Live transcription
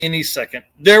any second.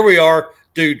 There we are,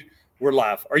 dude. We're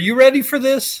live. Are you ready for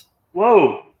this?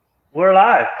 Whoa, we're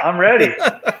live. I'm ready.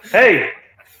 Hey.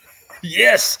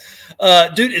 Yes.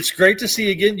 Dude, it's great to see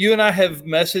you again. You and I have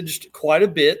messaged quite a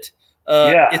bit.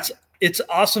 It's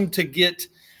awesome to get,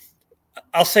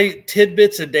 I'll say,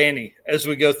 tidbits of Danny as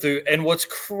we go through. And what's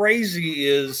crazy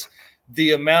is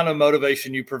the amount of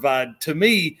motivation you provide to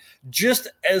me just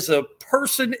as a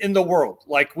person in the world.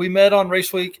 Like, we met on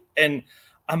Race Week, and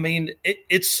I mean,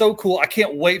 it's so cool. I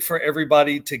can't wait for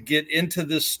everybody to get into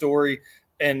this story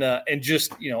and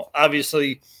just,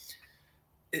 obviously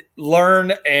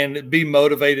learn and be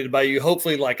motivated by you,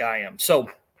 hopefully like I am. So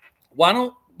why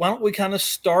don't we kind of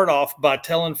start off by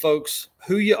telling folks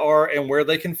who you are and where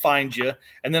they can find you.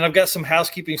 And then I've got some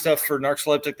housekeeping stuff for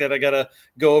Narcoleptic that I got to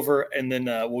go over, and then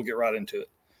we'll get right into it.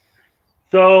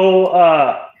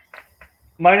 So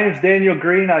my name's Daniel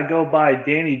Green. I go by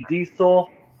Danny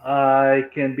Diesel. I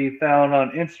can be found on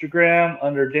Instagram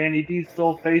under Danny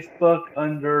Diesel, Facebook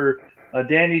under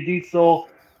Danny Diesel,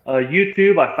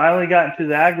 YouTube. I finally got into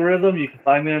the algorithm. You can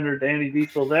find me under Danny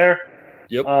Diesel there.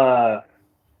 Yep.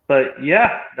 But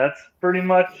yeah, that's pretty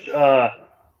much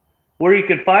where you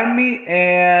can find me,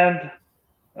 and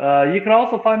you can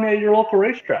also find me at your local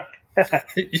racetrack.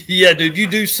 Yeah, dude, you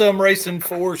do some racing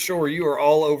for sure. You are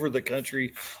all over the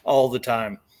country all the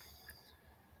time.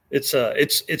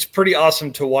 It's pretty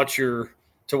awesome to watch your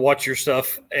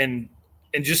stuff and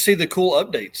just see the cool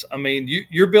updates. I mean,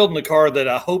 you're building a car that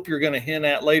I hope you're going to hint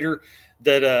at later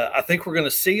that I think we're going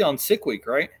to see on Sick Week,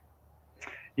 right?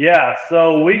 Yeah,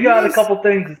 so we got a couple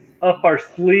things up our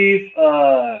sleeve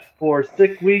for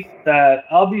Sick Week that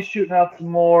I'll be shooting out some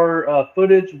more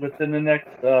footage within the next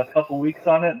couple weeks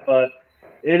on it, but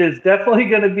it is definitely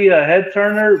going to be a head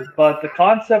turner, but the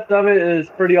concept of it is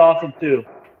pretty awesome too.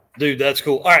 Dude, that's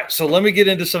cool. All right, so let me get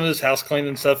into some of this house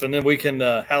cleaning stuff, and then we can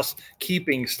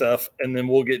housekeeping stuff, and then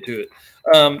we'll get to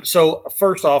it. So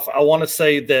first off, I want to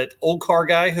say that Old Car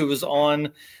Guy, who was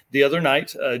on the other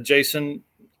night, Jason,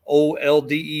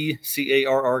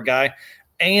 OLDECARR guy,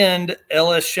 and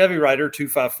LS Chevy Rider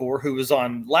 254, who was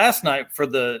on last night for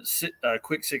the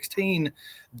Quick 16,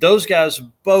 those guys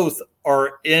both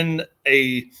are in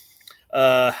a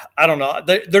I don't know.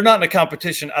 They're not in a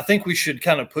competition. I think we should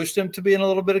kind of push them to be in a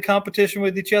little bit of competition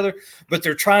with each other, but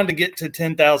they're trying to get to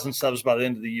 10,000 subs by the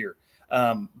end of the year.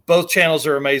 Both channels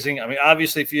are amazing. I mean,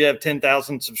 obviously, if you have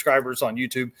 10,000 subscribers on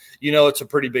YouTube, it's a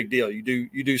pretty big deal. You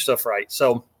do stuff right.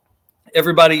 So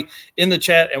everybody in the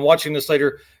chat and watching this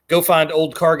later, go find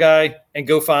Old Car Guy and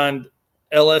go find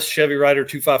LS Chevy Rider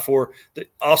 254.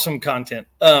 Awesome content.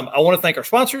 I want to thank our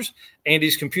sponsors,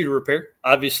 Andy's Computer Repair.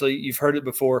 Obviously, you've heard it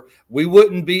before. We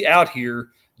wouldn't be out here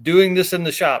doing this in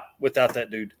the shop without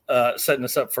that dude setting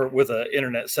us up with an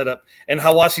internet setup. And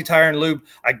Hawassi Tire and Lube.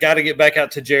 I got to get back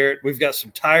out to Jarrett. We've got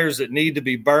some tires that need to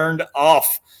be burned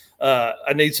off.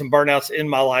 I need some burnouts in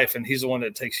my life, and he's the one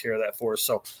that takes care of that for us.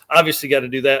 So obviously got to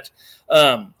do that.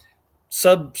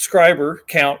 Subscriber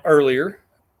count earlier.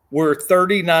 We're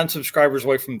 39 subscribers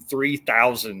away from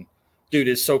 3,000. Dude,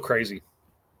 it's so crazy.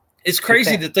 It's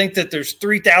crazy to think that there's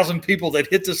 3,000 people that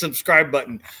hit the subscribe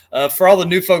button. For all the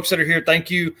new folks that are here, thank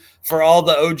you. For all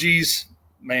the OGs,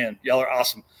 man, y'all are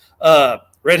awesome.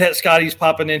 Red Hat Scotty's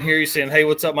popping in here. He's saying, hey,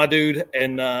 what's up, my dude?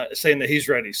 And saying that he's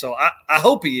ready. So I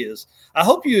hope he is. I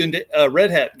hope you and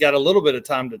Red Hat got a little bit of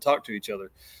time to talk to each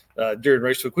other during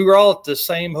Race Week. We were all at the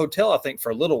same hotel, I think,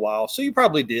 for a little while. So you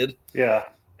probably did. Yeah.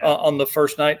 On the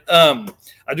first night. I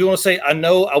do want to say, I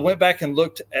know I went back and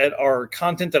looked at our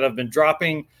content that I've been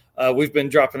dropping. We've been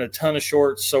dropping a ton of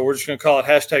shorts, so we're just going to call it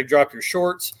hashtag drop your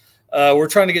shorts. We're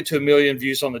trying to get to 1 million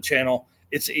views on the channel.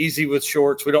 It's easy with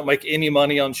shorts. We don't make any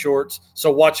money on shorts,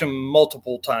 so watch them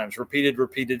multiple times, repeated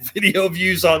video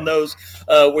views on those.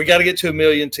 We got to get to 1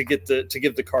 million to give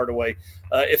the cart away.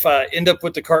 If I end up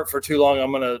with the cart for too long,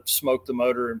 I'm going to smoke the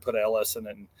motor and put LS in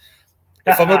it.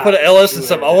 If I'm gonna put an LS in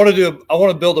something, I want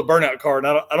to build a burnout car, and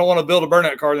I don't want to build a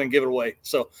burnout car and then give it away.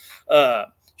 So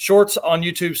shorts on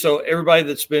YouTube. So everybody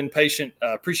that's been patient,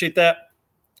 appreciate that.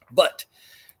 But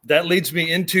that leads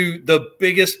me into the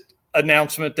biggest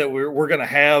announcement that we're going to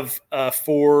have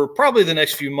for probably the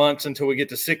next few months until we get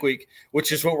to Sick Week,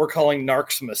 which is what we're calling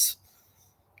Narxmas.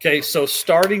 Okay, so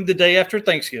starting the day after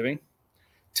Thanksgiving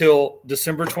till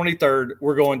December 23rd,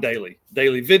 we're going daily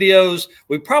videos.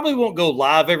 We probably won't go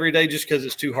live every day just because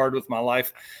it's too hard with my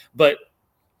life. But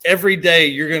every day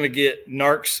you're going to get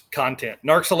Narcs content,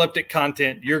 Narcoleptic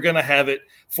content. You're going to have it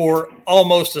for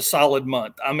almost a solid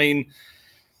month. I mean,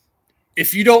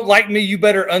 if you don't like me, you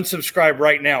better unsubscribe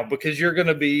right now because you're going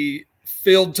to be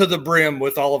filled to the brim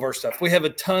with all of our stuff. We have a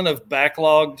ton of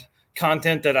backlogged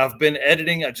content that I've been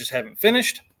editing. I just haven't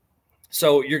finished.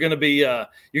 So you're going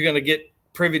to get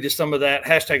privy to some of that.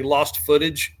 Hashtag lost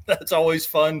footage. That's always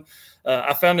fun.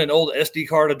 I found an old SD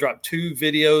card. I dropped 2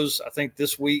 videos, I think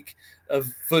this week, of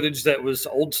footage that was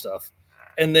old stuff.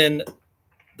 And then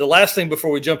the last thing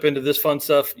before we jump into this fun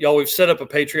stuff, y'all, we've set up a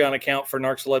Patreon account for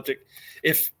Narcoleptic.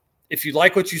 If you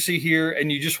like what you see here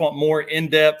and you just want more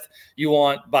in-depth, you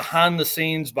want behind the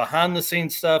scenes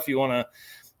stuff, you want to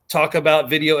talk about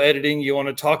video editing, you want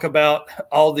to talk about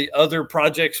all the other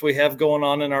projects we have going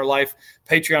on in our life,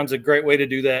 Patreon's a great way to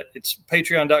do that. It's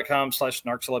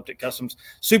patreon.com/Narcoleptic Customs.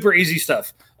 Super easy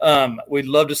stuff. We'd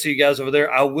love to see you guys over there.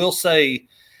 I will say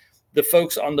the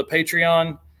folks on the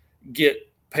Patreon get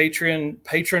patron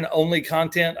only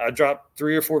content. I dropped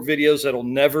 3 or 4 videos that'll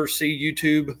never see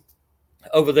YouTube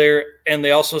over there, and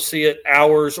they also see it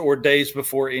hours or days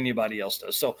before anybody else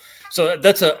does. So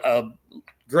that's a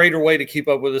greater way to keep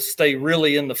up with us, stay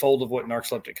really in the fold of what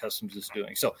Narcoleptic Customs is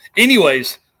doing. So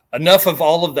anyways, enough of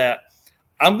all of that.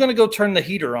 I'm going to go turn the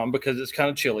heater on because it's kind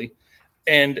of chilly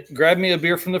and grab me a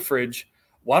beer from the fridge.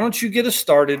 Why don't you get us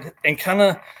started and kind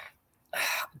of,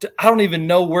 I don't even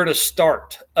know where to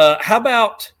start. How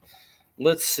about,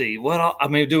 let's see,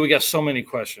 we got so many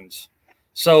questions.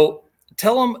 So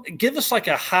give us like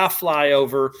a high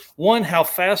flyover, one, how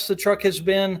fast the truck has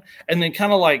been, and then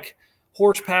kind of like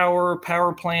horsepower,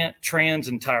 power plant, trans,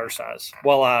 and tire size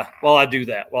while I do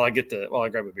that, while I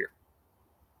grab a beer.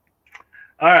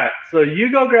 All right. So you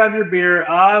go grab your beer.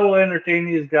 I will entertain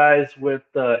these guys with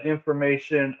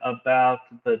information about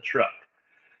the truck.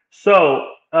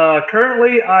 So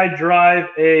currently I drive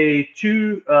a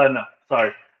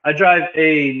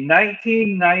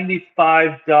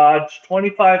 1995 Dodge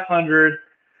 2500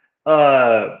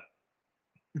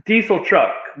 diesel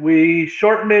truck. We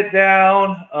shortened it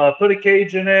down, put a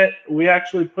cage in it. We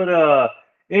actually put a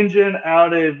engine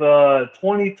out of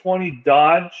 2020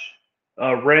 Dodge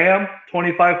Ram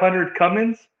 2500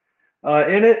 Cummins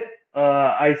in it.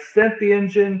 I sent the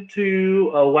engine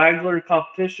to a Wagler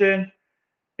competition.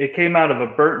 It came out of a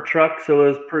burnt truck, so it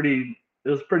was pretty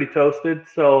toasted.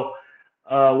 So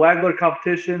Wagler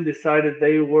competition decided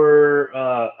they were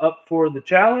up for the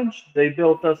challenge. They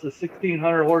built us a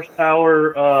 1600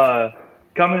 horsepower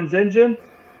Cummins engine,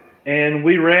 and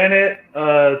we ran it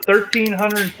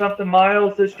 1,300 something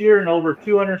miles this year and over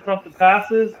 200 something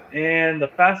passes. And the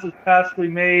fastest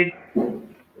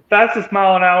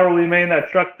mile an hour we made in that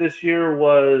truck this year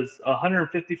was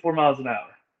 154 miles an hour.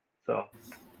 So,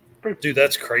 dude,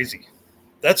 that's crazy.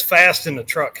 That's fast in the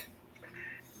truck.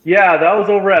 Yeah, that was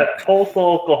over at Tulsa,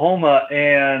 Oklahoma,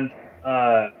 and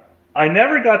I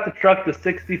never got the truck to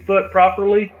 60 foot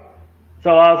properly.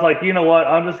 So I was like, you know what?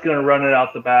 I'm just going to run it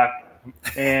out the back.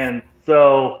 And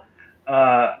so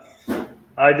I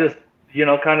just,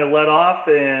 kind of let off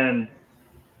and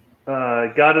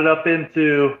got it up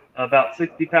into about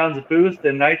 60 pounds of boost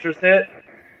and nitrous hit,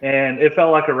 and it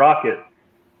felt like a rocket.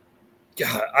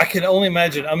 God, I can only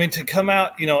imagine. I mean, to come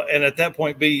out, and at that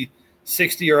point be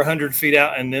 60 or 100 feet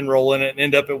out and then roll in it and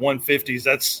end up at 150s,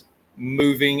 that's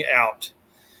moving out.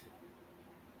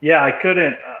 Yeah, I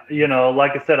couldn't,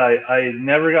 like I said, I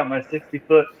never got my 60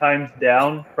 foot times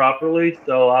down properly.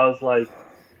 So I was like,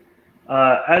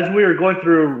 as we were going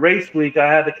through race week, I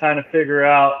had to kind of figure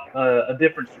out a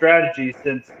different strategy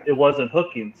since it wasn't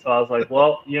hooking. So I was like,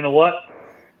 well, you know what?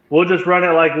 We'll just run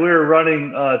it like we were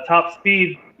running top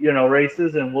speed,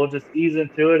 races, and we'll just ease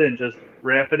into it and just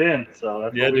ramp it in. So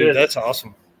that's what we did. That's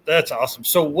awesome. That's awesome.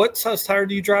 So what size tire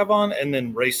do you drive on and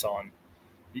then race on?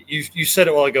 You said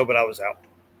it a while ago, but I was out.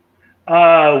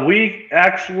 We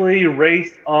actually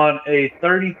raced on a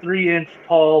 33-inch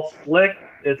tall slick.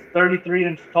 It's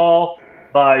 33-inch tall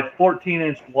by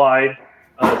 14-inch wide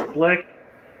slick.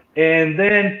 And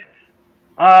then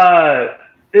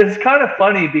it's kind of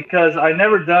funny because I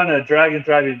never done a drag and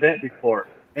drive event before.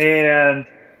 And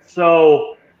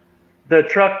so the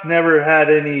truck never had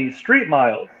any street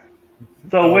miles.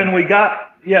 So when we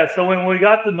got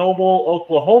to Noble,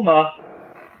 Oklahoma,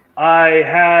 I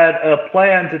had a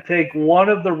plan to take one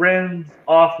of the rims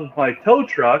off of my tow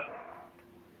truck,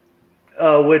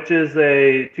 which is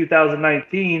a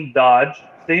 2019 Dodge,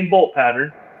 same bolt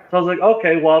pattern. So I was like,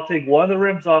 okay, well, I'll take one of the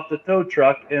rims off the tow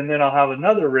truck, and then I'll have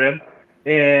another rim,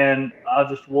 and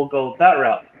we'll go that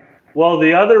route. Well,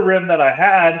 the other rim that I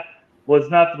had was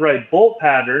not the right bolt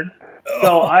pattern,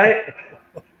 so I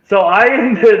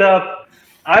ended up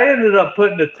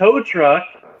putting the tow truck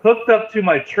hooked up to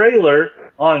my trailer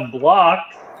on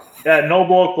blocks at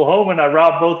Noble, Oklahoma, and I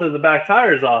robbed both of the back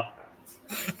tires off.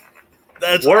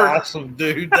 That's awesome,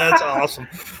 dude. That's awesome.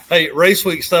 Hey, race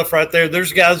week stuff right there.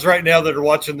 There's guys right now that are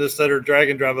watching this that are drag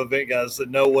and drive event guys that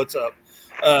know what's up.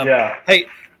 Yeah. Hey,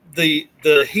 the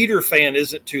heater fan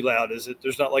isn't too loud, is it?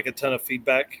 There's not like a ton of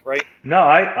feedback, right? No,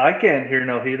 I can't hear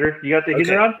no heater. You got the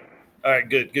heater on? All right,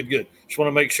 good. Just want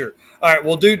to make sure. All right,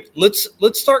 well, dude, let's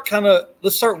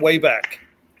start way back.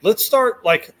 Let's start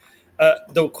like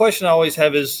the question I always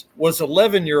have is, was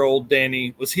 11-year-old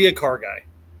Danny, was he a car guy?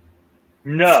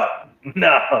 No.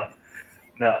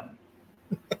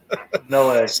 No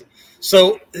way.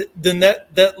 So then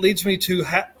that leads me to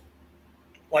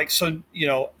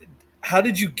how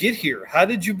did you get here? How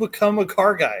did you become a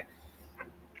car guy?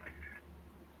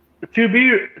 To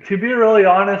be really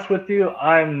honest with you,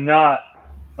 I'm not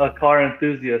a car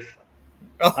enthusiast.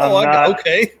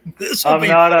 Okay.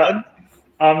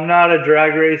 I'm not a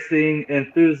drag racing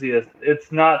enthusiast.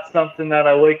 It's not something that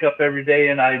I wake up every day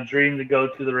and I dream to go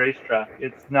to the racetrack.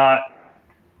 That's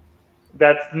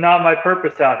not my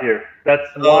purpose out here. That's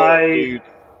why. Dude.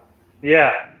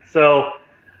 Yeah. So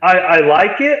I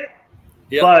like it,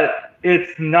 but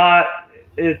it's not.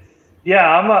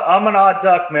 I'm an odd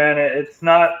duck, man. It's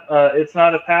not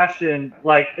a passion.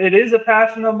 Like, it is a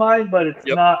passion of mine, but it's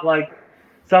not like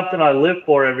something I live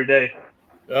for every day.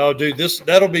 Oh, dude,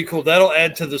 that'll be cool. That'll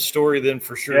add to the story then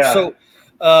for sure. Yeah. So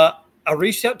I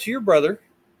reached out to your brother,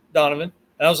 Donovan,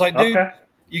 and I was like, dude,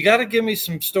 you got to give me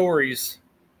some stories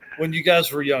when you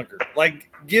guys were younger. Like,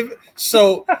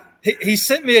 he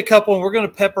sent me a couple, and we're going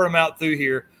to pepper them out through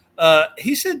here.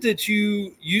 He said that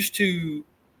you used to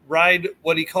ride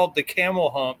what he called the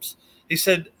camel humps. He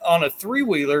said on a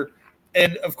 3-wheeler,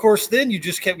 and of course then you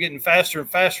just kept getting faster and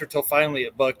faster till finally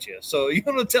it bucked you. So you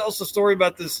want to tell us a story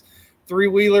about this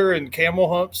 3-wheeler and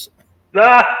camel humps?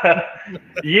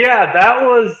 Yeah, that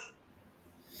was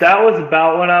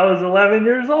about when I was 11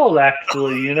 years old,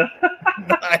 actually.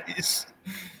 Nice.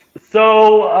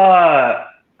 So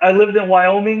I lived in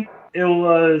Wyoming. It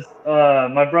was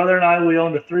my brother and I. We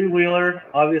owned a 3-wheeler,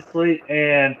 obviously,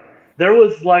 and there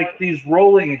was like these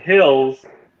rolling hills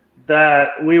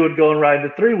that we would go and ride the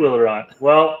 3-wheeler on.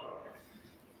 Well,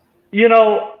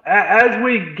 as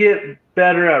we get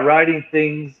better at riding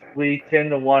things, we tend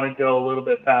to want to go a little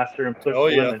bit faster and push the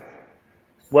limits.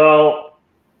 Well,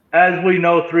 as we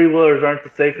know, 3-wheelers aren't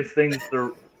the safest things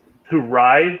to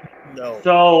ride. No.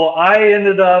 So I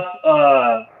ended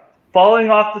up falling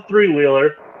off the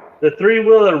 3-wheeler. The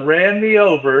 3-wheeler ran me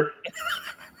over,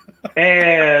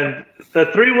 and the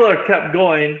 3-wheeler kept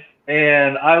going,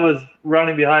 and I was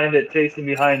running behind it, chasing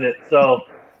behind it. So,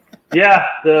 yeah,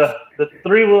 the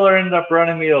 3-wheeler ended up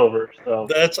running me over. So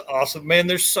that's awesome, man.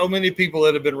 There's so many people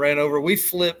that have been ran over. We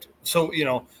flipped. So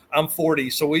I'm 40,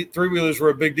 so 3-wheelers were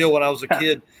a big deal when I was a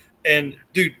kid. And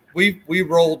dude, we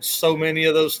rolled so many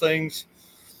of those things.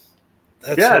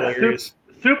 That's hilarious.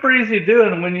 Super easy to do,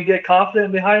 and when you get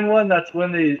confident behind one, that's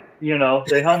when they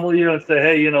humble you and say,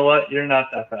 hey, you know what, you're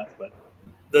not that fast, but.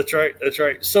 That's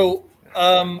right. So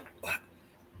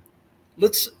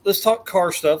let's talk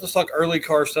car stuff. Let's talk early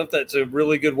car stuff. That's a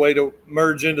really good way to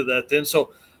merge into that then.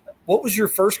 So what was your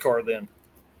first car then?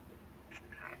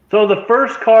 So the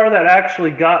first car that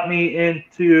actually got me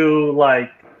into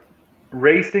like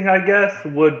racing, I guess,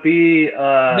 would be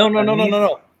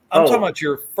No. I'm talking about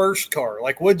your first car.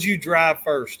 Like, what'd you drive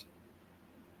first?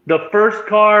 The first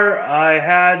car I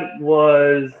had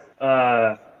was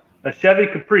a Chevy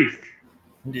Caprice.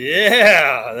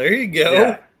 Yeah, there you go.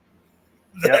 Yeah.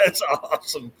 That's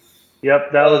awesome.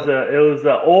 Yep, it was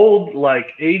an old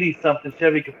like 80-something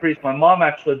Chevy Caprice. My mom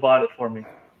actually bought it for me.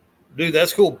 Dude,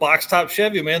 that's cool. Box top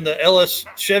Chevy, man. The LS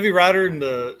Chevy rider and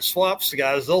the swaps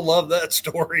guys, they'll love that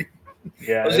story.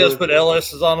 Yeah, those guys put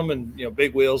LSs on them and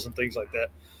big wheels and things like that.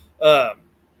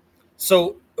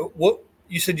 So what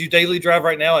you said you daily drive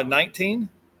right now at 19?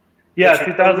 Yeah,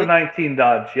 2019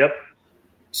 Dodge. Yep.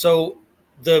 So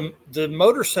the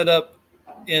motor setup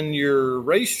in your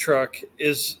race truck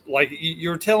is like you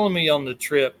were telling me on the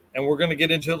trip, and we're going to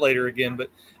get into it later again, but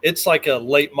it's like a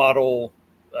late model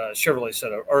Chevrolet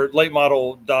setup or late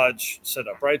model Dodge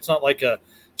setup, right? It's not like a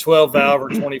 12 valve or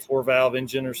 24 valve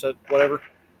engine or whatever.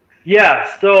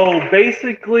 Yeah, so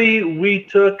basically we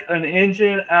took an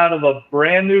engine out of a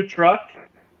brand new truck,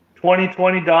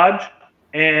 2020 Dodge,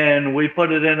 and we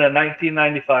put it in a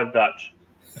 1995 Dodge.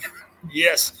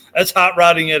 Yes, that's hot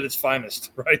rodding at its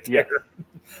finest right there. Yeah.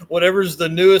 Whatever's the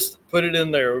newest, put it in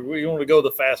there. We want to go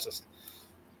the fastest.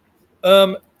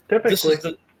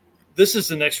 Typically. This is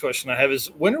the next question I have is,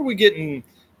 when are we getting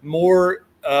more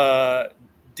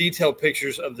detailed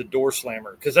pictures of the door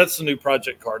slammer? Because that's the new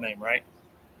project car name, right?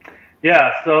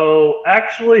 Yeah, so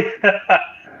actually,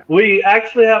 we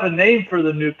actually have a name for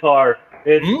the new car.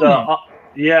 It's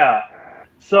yeah.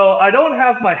 So I don't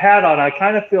have my hat on. I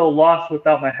kind of feel lost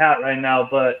without my hat right now.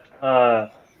 But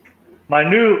My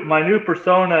new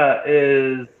persona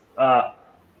is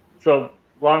so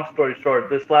long story short,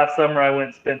 this last summer I went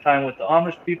and spent time with the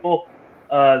Amish people.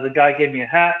 The guy gave me a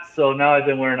hat, so now I've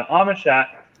been wearing an Amish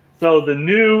hat. So the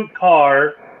new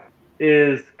car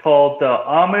is called the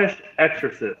Amish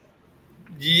Exorcist.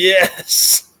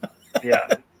 Yes. Yeah.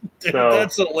 Dude,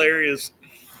 that's hilarious.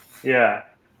 Yeah.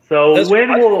 So That's, when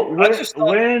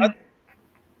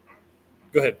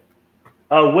go ahead.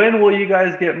 When will you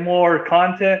guys get more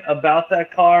content about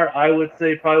that car? I would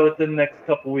say probably within the next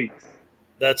couple weeks.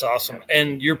 That's awesome.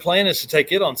 And your plan is to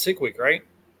take it on Sick Week, right?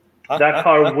 That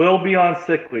car will be on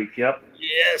Sick Week. Yep.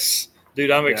 Yes. Dude,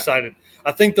 I'm excited.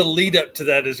 I think the lead up to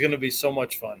that is going to be so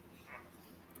much fun.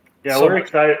 Yeah, we're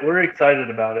excited. We're excited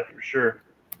about it for sure.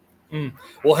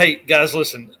 Well, hey guys,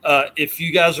 listen. If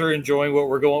you guys are enjoying what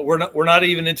we're going, we're not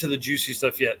even into the juicy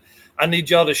stuff yet. I need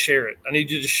y'all to share it. I need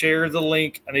you to share the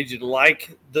link. I need you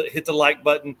to hit the like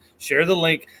button, share the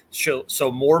link,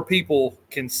 so more people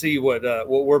can see what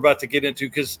we're about to get into.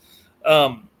 Because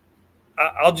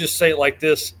I'll just say it like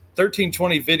this: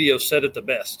 1320 video said it the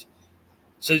best.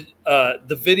 So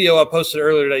the video I posted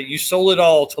earlier today, you sold it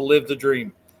all to live the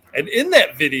dream, and in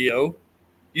that video,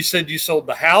 you said you sold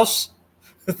the house,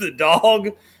 the dog,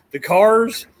 the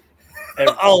cars,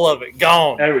 all of it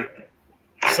gone. Everything.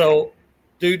 So.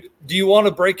 Dude, do you want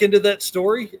to break into that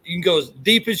story? You can go as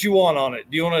deep as you want on it.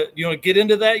 Do you want to get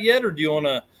into that yet, or do you want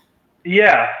to?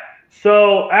 Yeah.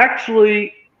 So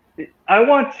actually, I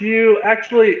want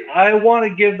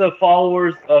to give the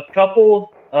followers a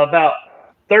couple, about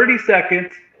 30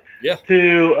 seconds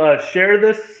to share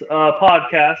this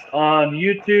podcast on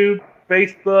YouTube,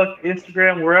 Facebook,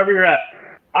 Instagram, wherever you're at.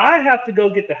 I have to go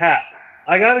get the hat.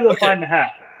 I got to go find the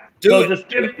hat. Just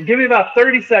give me about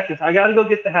 30 seconds. I got to go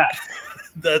get the hat.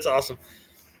 That's awesome.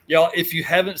 Y'all, if you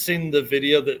haven't seen the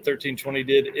video that 1320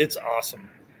 did, it's awesome.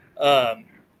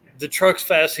 The truck's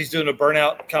fast. He's doing a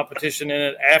burnout competition in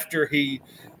it after he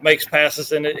makes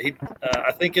passes in it.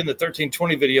 I think in the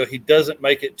 1320 video, he doesn't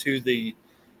make it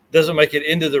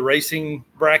into the racing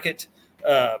bracket.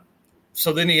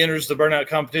 So then he enters the burnout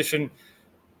competition,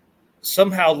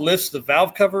 somehow lifts the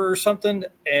valve cover or something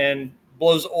and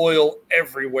blows oil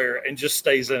everywhere and just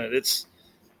stays in it.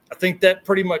 I think that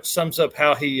pretty much sums up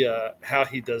how he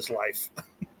does life.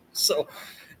 So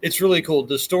it's really cool.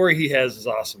 The story he has is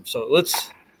awesome. So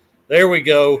there we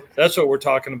go. That's what we're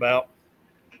talking about.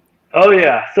 Oh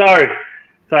yeah. Sorry.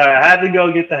 I had to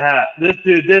go get the hat. This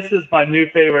is my new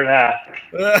favorite hat.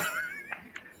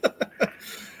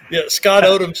 Yeah. Scott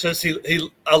Odom says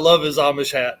I love his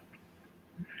Amish hat.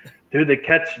 Dude,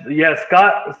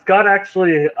 Scott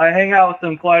actually, I hang out with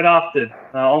him quite often,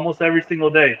 almost every single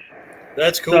day.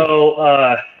 That's cool.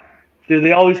 So, dude,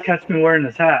 they always catch me wearing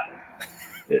this hat.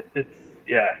 It's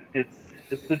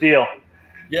the deal.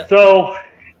 Yeah. So,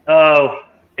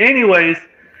 anyways,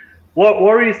 what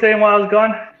were you saying while I was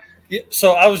gone? Yeah.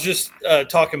 So I was just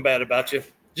talking bad about you.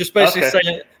 Just basically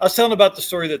saying, I was telling about the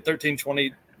story that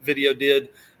 1320 video did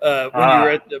when you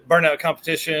were at the burnout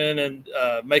competition and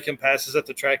making passes at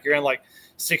the track. You're in like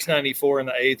 694 in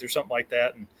the 8th or something like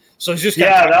that. And so it's just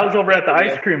that was over at the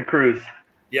ice cream cruise.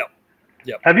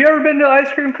 Yep. Have you ever been to the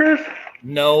ice cream cruise?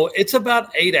 No, it's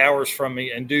about 8 hours from me,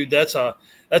 and dude, that's a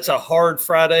hard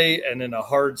Friday and then a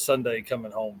hard Sunday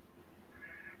coming home.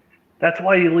 That's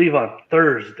why you leave on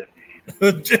Thursday,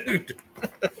 dude.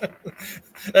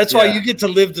 That's why you get to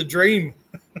live the dream.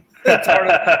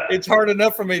 It's hard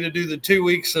enough for me to do the 2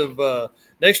 weeks of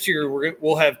next year.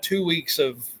 We'll have 2 weeks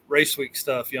of race week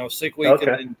stuff, Sick Week and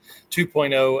then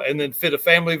 2.0, and then fit a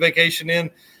family vacation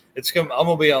in. I'm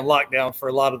gonna be on lockdown for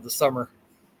a lot of the summer.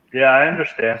 Yeah, I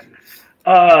understand.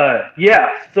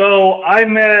 So I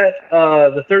met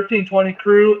the 1320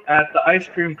 crew at the ice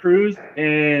cream cruise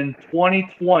in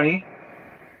 2020,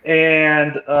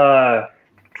 and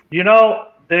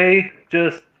they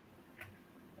just,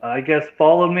 I guess,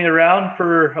 followed me around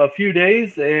for a few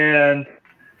days, and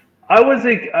it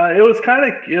was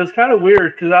kind of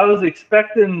weird because I was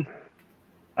expecting.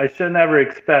 I should never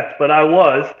expect, but I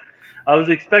was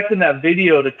expecting that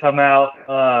video to come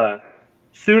out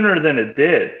sooner than it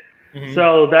did. Mm-hmm.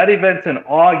 So that event's in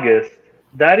August.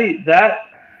 That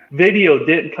video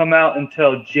didn't come out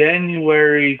until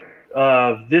January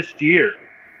of this year.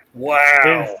 Wow.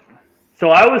 And so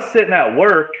I was sitting at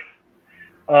work,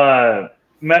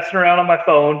 messing around on my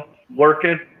phone,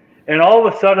 working, and all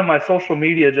of a sudden my social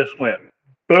media just went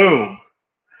boom.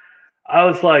 I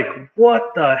was like,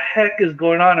 what the heck is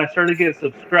going on? I started getting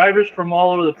subscribers from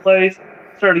all over the place,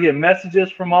 started getting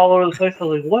messages from all over the place. I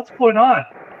was like, what's going on?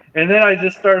 And then I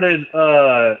just started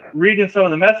reading some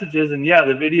of the messages, and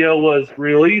the video was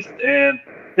released, and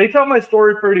they tell my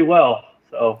story pretty well.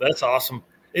 So that's awesome.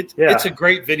 It's a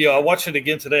great video. I watched it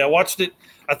again today. I watched it,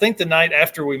 I think, the night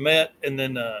after we met, and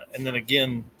then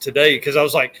again today, because I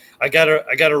was like, I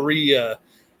gotta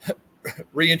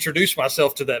reintroduce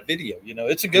myself to that video.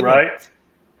 It's a good one. Right.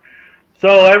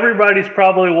 So everybody's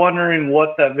probably wondering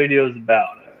what that video is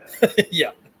about.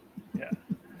 Yeah.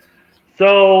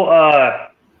 So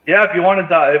if you want to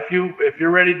dive, if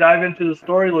you're ready to dive into the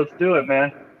story, let's do it,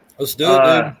 man. Let's do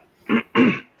it,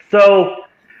 dude. So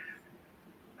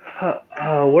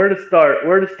where to start?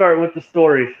 Where to start with the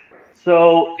story?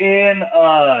 So in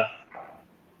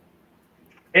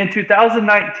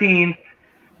 2019,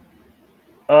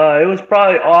 it was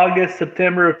probably August,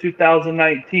 September of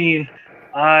 2019.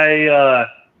 I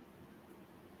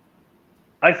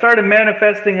started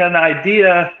manifesting an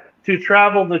idea to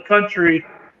travel the country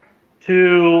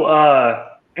to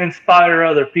inspire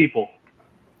other people.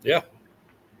 Yeah.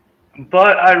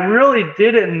 But I really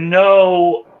didn't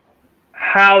know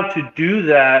how to do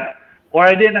that, or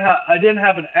I didn't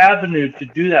have an avenue to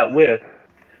do that with.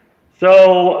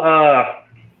 So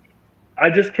I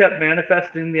just kept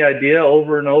manifesting the idea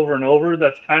over and over and over.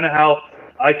 That's kind of how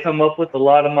I come up with a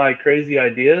lot of my crazy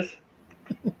ideas.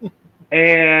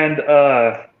 And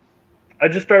I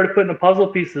just started putting the puzzle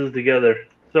pieces together.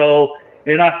 So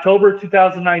in October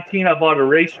 2019, I bought a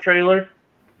race trailer.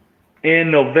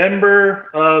 In November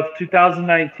of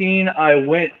 2019, I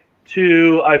went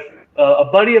to a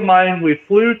buddy of mine. We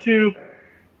flew to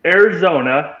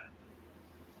Arizona.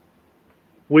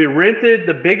 We rented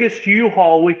the biggest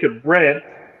U-Haul we could rent.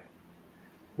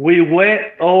 We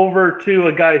went over to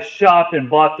a guy's shop and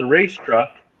bought the race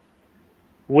truck.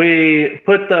 We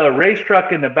put the race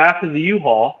truck in the back of the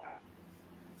U-Haul.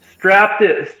 Strapped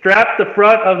the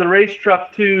front of the race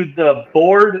truck to the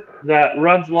board that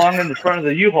runs along in the front of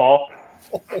the U-Haul.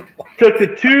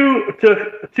 Took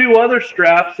two other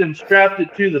straps and strapped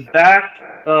it to the back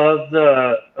of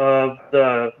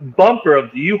the bumper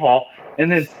of the U-Haul,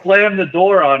 and then slammed the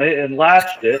door on it and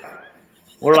latched it.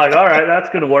 We're like, all right, that's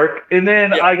gonna work. And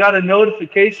then I got a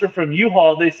notification from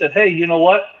U-Haul. They said, hey, you know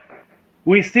what?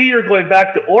 We see you're going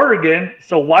back to Oregon,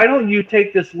 so why don't you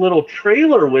take this little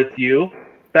trailer with you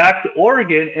back to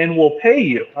Oregon and we'll pay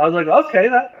you? I was like, okay,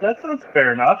 that sounds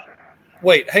fair enough.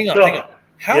 Wait, hang on.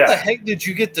 How the heck did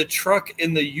you get the truck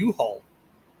in the U-Haul?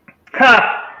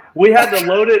 We had to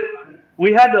load it.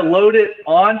 We had to load it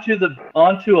onto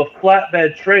a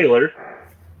flatbed trailer,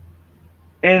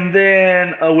 and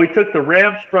then we took the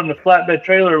ramps from the flatbed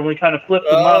trailer and we kind of flipped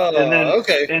them up, and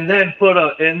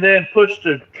then pushed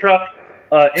the truck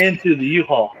into the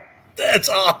U-Haul. That's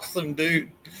awesome,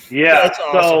 dude. Yeah, that's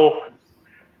awesome.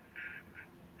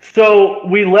 So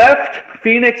we left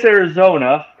Phoenix,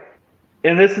 Arizona,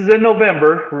 and this is in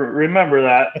November. Remember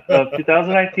that, of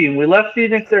 2019. We left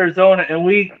Phoenix, Arizona, and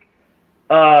we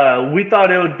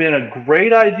thought it would have been a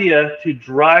great idea to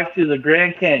drive to the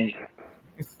Grand Canyon.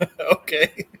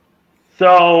 Okay.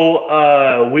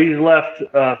 So we left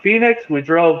Phoenix. We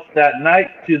drove that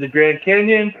night to the Grand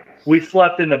Canyon. We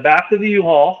slept in the back of the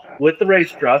U-Haul with the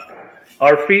race truck.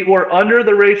 Our feet were under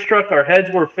the race truck. Our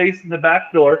heads were facing the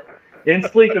back door in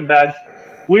sleeping bags.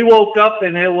 We woke up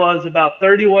and it was about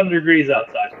 31 degrees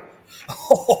outside.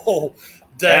 Oh,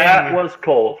 dang. That was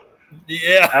cold.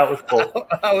 Yeah. That was cold.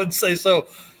 I would say so.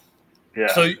 Yeah.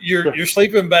 So your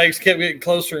sleeping bags kept getting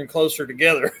closer and closer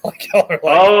together.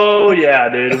 Oh, yeah,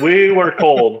 dude. We were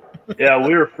cold. Yeah,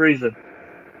 we were freezing.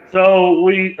 So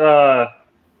we,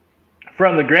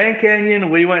 from the Grand Canyon,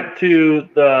 we went to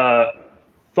the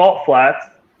Salt Flats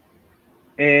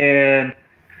in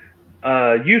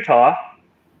Utah,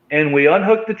 and we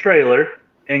unhooked the trailer.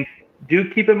 And do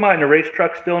keep in mind, the race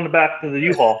truck's still in the back of the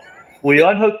U-Haul. We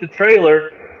unhooked the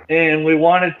trailer, and we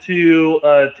wanted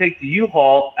to take the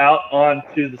U-Haul out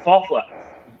onto the Salt Flats.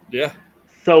 Yeah.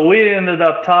 So we ended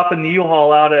up topping the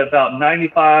U-Haul out at about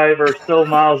 95 or so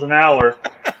miles an hour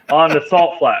on the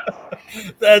Salt Flats.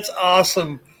 That's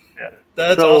awesome. Yeah.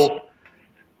 That's awesome.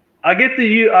 I get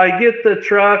the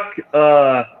truck,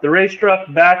 the race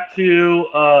truck, back to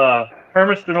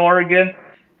Hermiston, Oregon,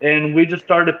 and we just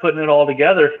started putting it all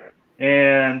together.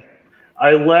 And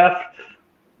I left.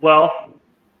 Well,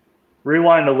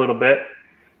 rewind a little bit.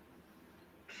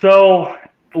 So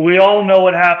we all know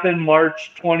what happened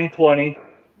March 2020.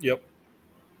 Yep.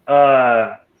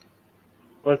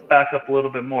 Let's back up a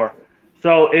little bit more.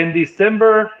 So in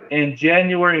December, in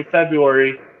January, and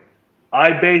February,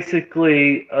 I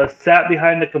basically sat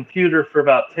behind the computer for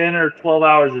about 10 or 12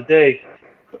 hours a day,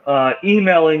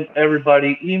 emailing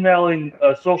everybody, emailing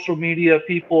social media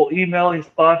people, emailing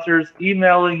sponsors,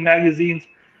 emailing magazines,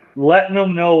 letting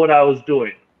them know what I was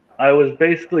doing. I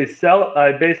basically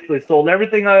sold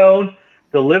everything I owned,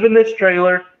 to live in this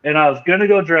trailer, and I was going to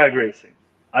go drag racing.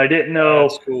 I didn't know.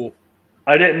 That's cool.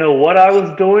 I didn't know what I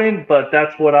was doing, but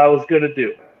that's what I was going to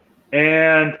do.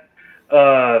 And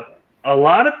a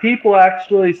lot of people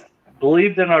actually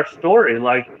believed in our story,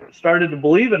 like started to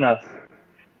believe in us.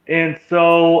 And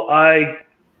so I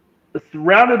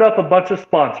rounded up a bunch of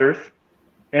sponsors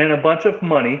and a bunch of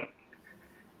money,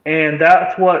 and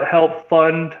that's what helped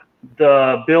fund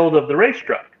the build of the race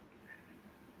truck.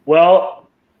 Well,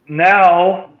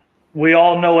 now we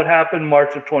all know what happened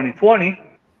March of 2020.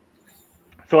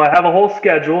 So I have a whole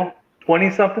schedule,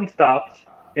 20-something stops,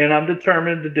 and I'm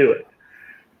determined to do it.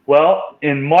 Well,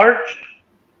 in March,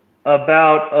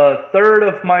 about a third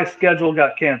of my schedule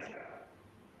got canceled.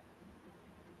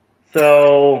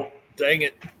 So dang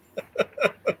it.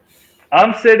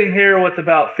 I'm sitting here with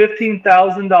about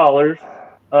 $15,000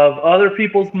 of other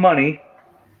people's money,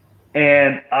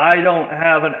 and I don't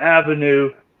have an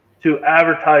avenue to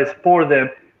advertise for them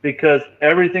because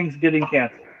everything's getting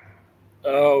canceled.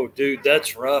 Oh, dude,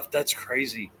 that's rough. That's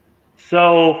crazy.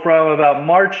 So from about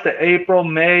March to April,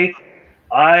 May,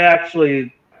 I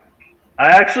actually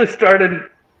started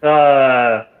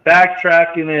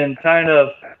backtracking and kind of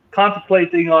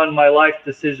contemplating on my life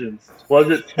decisions.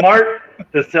 Was it smart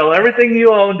to sell everything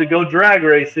you own to go drag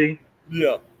racing?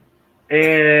 Yeah.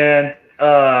 And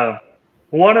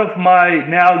one of my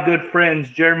now good friends,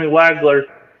 Jeremy Wagler,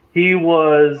 he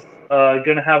was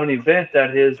going to have an event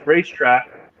at his racetrack,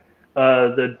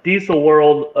 the Diesel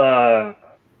World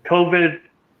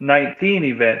COVID-19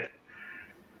 event.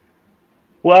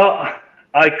 Well,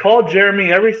 I called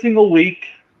Jeremy every single week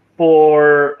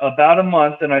for about a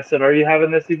month, and I said, are you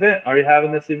having this event? Are you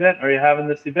having this event? Are you having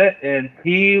this event? And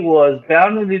he was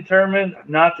bound and determined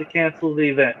not to cancel the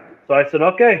event. So I said,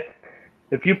 okay,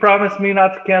 if you promise me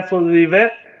not to cancel the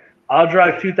event, I'll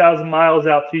drive 2,000 miles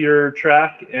out to your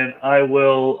track, and I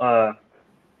will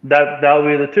that'll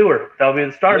be the tour. That'll be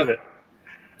the start of it.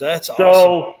 That's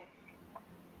awesome.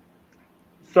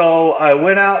 So I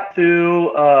went out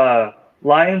to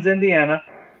Lyons, Indiana.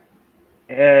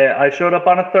 I showed up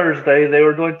on a Thursday. They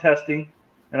were doing testing,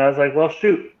 and I was like, well,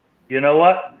 shoot, you know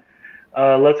what?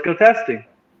 Let's go testing.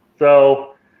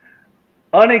 So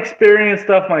unexperienced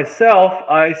of myself,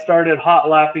 I started hot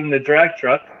lapping the drag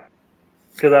truck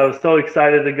because I was so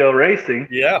excited to go racing.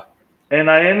 Yeah. And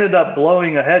I ended up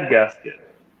blowing a head gasket.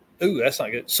 Ooh, that's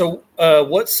not good. So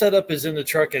what setup is in the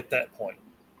truck at that point?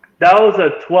 That was a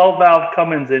 12-valve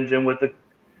Cummins engine with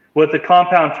the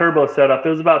compound turbo setup. It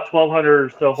was about 1,200 or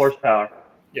so horsepower.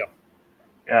 Yeah.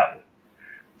 Yeah.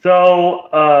 So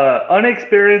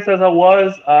unexperienced as I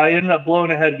was, I ended up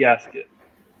blowing a head gasket.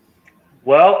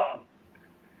 Well,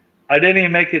 I didn't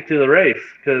even make it to the race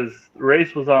because the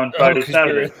race was on Friday,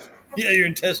 Saturday. You're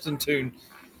in test and tune.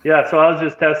 Yeah, so I was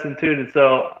just test and tune. And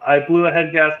so I blew a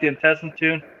head gasket in test and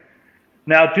tune.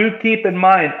 Now, do keep in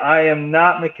mind, I am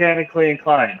not mechanically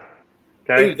inclined.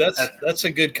 Okay, ooh, that's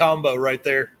a good combo right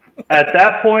there. At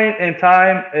that point in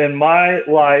time in my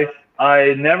life,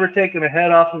 I never taken a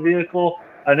head off a vehicle.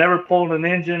 I never pulled an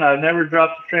engine. I've never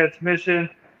dropped a transmission.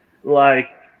 Like,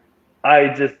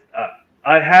 I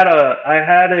had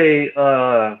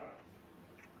a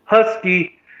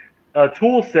Husky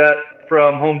tool set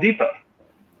from Home Depot.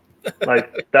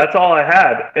 Like, that's all I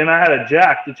had, and I had a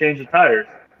jack to change the tires.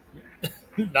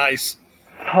 Nice.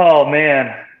 Oh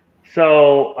man.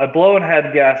 So I blow a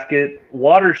head gasket,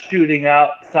 water shooting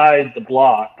outside the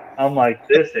block. I'm like,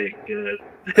 this ain't good.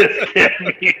 This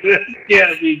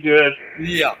can't be good.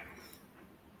 Yeah.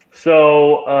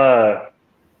 So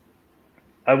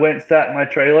I went and sat in my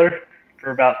trailer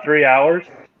for about 3 hours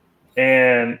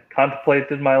and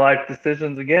contemplated my life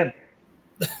decisions again.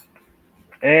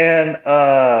 And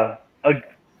a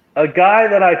guy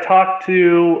that I talked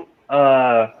to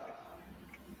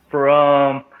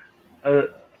from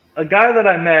a guy that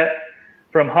I met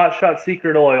from Hot Shot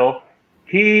Secret Oil,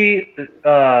 he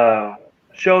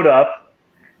showed up,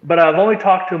 but I've only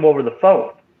talked to him over the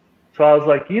phone. So I was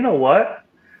like, you know what?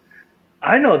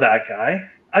 I know that guy.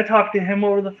 I talked to him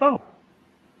over the phone.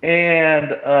 And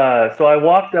so I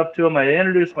walked up to him. I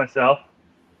introduced myself.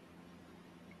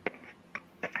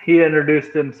 He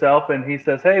introduced himself, and he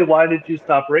says, hey, why did you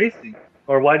stop racing?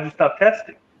 Or why did you stop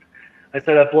testing? I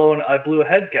said, I blew a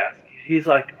head gasket. He's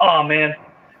like, oh, man,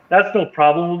 that's no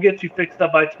problem. We'll get you fixed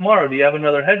up by tomorrow. Do you have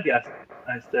another head gasket?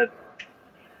 I said,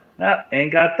 nah,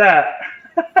 ain't got that.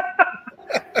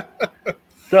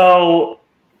 So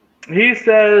he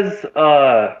says,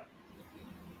 no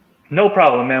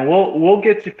problem, man. We'll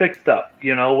get you fixed up.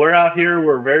 You know, we're out here.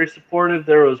 We're very supportive.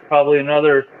 There was probably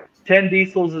another 10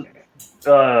 diesel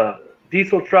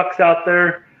trucks out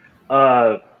there.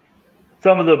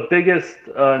 some of the biggest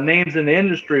names in the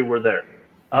industry were there.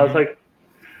 I was like,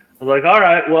 all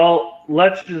right, well,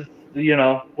 let's just,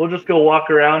 we'll just go walk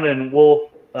around and we'll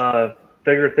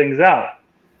figure things out.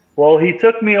 Well, he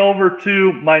took me over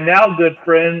to my now good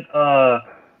friend,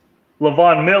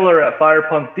 Levon Miller at Fire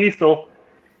Punk Diesel.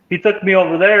 He took me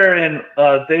over there, and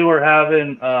they were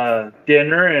having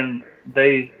dinner, and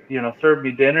they, served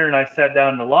me dinner, and I sat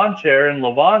down in the lawn chair, and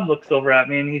Levon looks over at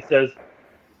me, and he says,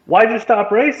 "Why'd you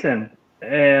stop racing?"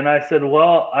 And I said,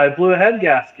 "Well, I blew a head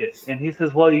gasket." And he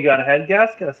says, "Well, you got a head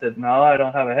gasket?" I said, "No, I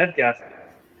don't have a head gasket."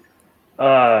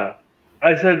 I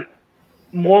said,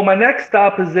 "Well, my next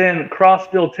stop is in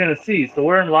Crossville, Tennessee." So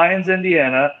we're in Lyons,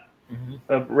 Indiana,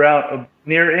 around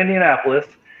near Indianapolis.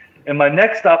 And my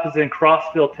next stop is in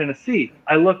Crossville, Tennessee.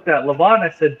 I looked at Levon.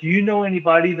 I said, "Do you know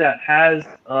anybody that has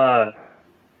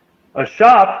a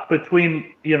shop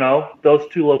between, those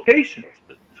two locations,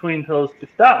 between those two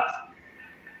stops?"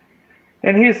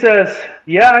 And he says,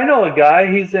 "Yeah, I know a guy.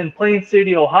 He's in Plain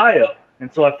City, Ohio."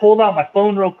 And so I pulled out my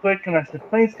phone real quick, and I said,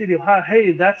 "Plain City, Ohio.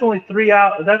 Hey, that's only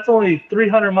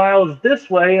 300 miles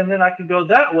this way, and then I can go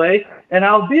that way, and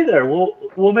I'll be there.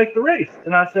 We'll make the race."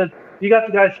 And I said, "You got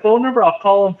the guy's phone number? I'll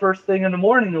call him first thing in the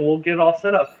morning, and we'll get all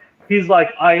set up." He's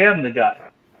like, "I am the guy."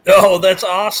 Oh, that's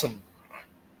awesome.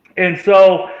 And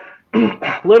so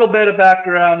a little bit of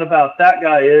background about that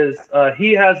guy is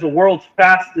he has the world's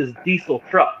fastest diesel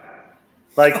truck.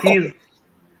 Like he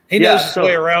knows his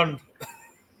way around.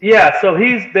 Yeah, so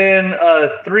he's been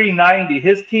 390.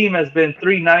 His team has been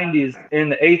 390s in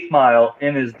the 8th mile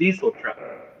in his diesel truck.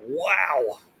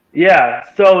 Wow. Yeah,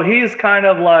 so he's kind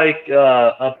of like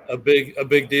a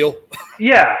big deal.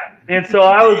 Yeah, and so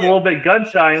I was a little bit gun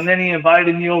shy, and then he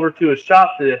invited me over to his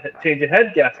shop to change a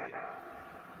head gasket.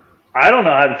 I don't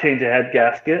know how to change a head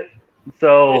gasket,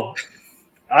 so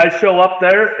I show up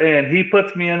there, and he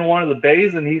puts me in one of the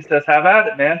bays, and he says, "Have at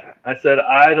it, man." I said,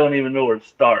 "I don't even know where to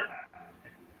start."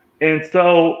 And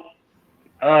so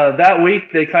that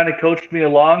week, they kind of coached me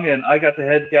along, and I got the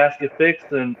head gasket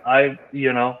fixed, and I,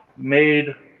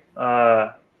 made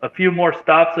a few more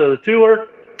stops of the tour,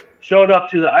 showed up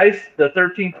to the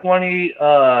 1320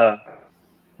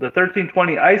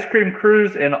 ice cream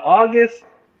cruise in August.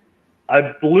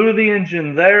 I blew the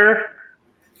engine there,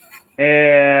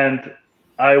 and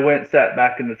I went and sat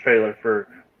back in the trailer for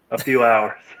a few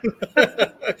hours.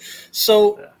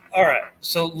 So, all right.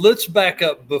 So let's back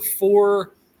up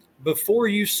before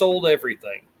you sold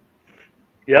everything.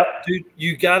 Yep. Dude,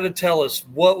 you got to tell us,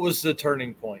 what was the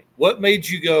turning point? What made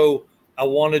you go, "I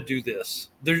want to do this"?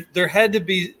 There had to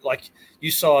be, like,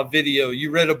 you saw a video, you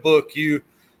read a book, you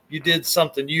did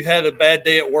something, you had a bad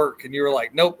day at work, and you were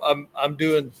like, "Nope, I'm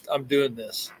doing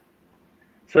this."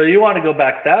 So you want to go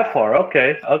back that far?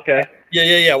 Okay.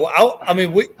 Yeah. Well,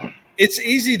 it's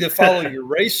easy to follow your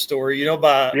race story,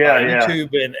 by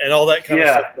YouTube and all that kind of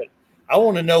stuff. But I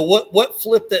want to know what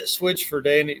flipped that switch for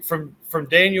Danny from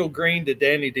Daniel Green to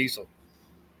Danny Diesel.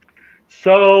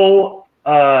 So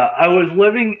I was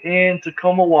living in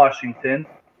Tacoma, Washington,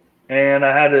 and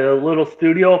I had a little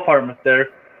studio apartment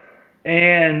there.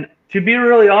 And to be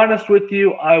really honest with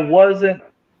you, I wasn't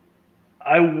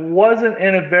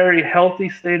in a very healthy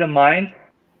state of mind.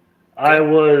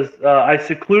 I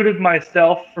secluded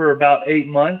myself for about 8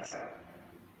 months.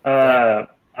 I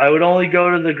would only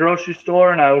go to the grocery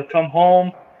store, and I would come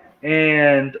home,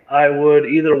 and I would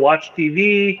either watch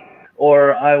TV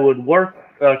or I would work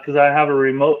because I had a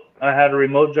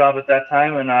remote job at that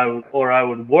time, and I would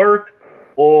work,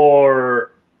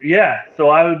 So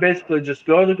I would basically just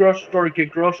go to the grocery store,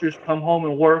 get groceries, come home,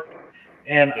 and work.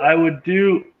 And I would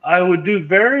do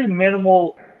very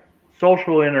minimal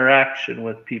social interaction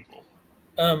with people.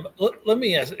 Let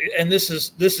me ask, and this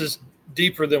is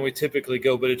deeper than we typically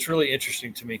go, but it's really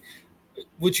interesting to me.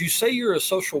 Would you say you're a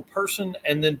social person,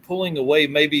 and then pulling away,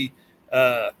 maybe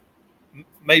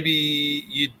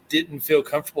you didn't feel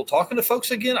comfortable talking to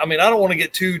folks again? I mean, I don't want to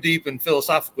get too deep and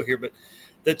philosophical here, but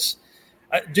that's,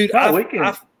 dude. No,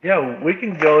 we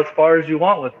can go as far as you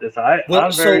want with this.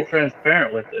 I'm very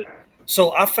transparent with it.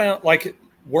 So I found, like,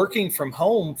 working from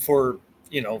home for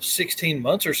 16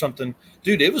 months or something,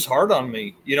 dude, it was hard on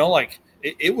me. Like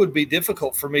it would be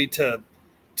difficult for me to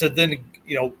then,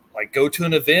 like, go to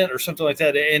an event or something like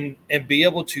that and be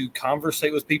able to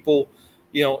conversate with people.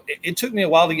 It took me a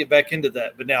while to get back into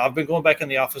that, but now I've been going back in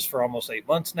the office for almost 8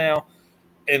 months now,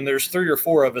 and there's 3 or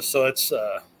 4 of us. So it's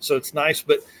nice.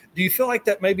 But do you feel like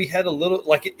that maybe had a little,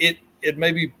 like it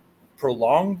maybe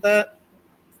prolonged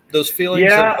those feelings?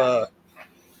 Yeah.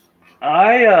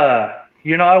 I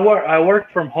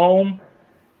worked from home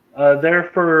there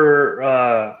for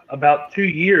about 2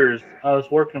 years. I was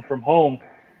working from home,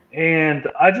 And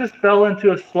I just fell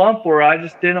into a slump where I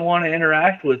just didn't want to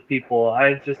interact with people.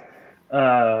 I just,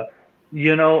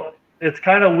 you know, it's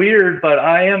kind of weird, but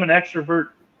I am an extrovert.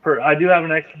 I do have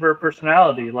an extrovert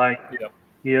personality. Like,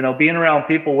 you know, being around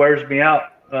people wears me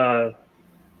out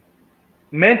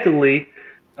mentally.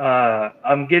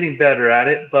 I'm getting better at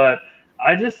it, but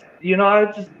I just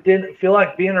didn't feel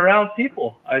like being around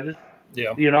people. I just,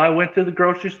 you know, I went to the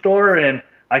grocery store and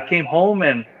I came home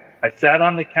and I sat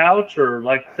on the couch, or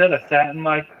like I said, I sat in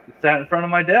front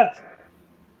of my desk.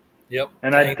 Yep.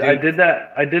 And I did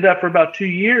that. I did that for about 2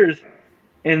 years,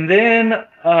 and then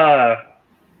a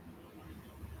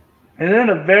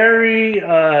very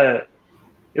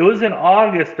it was in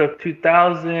August of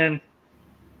 2000.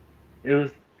 It was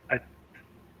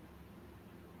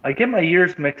I get my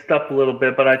years mixed up a little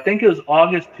bit, but I think it was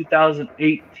August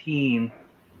 2018.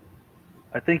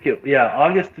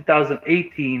 August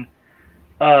 2018.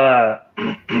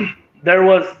 There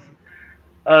was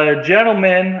a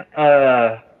gentleman.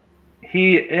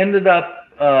 He ended up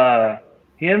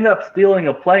stealing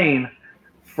a plane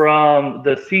from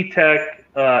the SeaTac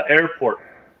airport.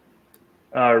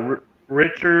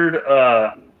 Richard.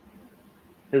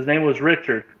 His name was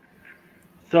Richard.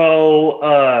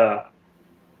 So,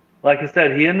 like I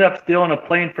said, he ended up stealing a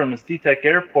plane from the SeaTac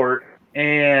airport,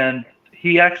 and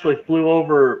he actually flew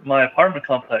over my apartment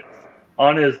complex.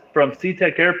 From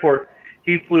SeaTac airport,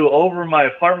 he flew over my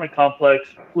apartment complex,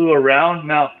 flew around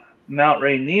Mount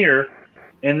Rainier,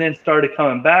 and then started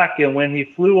coming back. And when he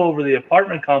flew over the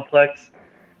apartment complex,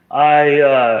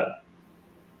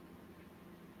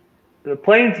 the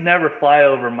planes never fly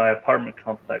over my apartment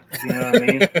complex. You know what I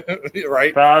mean?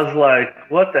 Right. So I was like,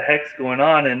 what the heck's going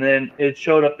on? And then it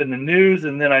showed up in the news,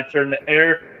 and then I turned the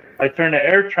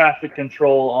air traffic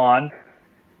control on,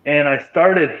 and I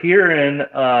started hearing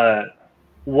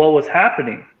what was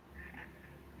happening.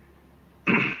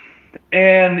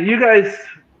 And you guys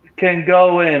can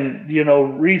go and, you know,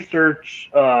 research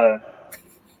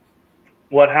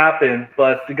what happened,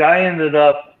 but the guy ended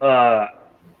up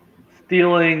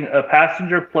stealing a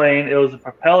passenger plane. It was a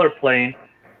propeller plane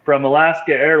from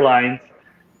Alaska Airlines.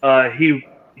 He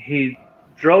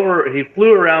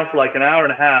flew around for like an hour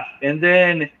and a half, and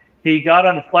then he got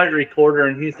on the flight recorder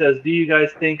and he says, "Do you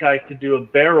guys think I could do a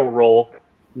barrel roll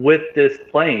with this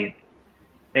plane?"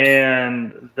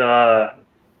 And the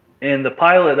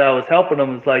pilot that was helping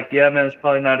him was like, "Yeah, man, it's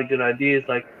probably not a good idea." He's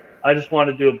like, "I just want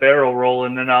to do a barrel roll,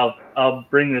 and then I'll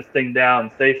bring this thing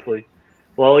down safely."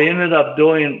 Well, he ended up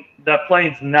doing that.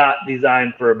 Plane's not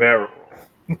designed for a barrel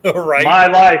roll. Right.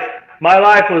 My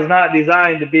life was not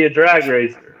designed to be a drag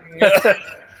racer.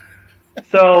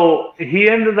 So he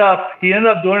ended up doing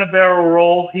a barrel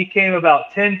roll. He came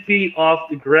about 10 feet off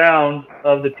the ground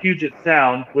of the Puget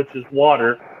Sound, which is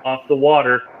off the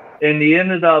water, and he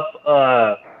ended up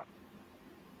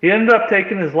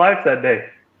taking his life that day.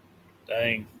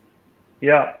 Dang.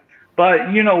 Yeah.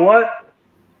 But you know what?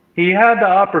 He had the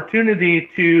opportunity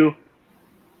to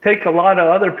take a lot of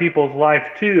other people's life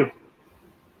too.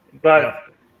 But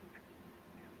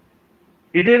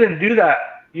he didn't do that.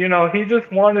 You know, he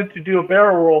just wanted to do a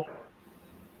barrel roll.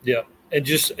 Yeah.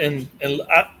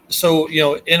 So, you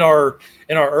know, in our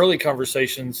early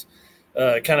conversations,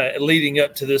 kind of leading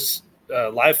up to this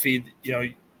live feed, you know,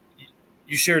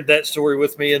 you shared that story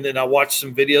with me, and then I watched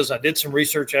some videos. I did some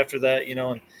research after that, you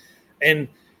know, and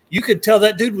you could tell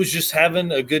that dude was just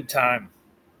having a good time.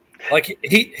 Like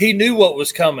he knew what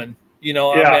was coming, you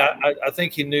know. Yeah. I mean, I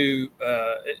think he knew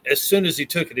as soon as he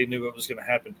took it, he knew what was going to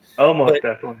happen. Almost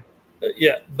definitely.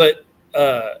 But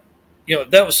you know,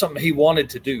 that was something he wanted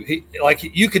to do.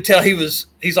 You could tell he's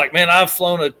like, man, I've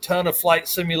flown a ton of flight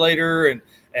simulator and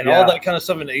all that kind of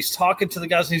stuff. And he's talking to the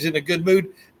guys and he's in a good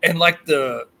mood. And like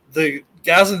the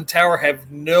guys in the tower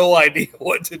have no idea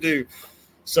what to do.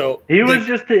 So he was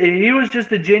just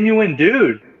a genuine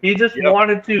dude. He just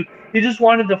wanted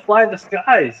to fly the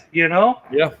skies, you know?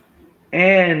 Yeah.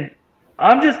 And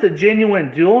I'm just a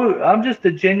genuine dude. I'm just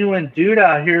a genuine dude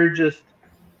out here just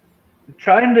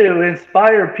trying to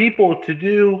inspire people to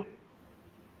do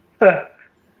the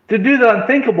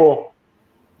unthinkable.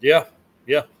 Yeah.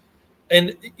 Yeah.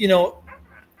 And you know,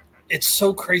 it's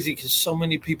so crazy because so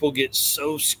many people get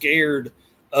so scared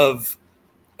of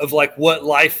like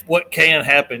what can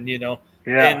happen, you know?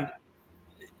 Yeah. And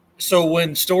so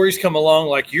when stories come along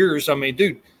like yours, I mean,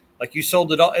 dude, like you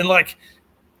sold it all. And like,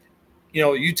 you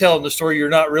know, you telling the story, you're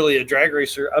not really a drag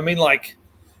racer. I mean, like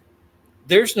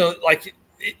there's no, like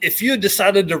if you had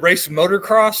decided to race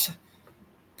motocross,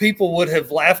 people would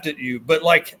have laughed at you. But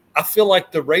like, I feel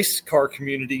like the race car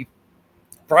community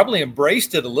probably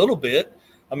embraced it a little bit.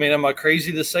 I mean, am I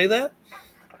crazy to say that?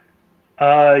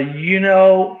 You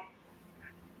know,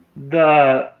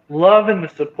 the love and the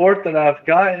support that I've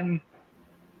gotten,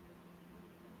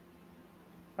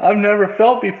 I've never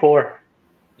felt before.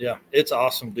 Yeah, it's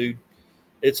awesome, dude.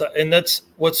 And that's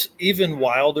what's even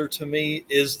wilder to me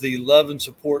is the love and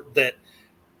support that,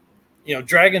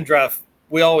 Drag and Drive.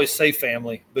 We always say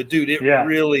family, but dude, it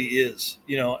really is,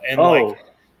 and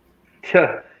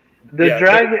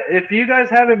if you guys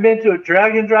haven't been to a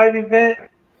Drag and Drive event,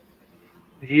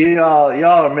 y'all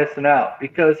are missing out,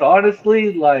 because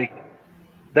honestly, like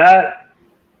that,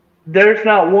 there's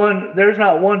not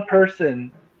one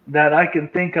person that I can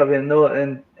think of in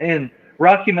the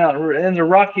Rocky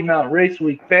Mountain Race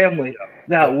Week family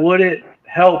that wouldn't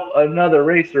help another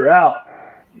racer out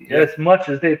as much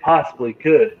as they possibly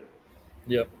could.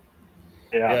 Yep.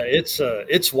 Yeah,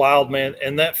 it's wild, man,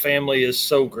 and that family is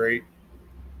so great.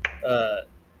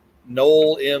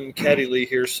 Noel M. Caddy Lee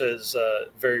here says,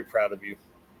 very proud of you.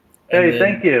 Hey,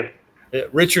 thank you.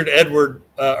 Richard Edward,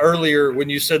 earlier when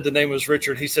you said the name was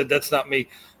Richard, he said that's not me.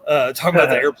 Talking about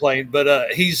the airplane,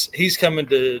 but he's coming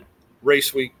to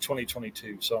Race Week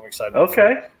 2022, so I'm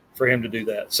excited for him to do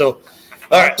that. So,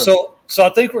 all right, so I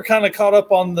think we're kind of caught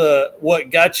up on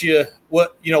what got you,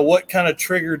 what kind of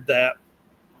triggered that.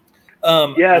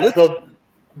 So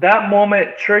that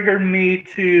moment triggered me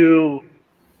to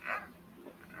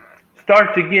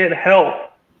start to get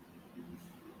help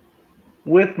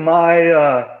with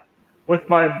my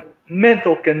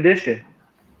mental condition.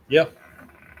 Yeah.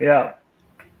 Yeah.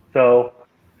 So,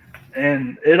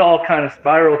 and it all kind of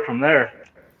spiraled from there.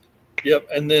 Yep.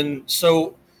 And then,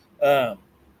 so I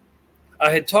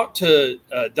had talked to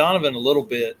Donovan a little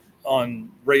bit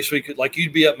on Race Week. Like,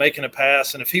 you'd be up making a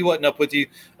pass, and if he wasn't up with you,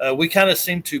 we kind of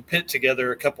seemed to pit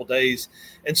together a couple days.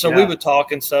 And so we would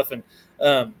talk and stuff. And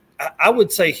I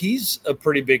would say he's a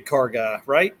pretty big car guy,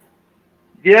 right?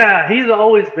 Yeah, he's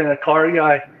always been a car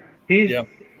guy. He's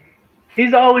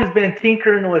always been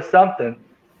tinkering with something.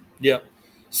 Yeah.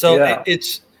 So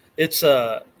it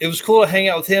was cool to hang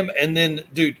out with him, and then,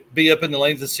 dude, be up in the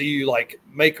lanes and see you like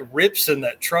make rips in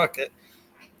that truck.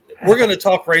 We're going to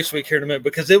talk Race Week here in a minute,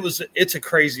 because it's a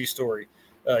crazy story.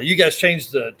 You guys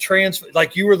changed the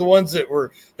like you were the ones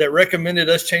that recommended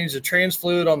us change the trans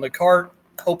fluid on the cart,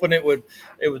 hoping it would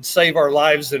save our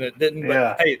lives, and it didn't.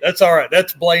 But hey, that's all right.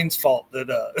 That's Blaine's fault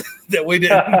that we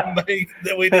didn't make,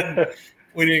 that we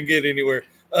didn't get anywhere.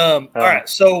 All right,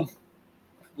 so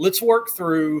let's work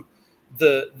through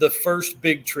the first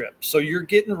big trip. So you're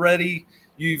getting ready.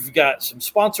 You've got some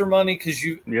sponsor money, because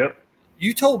you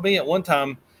told me at one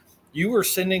time you were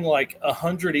sending like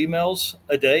 100 emails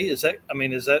a day. Is that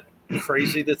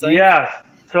crazy to think? Yeah.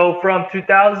 So from for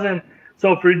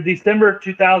December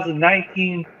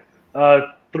 2019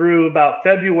 through about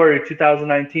February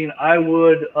 2019, I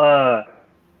would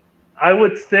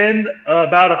send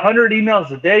about 100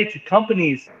 emails a day to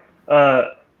companies,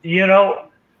 to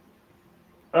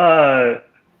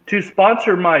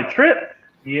sponsor my trip.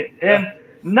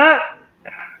 And I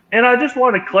just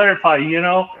want to clarify,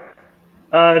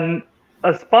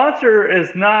 a sponsor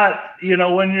is not,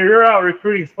 when you're out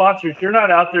recruiting sponsors, you're not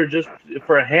out there just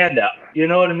for a handout. You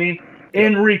know what I mean?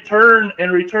 In return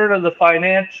of the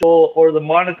financial or the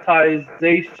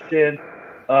monetization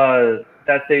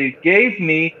that they gave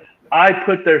me, I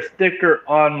put their sticker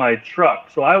on my truck.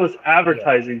 So I was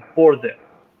advertising for them.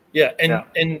 Yeah.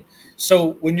 And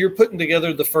so when you're putting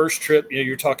together the first trip,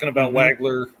 you're talking about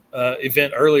Wagler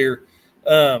event earlier.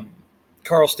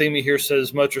 Carl Steamy here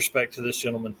says, much respect to this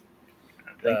gentleman.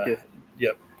 Thank you.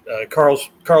 Yep.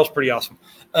 Carl's pretty awesome.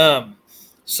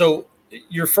 So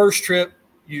your first trip,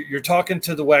 you're talking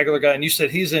to the Wagler guy, and you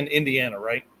said he's in Indiana,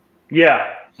 right?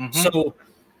 Yeah. Mm-hmm.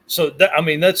 So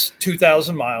that's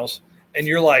 2,000 miles, and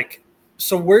you're like,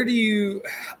 so where do you?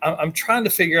 I'm trying to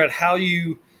figure out how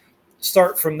you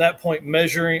start from that point,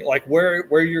 measuring like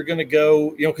where you're going to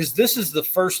go, because this is the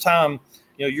first time,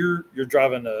 you're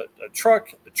driving a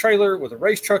truck, a trailer with a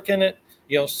race truck in it,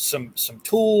 some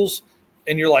tools,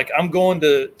 and you're like, I'm going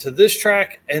to this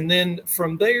track. And then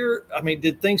from there,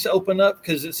 did things open up?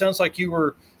 Because it sounds like you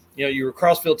were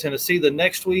Crossville, Tennessee the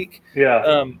next week.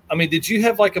 Yeah. Did you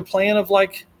have like a plan of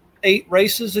like 8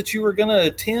 races that you were going to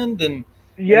attend and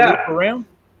look around?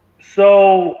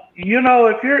 So,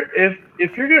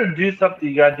 if you're going to do something,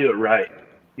 you got to do it right,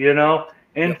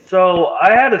 And so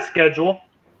I had a schedule.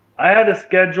 Of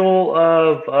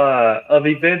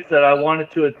events that I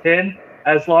wanted to attend,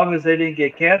 as long as they didn't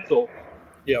get canceled.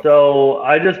 Yep. So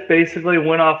I just basically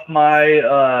went off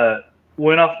my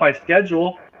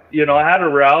schedule. I had a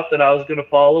route that I was going to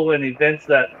follow, and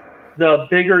the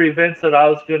bigger events that I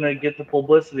was going to get the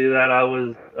publicity that I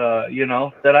was,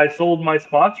 that I sold my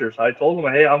sponsors. I told them,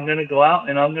 hey, I'm going to go out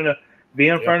and I'm going to be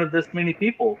in front of this many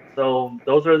people. So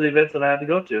those are the events that I had to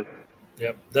go to.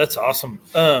 Yep, that's awesome.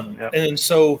 And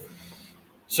so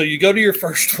you go to your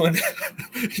first one,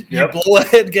 you blow a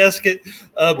head gasket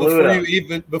before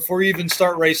you even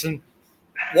start racing.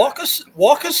 Walk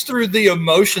us through the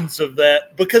emotions of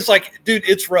that, because like, dude,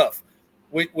 it's rough.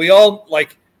 We all,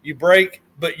 like, you break,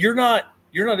 but you're not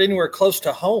anywhere close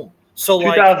to home. So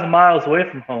 2,000 miles away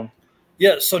from home.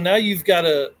 Yeah. So now you've got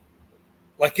to,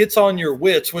 like, it's on your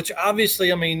wits, which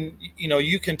obviously, I mean, you know,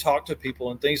 you can talk to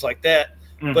people and things like that,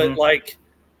 but like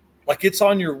it's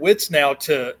on your wits now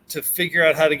to figure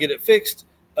out how to get it fixed.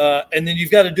 And then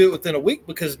you've got to do it within a week,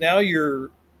 because now you're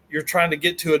trying to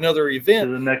get to another event,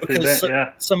 to the next because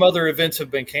event, some other events have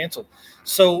been canceled.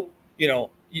 So, you know,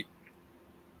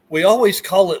 we always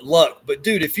call it luck, but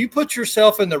dude, if you put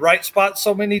yourself in the right spot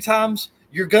so many times,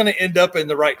 you're going to end up in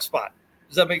the right spot.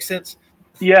 Does that make sense?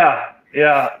 Yeah.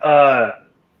 Yeah.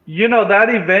 You know,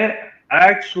 that event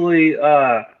actually,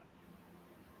 I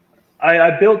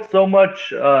built so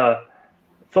much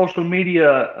social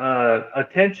media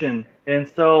attention,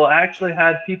 and so I actually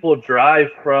had people drive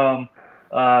from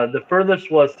the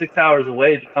furthest was 6 hours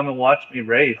away to come and watch me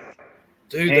race.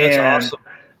 Dude, that's awesome.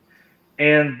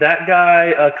 And that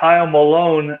guy, Kyle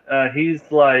Malone, he's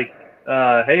like,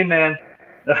 "Hey man,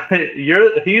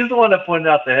 he's the one that pointed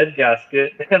out the head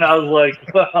gasket," and I was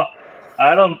like, "Well,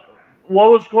 I don't."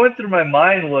 What was going through my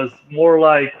mind was more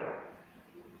like,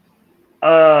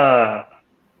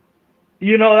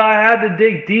 you know, I had to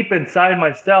dig deep inside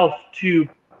myself to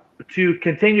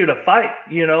continue to fight,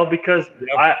 you know, because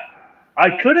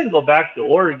I couldn't go back to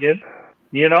Oregon.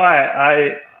 You know,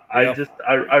 I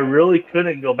really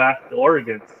couldn't go back to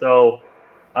Oregon. So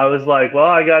I was like, well,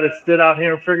 I got to sit out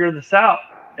here and figure this out.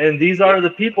 And these are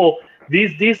the people,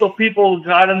 these diesel people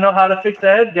got to know how to fix the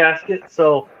head gasket.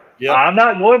 So I'm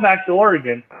not going back to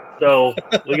Oregon. So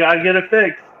we got to get it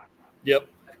fixed. Yep.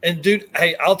 And dude,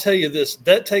 hey, I'll tell you this,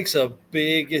 that takes a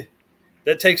big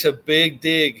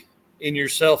dig in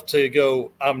yourself to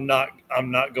go, I'm not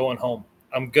going home.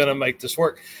 I'm going to make this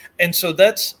work. And so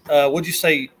that's, what'd you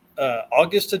say,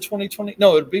 August of 2020?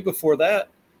 No, it'd be before that.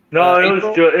 No, it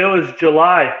was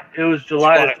July. It was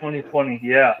July of 2020.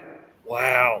 Yeah.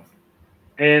 Wow.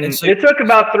 And so, it took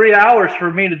about 3 hours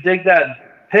for me to dig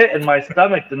that pit in my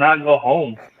stomach to not go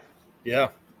home. Yeah.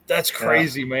 That's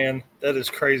crazy, man. That is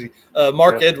crazy.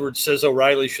 Mark Edwards says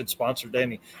O'Reilly should sponsor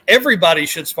Danny. Everybody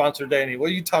should sponsor Danny. What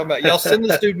are you talking about? Y'all send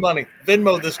this dude money.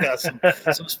 Venmo this guy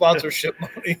some sponsorship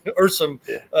money or some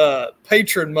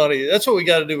patron money. That's what we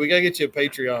got to do. We got to get you a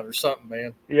Patreon or something,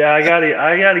 man. Yeah, I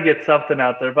gotta get something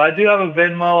out there. But I do have a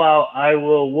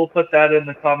Venmo. We'll put that in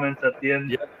the comments at the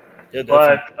end. Yeah,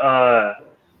 definitely. But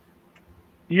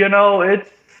you know, it's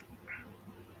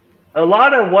a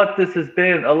lot of what has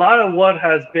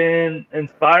been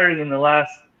inspiring in the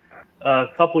last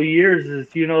couple of years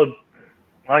is, you know,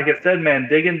 like I said, man,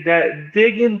 digging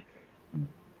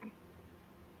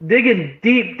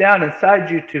deep down inside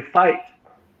you to fight.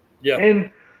 Yeah.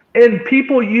 And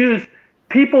people use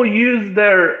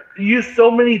so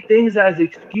many things as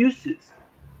excuses.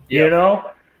 You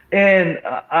know? And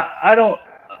I don't,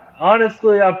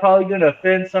 honestly, I'm probably going to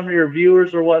offend some of your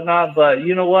viewers or whatnot, but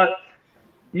you know what?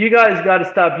 You guys got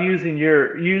to stop using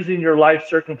your life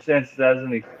circumstances as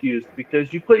an excuse,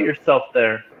 because you put yourself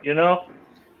there, you know?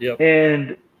 Yep.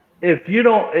 And if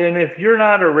you're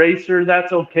not a racer,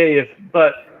 that's okay.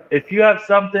 But if you have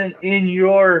something in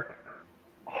your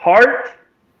heart,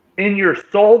 in your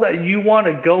soul that you want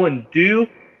to go and do,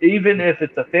 even if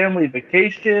it's a family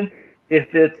vacation,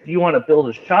 if it's you want to build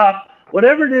a shop,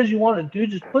 whatever it is you want to do,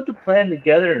 just put the plan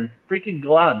together and freaking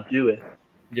go out and do it.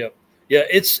 Yep. Yeah,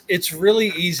 it's really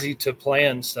easy to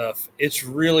plan stuff. It's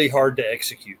really hard to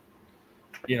execute,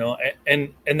 you know,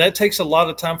 and that takes a lot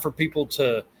of time for people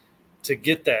to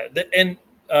get that. And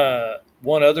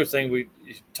one other thing we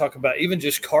talk about, even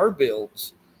just car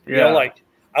builds, you know, like,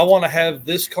 I want to have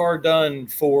this car done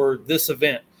for this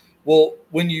event. Well,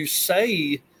 when you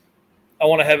say I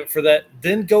want to have it for that,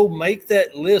 then go make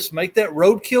that list, make that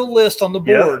roadkill list on the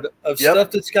board of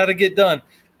stuff that's got to get done,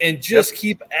 and just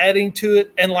keep adding to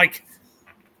it. And like,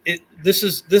 this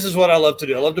is what I love to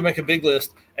do. I love to make a big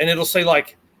list, and it'll say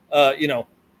like, you know,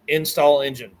 install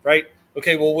engine, right?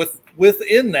 Okay, well,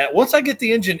 within that, once I get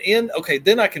the engine in, okay,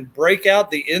 then I can break out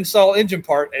the install engine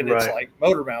part, and it's like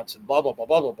motor mounts and blah blah blah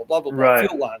blah blah blah blah blah,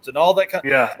 fuel lines and all that kind.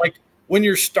 Like, when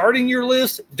you're starting your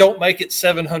list, don't make it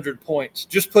 700 points.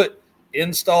 Just put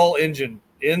install engine,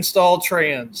 install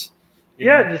trans. You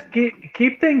know? Just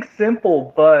keep things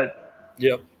simple, but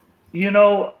you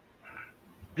know,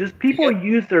 just people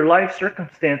use their life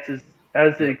circumstances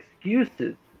as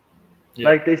excuses. Yeah.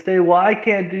 Like they say, well, I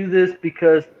can't do this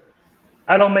because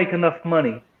I don't make enough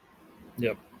money.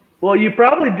 Yep. Well, you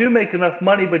probably do make enough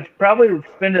money, but you probably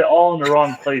spend it all in the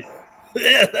wrong place.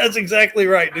 Yeah, that's exactly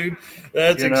right, dude.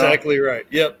 That's exactly right.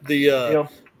 Yep.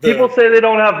 People say they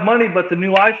don't have money, but the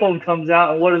new iPhone comes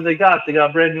out, and what do they got? They got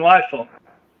a brand new iPhone.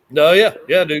 No, yeah,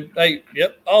 dude. Hey,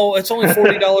 yep. Oh, it's only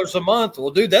 $40 a month.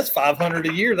 Well, dude, that's $500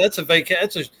 a year. That's a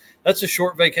That's a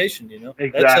short vacation, you know.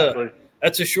 Exactly.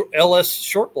 That's a short LS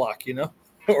short block, you know,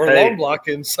 or long block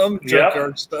in some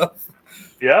junkyard stuff.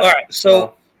 Yeah. All right,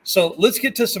 so let's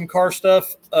get to some car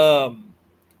stuff.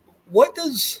 What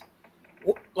does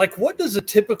a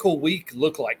typical week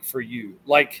look like for you?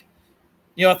 Like,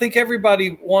 you know, I think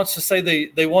everybody wants to say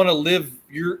they want to live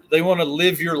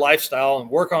your lifestyle and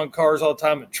work on cars all the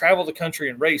time and travel the country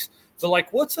and race. So,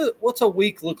 like, what's a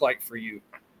week look like for you?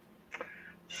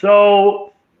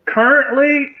 So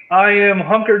currently, I am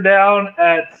hunkered down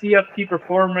at CFT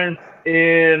Performance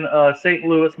in St.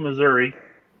 Louis, Missouri,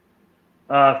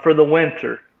 for the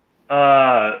winter.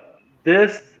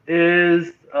 This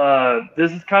is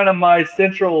kind of my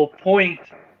central point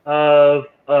of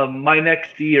my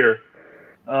next year.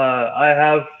 I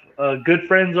have good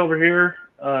friends over here.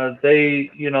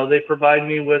 They provide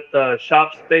me with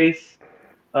shop space.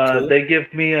 Cool. They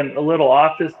give me a little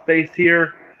office space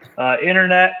here,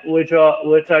 internet, which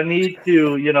I need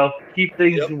to keep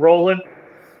things rolling.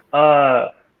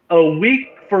 A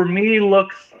week for me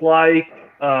looks like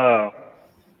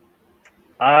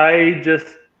I just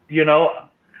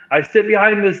I sit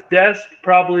behind this desk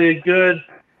probably a good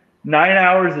 9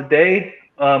 hours a day.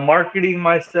 Marketing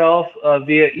myself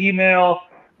via email,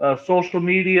 social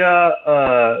media.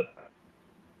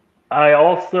 I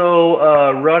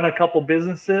also run a couple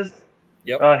businesses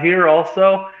here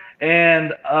also.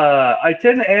 And I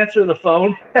tend to answer the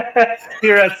phone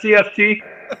here at CFT.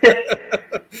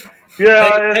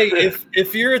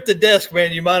 If you're at the desk,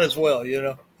 man, you might as well, you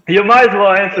know. You might as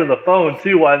well answer the phone,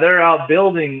 too, while they're out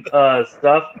building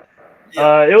stuff.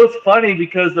 It was funny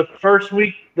because the first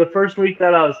week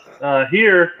that I was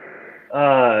here,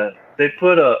 they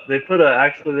put a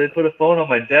phone on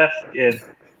my desk, and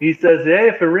he says, "Hey,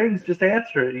 if it rings, just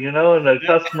answer it," you know. And a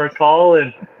customer call,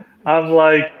 and I'm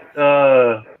like,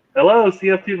 "Hello,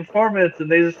 CFT Performance,"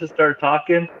 and they just start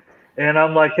talking, and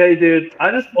I'm like, "Hey, dude,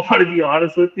 I just want to be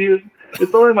honest with you.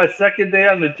 It's only my second day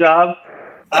on the job.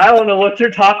 I don't know what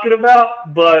you're talking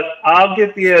about, but I'll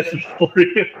get the answers for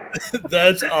you."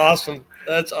 That's awesome.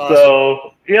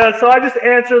 So I just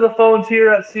answer the phones here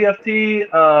at CFT.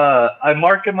 I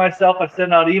market myself. I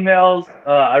send out emails.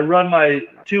 I run my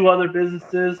 2 other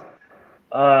businesses.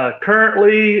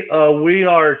 Currently, we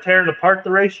are tearing apart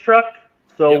the race truck,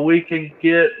 so we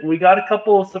got a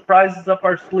couple of surprises up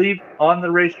our sleeve on the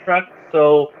race truck.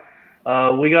 So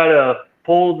we got to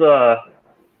pull the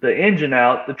engine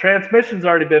out. The transmission's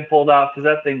already been pulled out because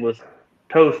that thing was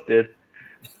toasted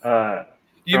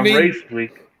race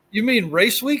week. You mean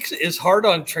race weeks is hard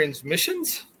on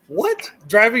transmissions? What?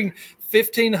 Driving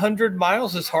 1,500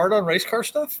 miles is hard on race car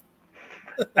stuff?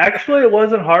 Actually, it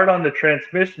wasn't hard on the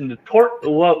transmission. The torque,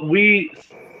 what we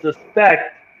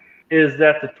suspect is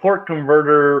that the torque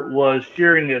converter was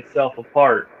shearing itself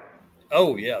apart.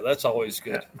 Oh, yeah, that's always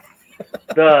good.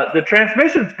 The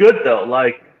transmission's good, though.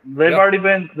 Like, they already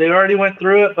went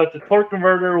through it, but the torque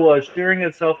converter was shearing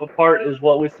itself apart is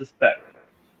what we suspect.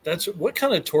 What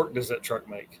kind of torque does that truck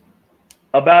make?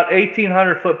 About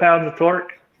 1,800 foot-pounds of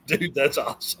torque. Dude, that's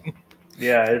awesome.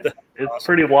 Yeah, it's awesome.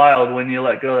 Pretty wild when you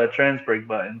let go of that trans brake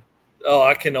button. Oh,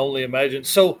 I can only imagine.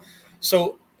 So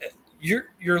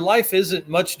your life isn't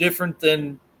much different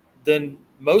than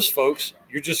most folks.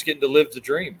 You're just getting to live the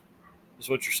dream, is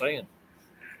what you're saying.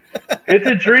 It's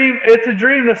a dream. It's a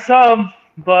dream to some,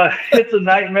 but it's a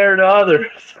nightmare to others.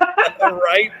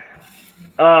 Right.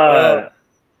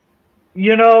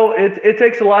 It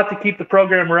takes a lot to keep the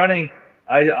program running.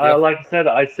 I like I said,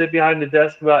 I sit behind the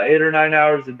desk about 8 or 9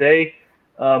 hours a day,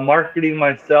 marketing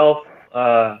myself,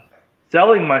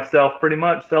 selling myself, pretty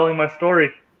much selling my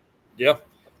story. Yeah,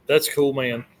 that's cool,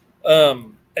 man.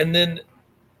 And then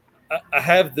I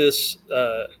have this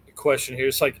question here.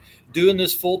 It's like, doing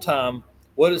this full time,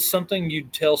 what is something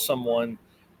you'd tell someone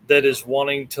that is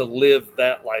wanting to live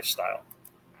that lifestyle?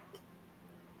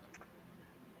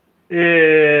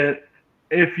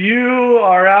 If you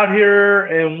are out here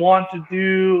and want to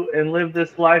do and live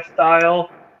this lifestyle,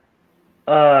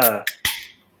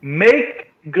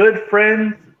 make good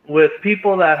friends with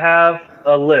people that have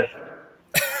a lift.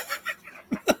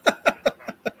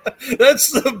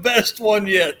 That's the best one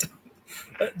yet.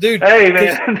 Dude. Hey,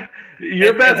 man,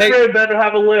 your best friend better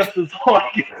have a lift is all I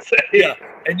can say. Yeah,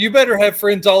 and you better have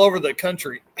friends all over the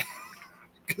country.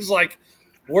 because like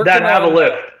working that have a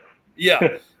lift.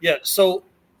 Yeah. So,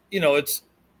 it's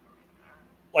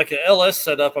like an LS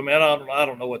setup. I mean, I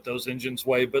don't know what those engines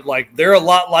weigh, but like they're a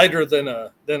lot lighter than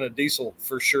a diesel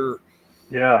for sure.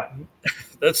 Yeah.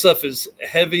 That stuff is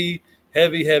heavy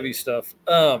stuff.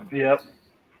 Yep.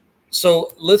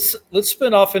 So let's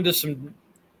spin off into some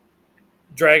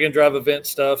drag and drive event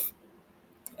stuff.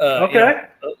 Okay.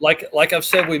 Like I've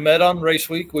said, we met on race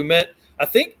week. We met, I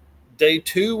think, day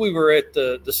 2. We were at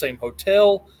the same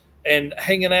hotel and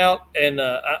hanging out. And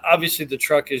obviously, the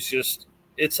truck is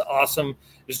it's awesome.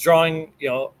 It's drawing.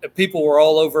 People were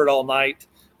all over it all night.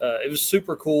 It was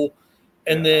super cool.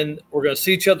 And then we're going to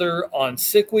see each other on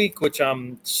Sick Week, which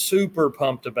I'm super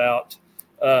pumped about.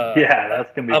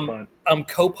 That's going to be fun. I'm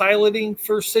co-piloting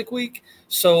for Sick Week,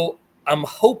 so I'm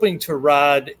hoping to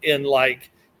ride in like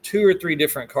 2 or 3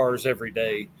 different cars every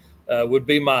day. Would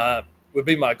be my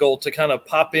goal to kind of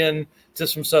pop in to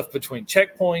some stuff between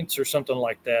checkpoints or something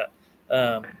like that.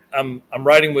 I'm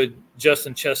riding with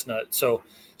Justin Chestnut, so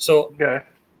okay.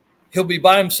 He'll be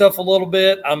by himself a little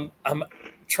bit. I'm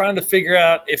trying to figure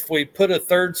out if we put a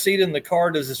third seat in the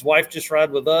car, does his wife just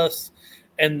ride with us?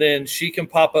 And then she can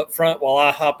pop up front while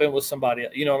I hop in with somebody.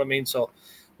 You know what I mean? So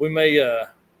we may we're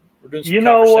doing some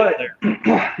conversation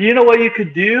there. You know what you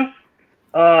could do?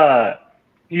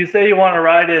 You say you want to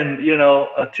ride in, 2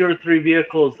 or 3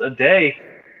 vehicles a day.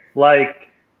 Like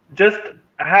just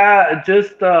at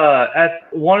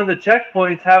one of the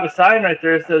checkpoints, have a sign right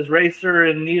there that says "Racer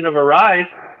in need of a ride."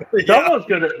 Yeah.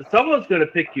 Someone's gonna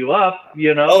pick you up,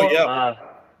 Oh, yeah.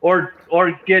 Or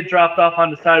get dropped off on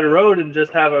the side of the road and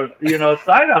just have a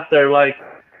sign out there like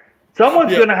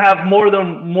someone's gonna have more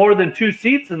than 2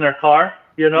 seats in their car,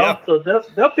 Yeah. so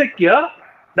they'll pick you up.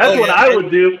 That's what I would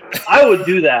do. I would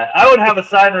do that. I would have a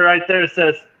sign right there that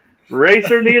says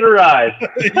 "Racer need a ride."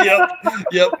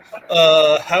 Yep.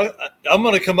 I'm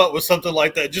gonna come up with something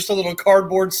like that. Just a little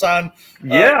cardboard sign.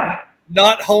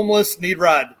 Not homeless, need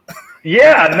ride.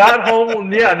 Not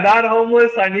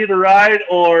homeless. I need a ride,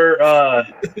 or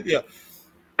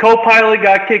co-pilot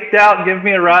got kicked out. Give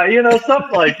me a ride.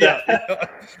 Something like that.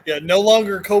 Yeah. No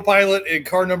longer co-pilot in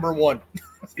car number 1.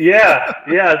 Yeah.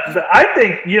 I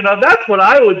think that's what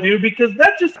I would do, because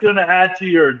that's just going to add to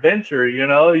your adventure.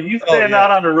 You stand out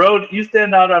on the road. You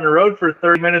stand out on the road for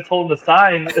 30 minutes holding a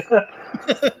sign.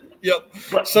 Yep.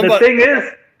 But the thing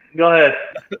is. Go ahead.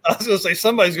 I was going to say,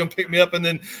 somebody's going to pick me up, and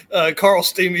then Carl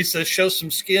Steamy says, show some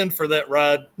skin for that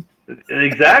ride.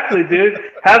 Exactly, dude.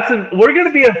 We're going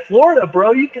to be in Florida,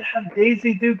 bro. You can have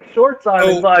Daisy Duke shorts on.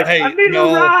 It's like, I need a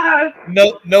ride.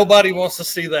 No, nobody wants to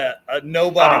see that.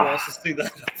 Nobody wants to see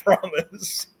that, I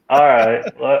promise. All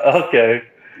right. Well, okay.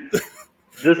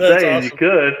 Just saying, awesome. You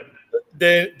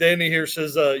could. Danny here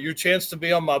says, your chance to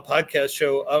be on my podcast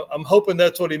show. I'm hoping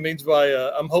that's what he means by,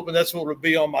 I'm hoping that's what would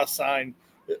be on my sign.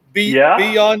 Be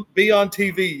on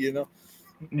TV,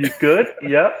 You could,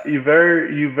 you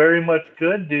very much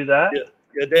could do that.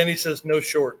 Yeah. Danny says no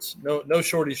shorts, no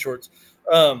shorty shorts,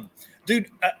 dude.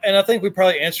 And I think we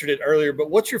probably answered it earlier, but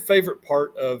what's your favorite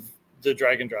part of the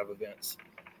drag and drive events?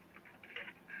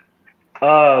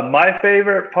 My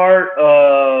favorite part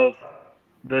of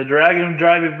the drag and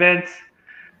drive events,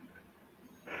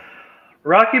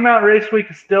 Rocky Mountain Race Week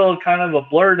is still kind of a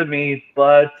blur to me,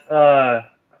 but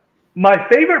my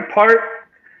favorite part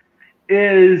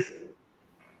is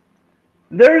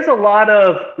there's a lot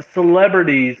of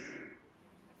celebrities,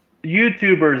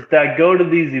 YouTubers that go to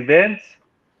these events,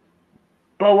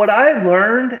 but what I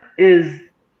learned is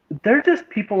they're just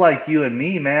people like you and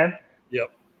me, man.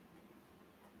 Yep.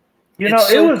 It's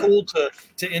so cool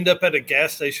to end up at a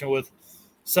gas station with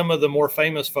some of the more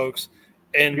famous folks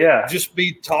and just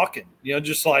be talking,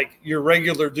 just like your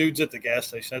regular dudes at the gas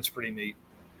station. That's pretty neat.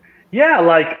 Yeah,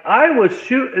 like I was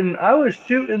shooting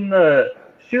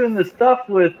the stuff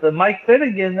with Mike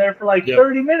Finnegan there for like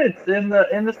 30 minutes in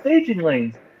the staging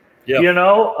lanes.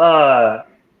 Yeah.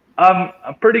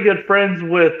 I'm pretty good friends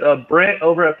with Brent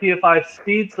over at PFI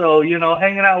Speed, so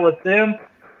hanging out with them,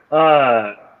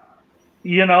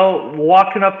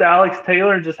 walking up to Alex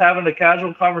Taylor and just having a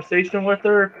casual conversation with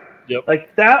her. Yep.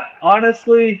 Like that,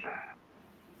 honestly,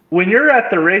 when you're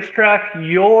at the racetrack,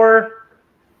 your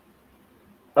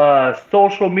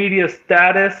social media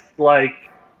status, like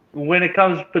when it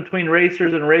comes between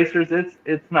racers and racers,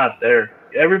 it's not there.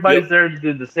 Everybody's there to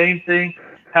do the same thing,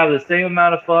 have the same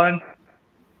amount of fun.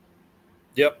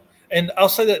 Yep. And I'll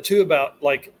say that too about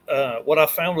like what I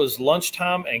found was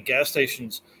lunchtime and gas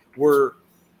stations were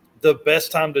the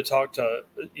best time to talk to,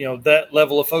 that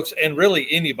level of folks and really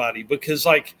anybody, because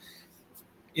like,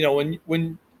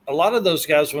 when a lot of those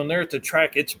guys, when they're at the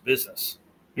track, it's business.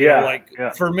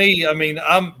 For me, I mean,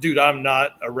 I'm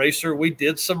not a racer. We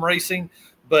did some racing,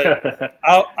 but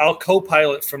I'll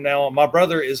co-pilot from now on. My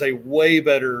brother is a way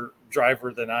better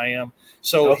driver than I am,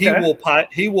 so he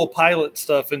will pilot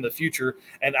stuff in the future,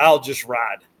 and I'll just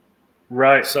ride.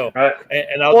 Right. So, right.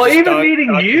 And I'll just even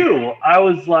meeting you, I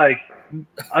was like,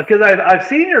 because I've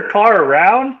seen your car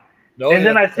around,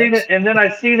 I've seen it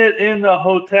in the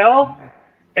hotel.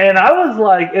 And I was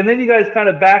like, and then you guys kind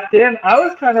of backed in. I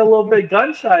was kind of a little bit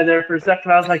gun shy there for a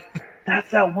second. I was like, that's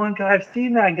that one guy. I've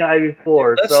seen that guy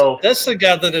before. That's the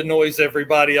guy that annoys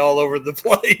everybody all over the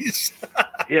place.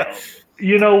 Yeah.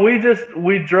 You know, we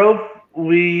drove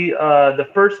the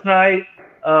first night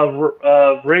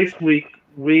race week,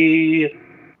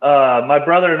 my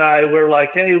brother and I were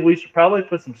like, hey, we should probably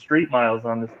put some street miles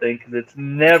on this thing because it's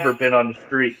never been on the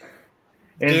street.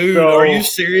 And dude, are you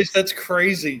serious? That's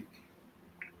crazy.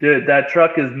 Dude, that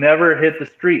truck has never hit the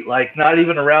street, like not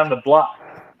even around the block,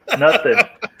 nothing.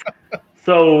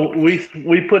 So we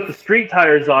put the street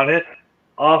tires on it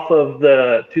off of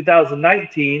the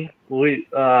 2019. We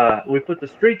put the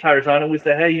street tires on it. We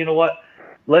said, hey, you know what?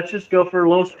 Let's just go for a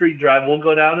little street drive. We'll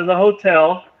go down to the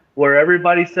hotel where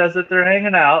everybody says that they're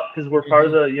hanging out because we're part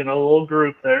of the little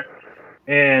group there,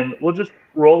 and we'll just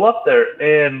roll up there.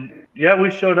 And yeah, we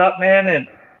showed up, man, and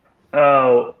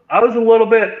I was a little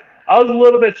bit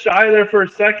shy there for a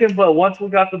second, but once we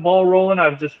got the ball rolling, I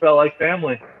just felt like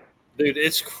family. Dude,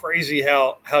 it's crazy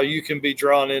how you can be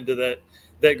drawn into that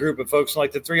group of folks.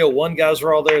 Like the 301 guys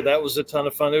were all there. That was a ton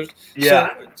of fun. So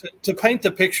to paint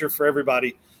the picture for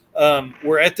everybody,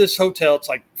 we're at this hotel. It's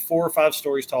like 4 or 5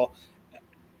 stories tall.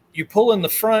 You pull in the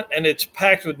front, and it's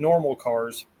packed with normal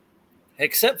cars,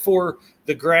 except for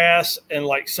the grass and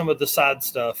like some of the side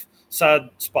spots.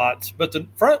 But the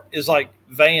front is like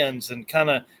vans and kind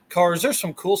of cars. There's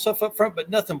some cool stuff up front, but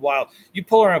nothing wild. You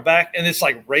pull around back, and it's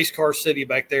like race car city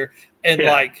back there, and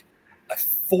like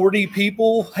 40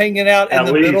 people hanging out in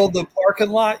the middle of the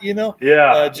parking lot.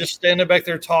 Just standing back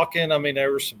there talking. I mean,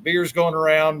 there were some beers going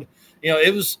around.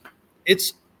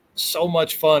 It's so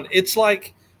much fun. It's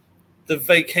like the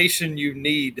vacation you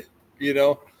need.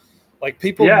 Like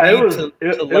people need to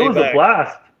lay was back. A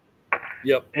blast.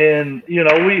 Yep. And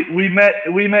we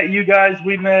met you guys.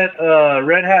 We met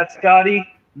Red Hat Scotty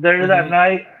there that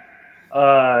night,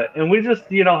 and we just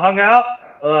hung out.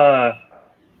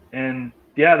 And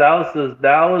yeah, that was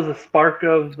the spark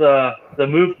of the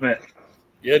movement.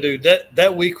 Yeah, dude,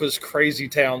 that week was crazy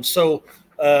town. So,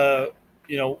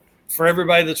 for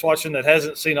everybody that's watching that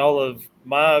hasn't seen all of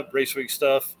my race week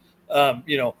stuff,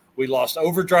 we lost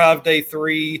Overdrive day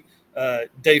 3.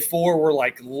 Day 4, we're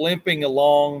like limping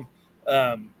along.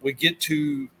 I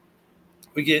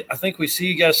think we see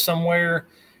you guys somewhere,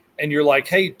 and you're like,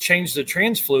 hey, change the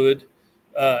trans fluid.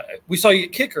 We saw you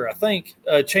at Kicker, I think.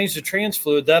 Change the trans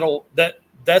fluid.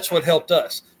 That's what helped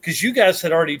us, because you guys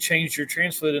had already changed your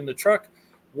trans fluid in the truck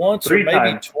once or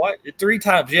maybe twice, 3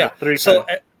 times. Yeah. 3 times.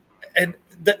 And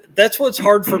that's what's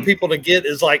hard for people to get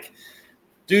is like,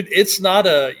 dude, it's not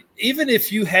even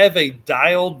if you have a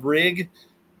dialed rig,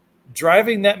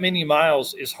 driving that many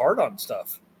miles is hard on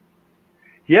stuff.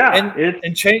 Yeah,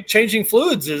 and changing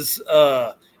fluids is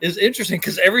interesting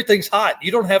because everything's hot.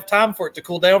 You don't have time for it to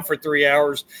cool down for 3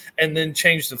 hours and then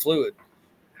change the fluid.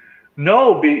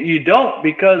 No, you don't,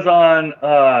 because on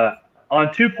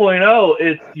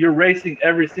 2.0, you're racing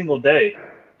every single day.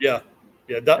 Yeah.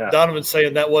 Donovan's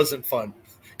saying that wasn't fun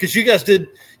because you guys did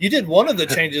one of the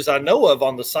changes I know of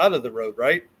on the side of the road,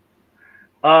 right?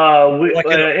 In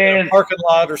a parking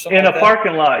lot or something. In a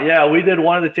parking lot, yeah, we did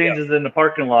one of the changes in the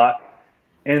parking lot.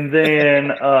 And then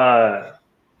the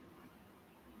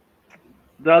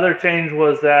other change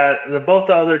was both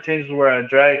the other changes were at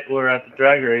the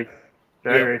drag race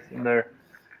racing there.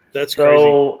 That's crazy.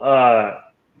 So,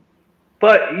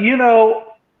 but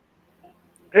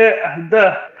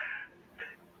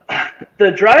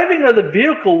the driving of the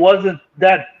vehicle wasn't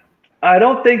that. I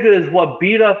don't think it is what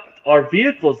beat up our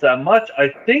vehicles that much. I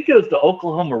think it was the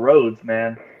Oklahoma roads,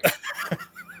 man.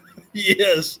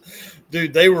 Yes,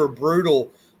 dude, they were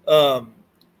brutal.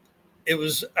 It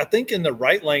was, I think, in the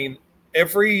right lane,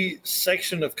 every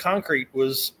section of concrete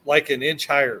was like an inch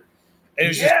higher, and it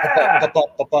was just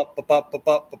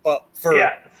for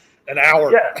an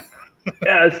hour.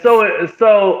 Yeah.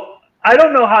 So I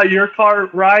don't know how your car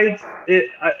rides.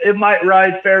 It might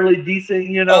ride fairly decent,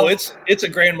 Oh, it's a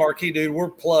Grand Marquis, dude. We're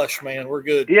plush, man. We're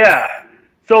good. Yeah.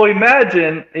 So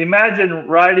imagine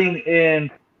riding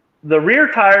in. The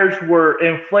rear tires were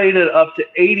inflated up to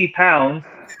 80 pounds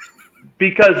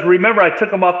because, remember, I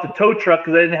took them off the tow truck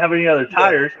because I didn't have any other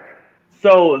tires.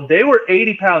 So they were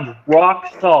 80 pounds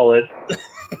rock solid.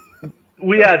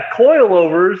 we had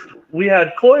coilovers. We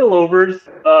had coilovers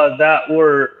that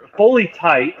were fully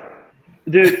tight.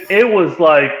 Dude, it was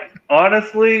like,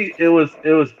 honestly, it was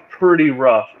pretty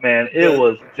rough, man. It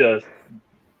was just,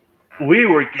 we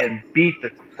were getting beat to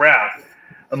crap.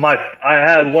 I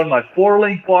had one of my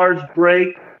 4-link bars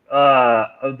break.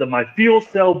 My fuel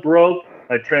cell broke.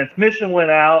 My transmission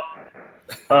went out.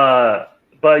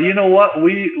 But you know what?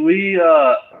 We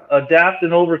adapted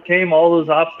and overcame all those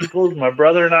obstacles, my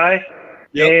brother and I.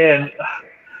 Yep. And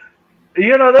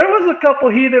you know, there was a couple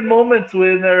heated moments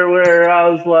in there where I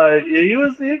was like,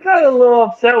 he got a little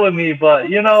upset with me, but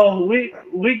you know, we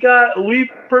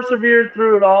persevered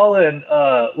through it all, and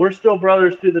we're still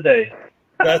brothers to the day.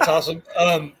 That's awesome.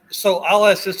 So I'll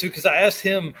ask this too, because I asked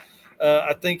him,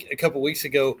 I think a couple weeks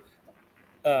ago,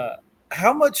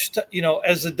 how much,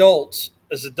 as adult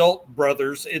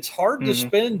brothers, it's hard to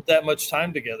spend that much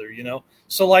time together,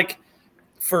 So like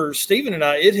for Stephen and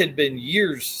I, it had been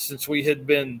years since we had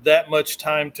been that much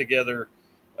time together.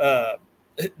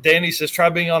 Danny says, try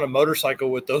being on a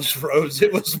motorcycle with those roads.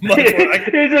 It was much he's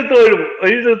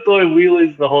just throwing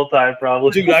wheelies the whole time, probably.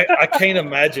 Dude, I can't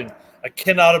imagine. I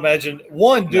cannot imagine,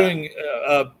 one, doing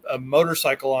a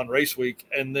motorcycle on race week,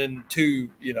 and then two,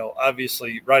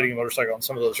 obviously riding a motorcycle on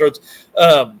some of those roads.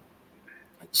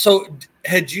 So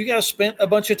had you guys spent a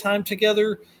bunch of time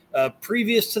together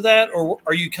previous to that, or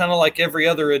are you kind of like every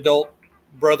other adult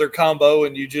brother combo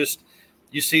and you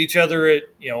see each other at,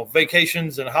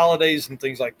 vacations and holidays and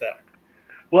things like that?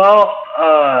 Well,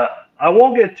 I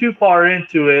won't get too far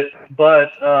into it,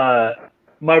 but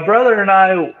my brother and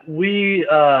I, we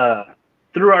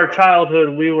through our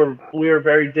childhood, we were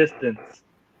very distant.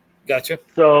 Gotcha.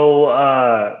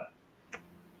 So,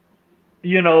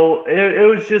 it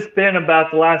was just been about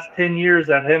the last 10 years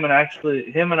that him and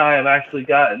I have actually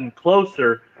gotten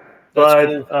closer.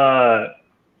 That's cool.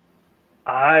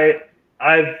 I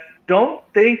don't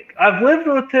think I've lived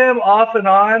with him off and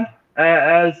on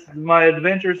as my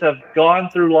adventures have gone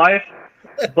through life,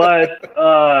 but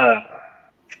I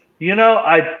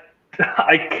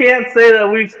can't say that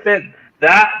we've spent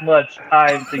that much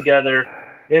time together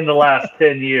in the last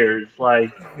 10 years.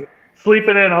 Like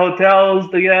sleeping in hotels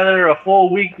together, a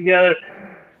full week together.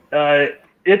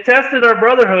 It tested our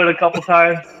brotherhood a couple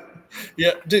times.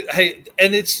 Yeah, dude. Hey,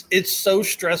 and it's so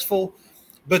stressful.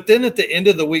 But then at the end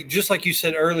of the week, just like you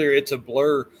said earlier, it's a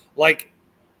blur. Like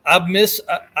I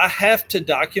have to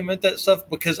document that stuff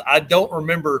because I don't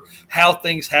remember how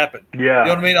things happen. Yeah. You know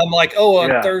what I mean? I'm like,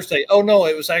 on Thursday. Oh, no,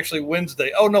 it was actually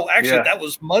Wednesday. Oh, no, actually, that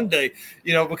was Monday,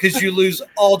 because you lose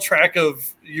all track of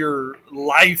your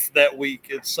life that week.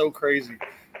 It's so crazy.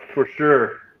 For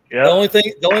sure. Yeah.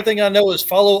 The only thing I know is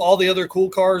follow all the other cool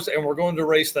cars, and we're going to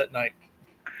race that night.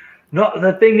 No,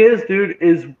 the thing is, dude,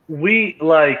 is we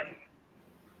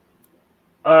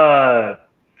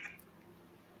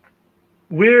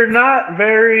we're not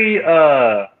very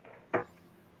how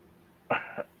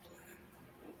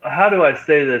do I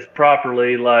say this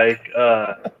properly?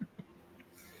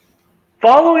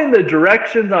 Following the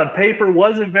directions on paper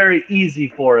wasn't very easy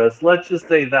for us. Let's just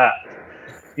say that.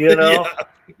 Yeah.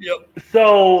 Yep.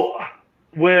 So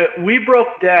when we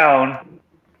broke down,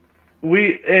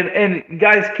 and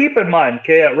guys, keep in mind,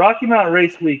 okay, at Rocky Mountain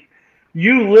Race Week,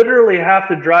 you literally have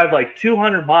to drive like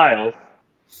 200 miles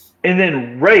and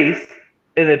then race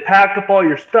and then pack up all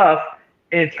your stuff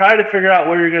and try to figure out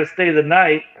where you're going to stay the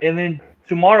night. And then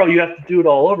tomorrow you have to do it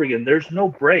all over again. There's no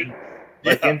break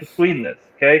in between this.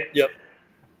 Okay. Yep.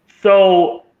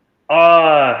 So,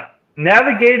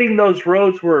 navigating those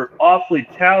roads were awfully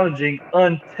challenging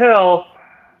until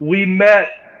we met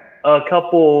a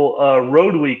couple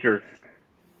road weekers.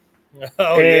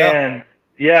 Oh, and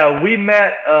we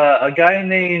met a guy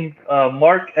named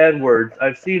Mark Edwards.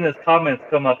 I've seen his comments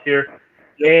come up here.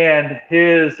 And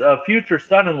his future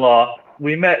son-in-law,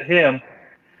 we met him.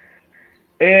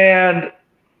 And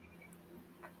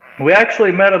we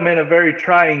actually met him in a very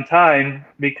trying time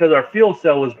because our fuel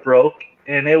cell was broke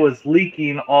and it was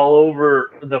leaking all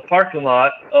over the parking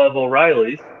lot of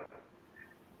O'Reilly's.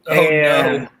 Oh,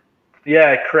 no.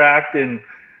 Yeah, it cracked. And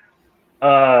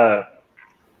Kuda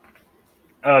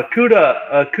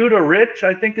Rich,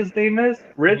 I think his name is.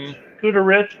 Kuda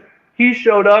Rich. He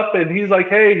showed up and he's like,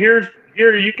 hey, here,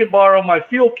 you can borrow my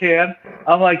fuel can.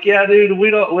 I'm like, yeah, dude,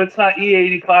 it's not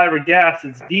E85 or gas,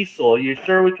 it's diesel. You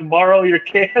sure we can borrow your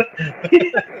can?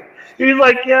 He's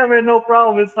like, yeah, man, no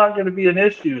problem. It's not going to be an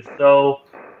issue. So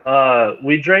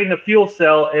we drained the fuel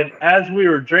cell, and as we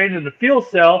were draining the fuel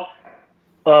cell,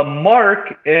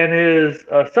 Mark and his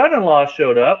son-in-law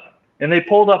showed up, and they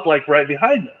pulled up like right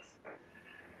behind us.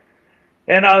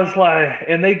 And I was like,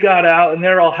 and they got out, and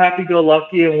they're all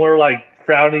happy-go-lucky, and we're like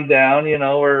frowning down.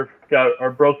 We're got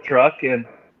our broke truck, and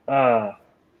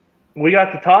we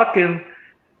got to talking,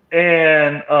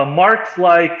 and Mark's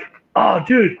like, "Oh,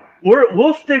 dude,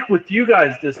 we'll stick with you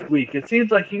guys this week. It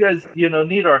seems like you guys,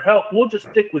 need our help. We'll just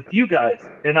stick with you guys."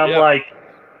 And I'm like,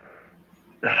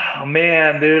 "Oh,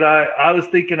 man, dude, I was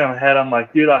thinking in my head, I'm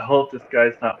like, dude, I hope this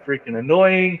guy's not freaking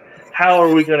annoying. How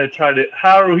are we gonna try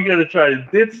to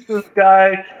ditch this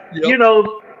guy? Yep.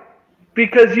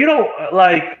 Because you don't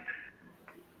like."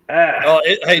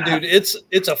 Hey, dude, it's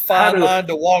a fine line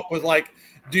to walk with. Like,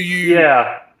 do you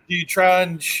try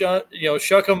and shuck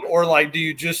them, or like do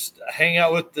you just hang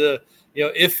out with the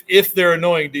if they're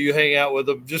annoying, do you hang out with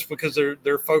them just because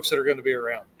they're folks that are going to be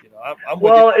around?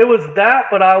 It was that,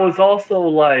 but I was also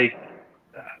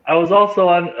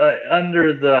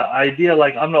under the idea,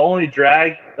 like, I'm the only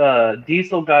drag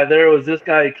diesel guy there. Was this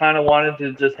guy kind of wanted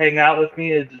to just hang out with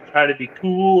me and just try to be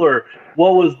cool, or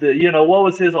what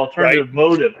was his alternative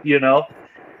motive?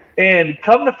 And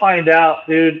come to find out,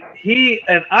 dude,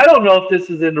 and I don't know if this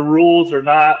is in the rules or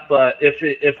not, but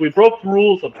if we broke the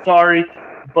rules, I'm sorry,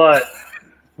 but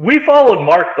we followed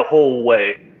Mark the whole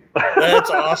way. That's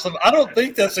awesome. I don't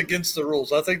think that's against the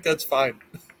rules. I think that's fine.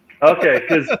 Okay,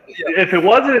 because if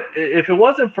it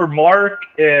wasn't for Mark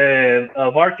and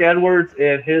Mark Edwards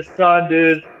and his son,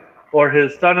 dude, or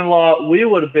his son-in-law, we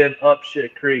would have been up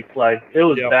shit creek. Like, it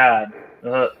was bad.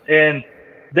 And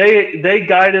they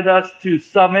guided us to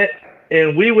Summit,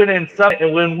 and we went in Summit.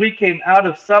 And when we came out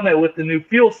of Summit with the new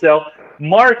fuel cell,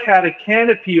 Mark had a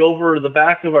canopy over the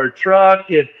back of our truck,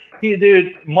 and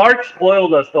Mark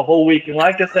spoiled us the whole week. And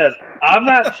like I said, I'm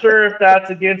not sure if that's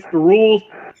against the rules,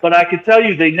 but I can tell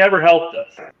you they never helped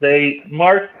us.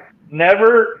 Mark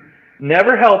never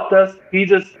helped us. He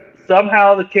just,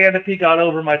 somehow the canopy got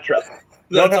over my truck.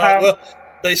 Well,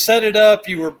 they set it up.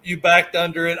 You backed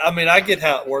under it. I mean, I get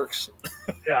how it works.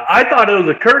 Yeah, I thought it was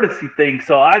a courtesy thing,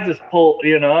 so I just pulled.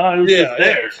 It was just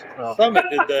there. So. Summit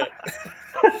did that.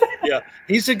 Yeah,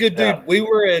 he's a good dude.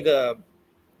 Yeah.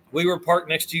 We were parked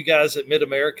next to you guys at Mid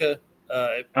America,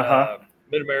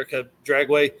 Mid America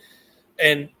Dragway,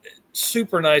 and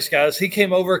super nice guys. He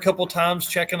came over a couple times,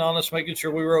 checking on us, making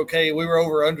sure we were okay. We were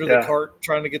over under the cart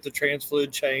trying to get the trans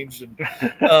fluid changed. And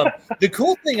the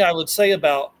cool thing I would say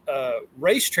about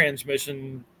race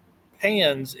transmission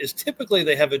pans is typically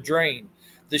they have a drain.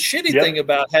 The shitty thing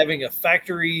about having a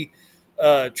factory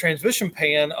transmission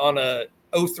pan on a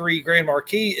 03 Grand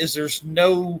Marquis is there's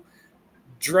no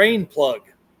drain plug.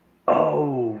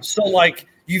 Oh. So, like,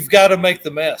 you've got to make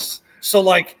the mess. So,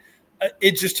 like,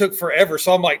 it just took forever.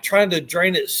 So I'm like trying to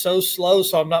drain it so slow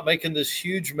so I'm not making this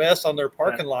huge mess on their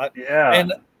parking lot. Yeah.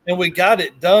 And we got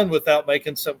it done without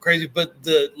making something crazy. But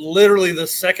literally the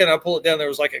second I pull it down, there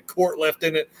was like a quart left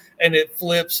in it, and it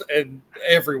flips and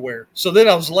everywhere. So then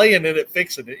I was laying in it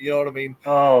fixing it. You know what I mean?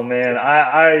 Oh man,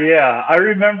 I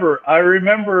remember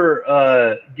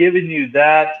giving you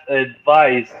that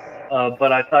advice,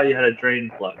 but I thought you had a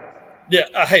drain plug.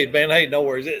 Yeah, hey man, no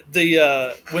worries.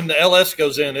 When the LS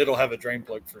goes in, it'll have a drain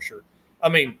plug for sure. I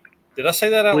mean, did I say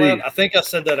that out loud? I think I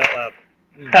said that out loud.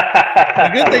 The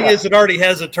good thing is it already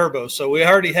has a turbo, so we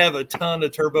already have a ton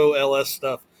of turbo LS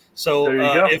stuff. So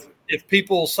if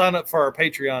people sign up for our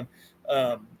Patreon,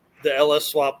 the LS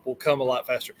swap will come a lot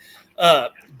faster.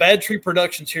 Bad Tree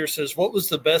Productions here says, what was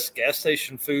the best gas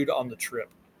station food on the trip?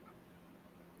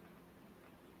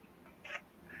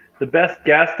 The best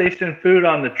gas station food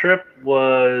on the trip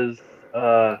was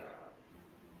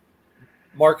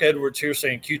Mark Edwards here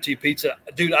saying QT Pizza.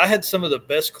 Dude, I had some of the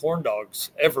best corn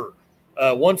dogs ever.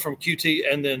 One from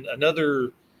QT, and then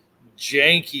another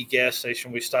janky gas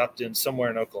station we stopped in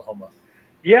somewhere in Oklahoma.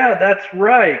 Yeah, that's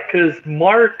right, because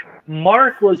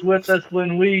Mark was with us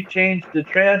when we changed the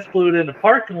trans fluid in the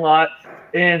parking lot,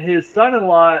 and his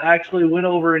son-in-law actually went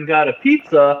over and got a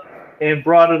pizza and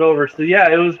brought it over. So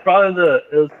yeah, it was probably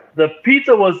the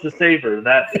pizza was the saver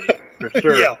that day, for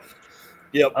sure. Yeah.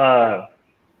 Yep.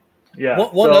 Yeah.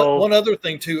 One other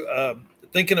thing too,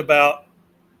 thinking about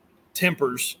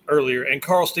tempers earlier, and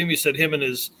Carl Steamy said him and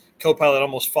his co-pilot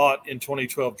almost fought in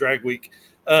 2012 Drag Week.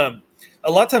 A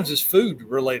lot of times it's food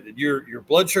related. Your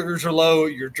blood sugars are low.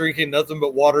 You're drinking nothing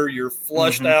but water. You're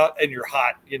flushed out, and you're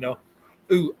hot.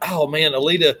 Oh man,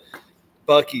 Alita,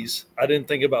 Buc-ee's. I didn't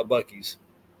think about Buc-ee's.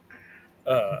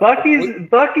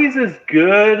 Buc-ee's is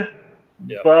good,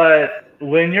 but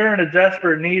when you're in a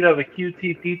desperate need of a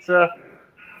QT pizza,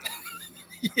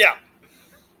 yeah,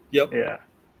 yep,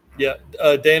 yeah.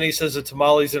 Danny says the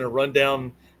tamales in a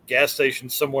rundown gas station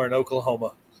somewhere in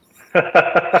Oklahoma. Dude,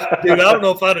 I don't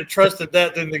know if I'd have trusted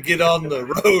that than to get on the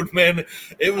road, man.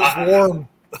 It was warm.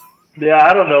 Yeah,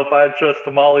 I don't know if I'd trust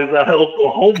tamales out of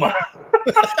Oklahoma.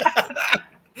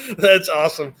 That's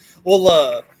awesome.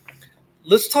 Well,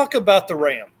 let's talk about the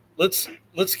Ram. Let's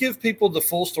give people the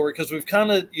full story because we've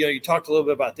kind of, you talked a little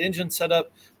bit about the engine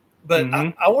setup, but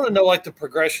I want to know like the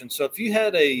progression. So if you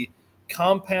had a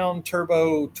compound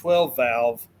turbo 12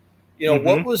 valve,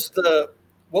 what was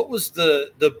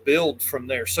the build from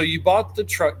there? So you bought the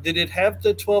truck. Did it have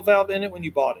the 12 valve in it when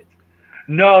you bought it?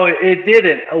 No, it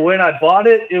didn't. When I bought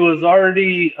it, it was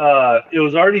already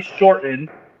shortened.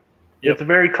 Yep. It's a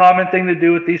very common thing to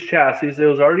do with these chassis. It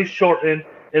was already shortened,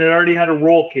 and it already had a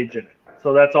roll cage in it.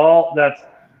 So that's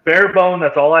bare bone.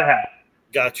 That's all I had.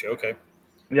 Gotcha. Okay.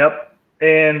 Yep.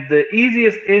 And the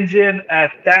easiest engine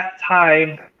at that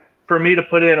time for me to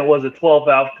put in it was a 12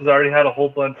 valve because I already had a whole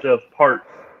bunch of parts,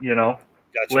 Gotcha.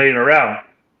 laying around.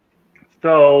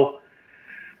 So,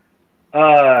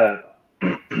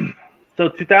 so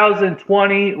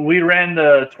 2020, we ran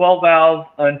the 12 valve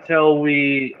until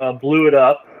we blew it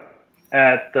up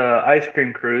at the ice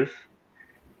cream cruise.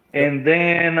 And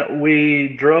then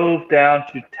we drove down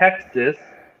to Texas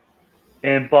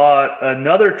and bought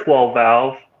another 12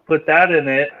 valve, put that in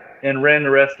it, and ran the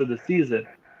rest of the season.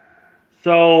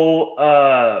 So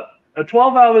a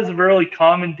 12 valve is a really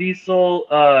common diesel,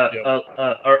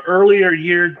 or earlier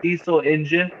year diesel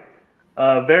engine.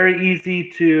 Very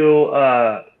easy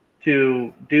to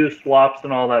do swaps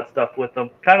and all that stuff with them.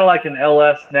 Kind of like an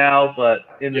LS now, but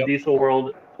in the diesel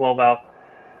world, 12 valve.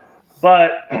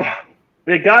 But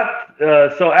it got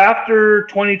so after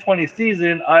 2020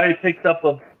 season, I picked up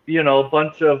a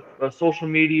bunch of social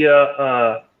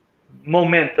media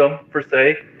momentum per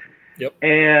se. Yep.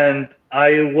 And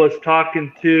I was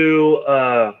talking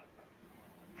to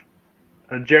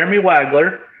Jeremy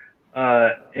Wagler,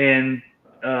 and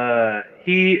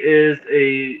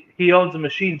he owns a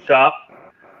machine shop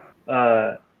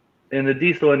in the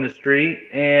diesel industry.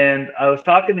 And I was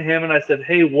talking to him, and I said,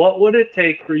 "Hey, what would it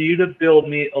take for you to build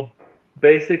me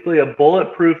basically a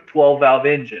bulletproof 12 valve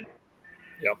engine?"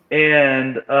 Yep.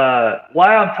 And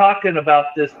while I'm talking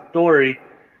about this story,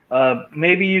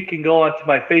 maybe you can go onto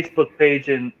my Facebook page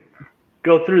and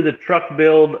go through the truck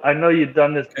build. I know you've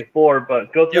done this before,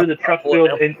 but go through the truck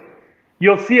build and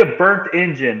you'll see a burnt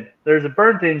engine. There's a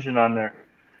burnt engine on there.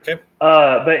 Okay.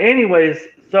 But anyways,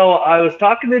 so I was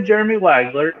talking to Jeremy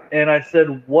Wagler, and I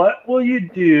said, "What will you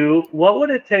do? What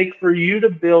would it take for you to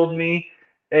build me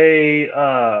a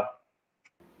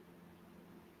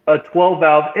 12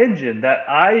 valve engine that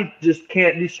I just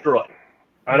can't destroy?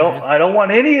 I don't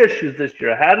want any issues this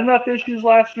year. I had enough issues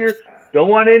last year. Don't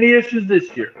want any issues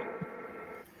this year."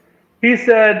 He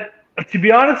said, "To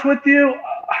be honest with you,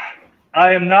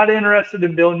 I am not interested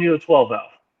in building you a 12 valve."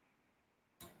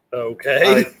 Okay.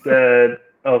 I said,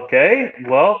 "Okay,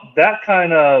 well, that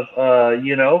kind of,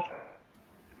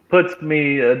 puts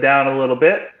me down a little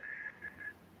bit."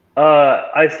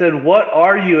 I said, "What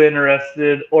are you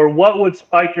interested, or what would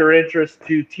spike your interest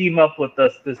to team up with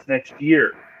us this next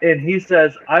year?" And he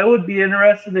says, "I would be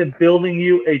interested in building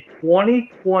you a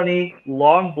 2020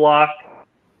 long block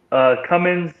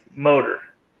Cummins motor."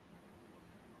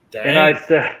 Dang. And I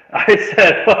said,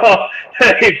 "Well,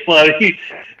 hey, buddy,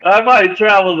 I might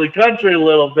travel the country a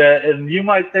little bit, and you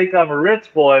might think I'm a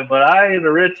rich boy, but I ain't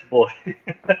a rich boy."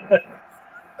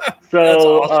 So, that's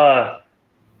awesome.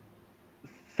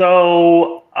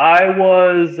 So I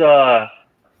was, so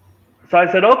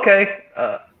I said, "Okay."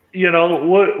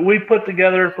 We put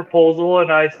together a proposal,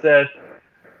 and I said,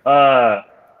 "All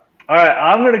right,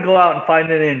 I'm going to go out and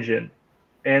find an engine,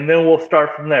 and then we'll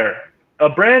start from there." A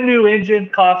brand new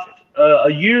engine a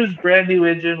used brand new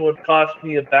engine would cost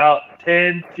me about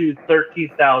 $10,000 to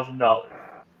 $13,000.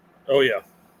 Oh yeah.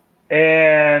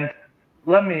 And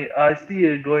I see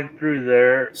you going through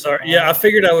there. Sorry. Yeah, I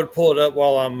figured I would pull it up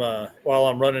while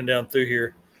I'm running down through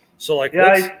here. So like,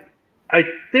 I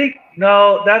think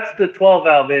no, that's the 12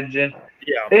 valve engine.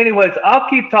 Yeah. Anyways, I'll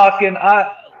keep talking.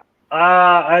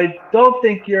 I don't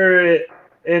think you're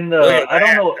in the. I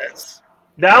don't know.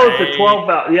 That was the 12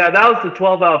 valve. Yeah, that was the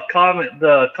 12 valve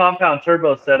the compound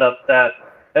turbo setup that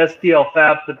STL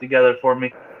Fab put together for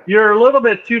me. You're a little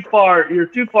bit too far. You're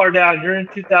too far down. You're in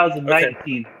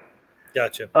 2019. Okay.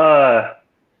 Gotcha.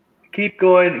 Keep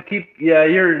going.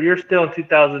 You're still in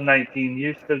 2019.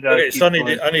 You still got. Okay, so I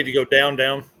need to go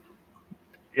down.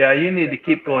 Yeah, you need to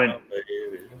keep going.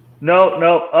 No,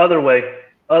 other way.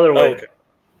 Okay.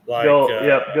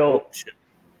 Go. Shit.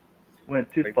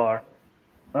 Went too far.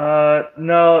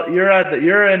 No,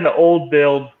 you're in the old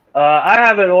build. I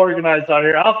have it organized on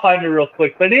here. I'll find it real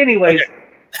quick. But anyways,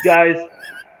 guys,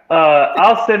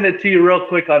 I'll send it to you real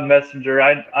quick on Messenger.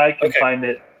 I can find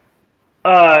it.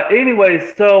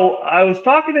 Anyways, so I was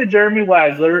talking to Jeremy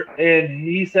Wagler, and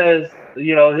he says,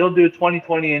 he'll do a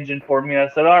 2020 engine for me. I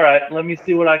said, all right, let me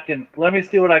see what I can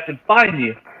find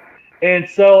you. And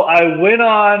so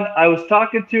I was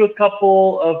talking to a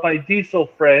couple of my diesel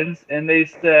friends, and they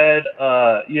said,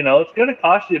 it's going to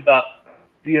cost you about,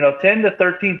 $10,000 to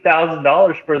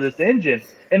 $13,000 for this engine.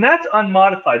 And that's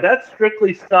unmodified. That's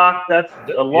strictly stock. That's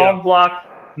a long block,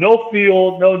 no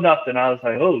fuel, no nothing. I was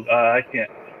like, I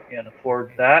can't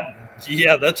afford that.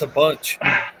 Yeah, that's a bunch.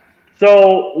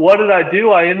 So what did I do?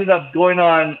 I ended up getting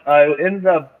on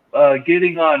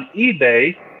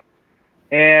eBay,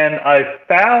 and I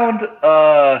found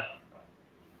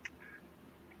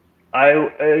I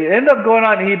ended up going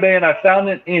on eBay and I found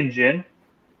an engine,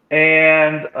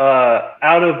 and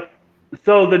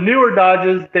so the newer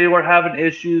Dodges, they were having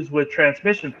issues with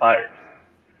transmission fires.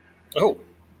 Oh,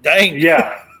 dang.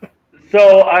 Yeah.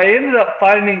 So I ended up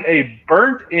finding a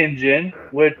burnt engine,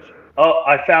 which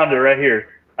I found it right here.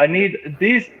 I need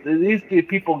these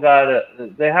people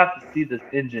they have to see this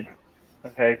engine,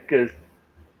 okay? Because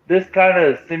this kind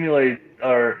of simulates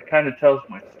or kind of tells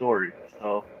my story.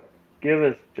 So give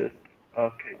us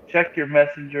check your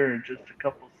messenger in just a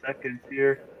couple seconds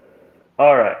here.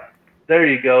 All right, there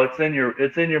you go. It's in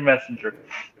your messenger.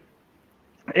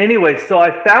 Anyway, so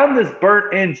I found this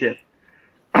burnt engine.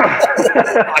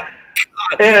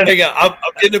 And, hang on, I'm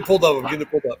getting it pulled up.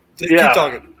 Keep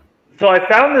talking. So I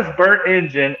found this burnt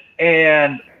engine,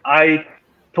 and I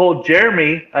told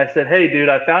Jeremy, I said, "Hey, dude,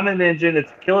 I found an engine.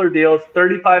 It's a killer deal. It's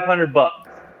 $3,500."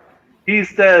 He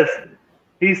said,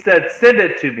 "Send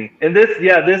it to me." And this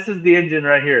is the engine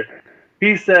right here.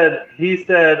 He said,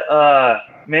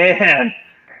 "Man,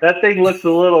 that thing looks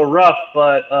a little rough,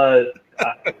 but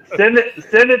send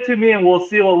it to me, and we'll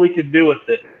see what we can do with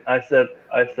it." I said,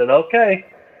 "Okay."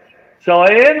 So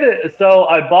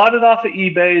I bought it off of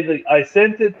eBay. I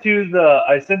sent it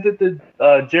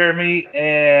to Jeremy,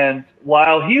 and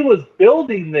while he was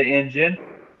building the engine,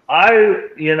 I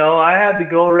had to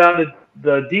go around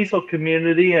the diesel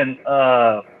community and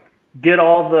get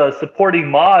all the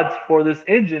supporting mods for this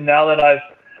engine. Now that I've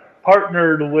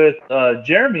partnered with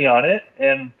Jeremy on it,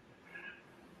 and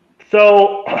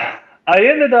so I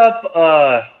ended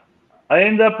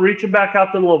up reaching back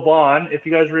out to Levon. If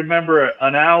you guys remember,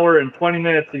 an hour and 20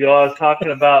 minutes ago, I was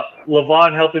talking about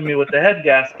Levon helping me with the head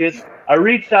gaskets. I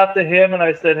reached out to him and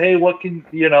I said, "Hey, what can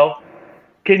you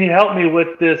help me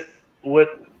with this, with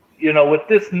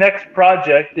this next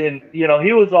project?" And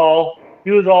he was all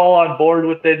on board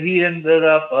with it. He ended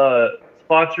up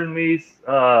sponsoring me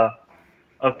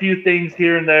a few things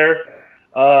here and there.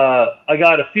 I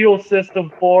got a fuel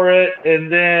system for it,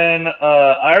 and then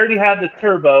I already had the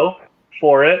turbo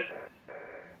for it,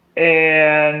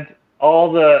 and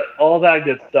all that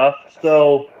good stuff.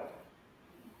 So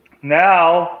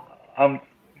now I'm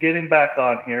getting back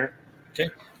on here. Okay.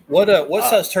 What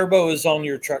size turbo is on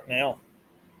your truck now?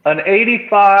 An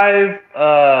 85.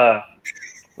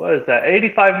 What is that?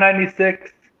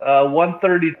 8596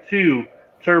 132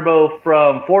 turbo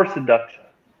from Force Induction.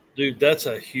 Dude, that's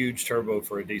a huge turbo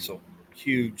for a diesel.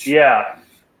 Huge. Yeah.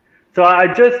 So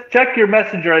I just checked your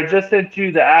messenger. I just sent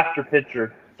you the after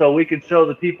picture so we can show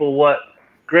the people what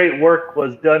great work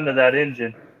was done to that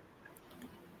engine.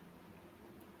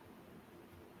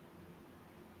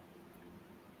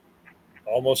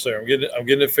 Almost there. I'm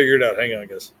getting it figured out. Hang on,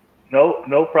 guys.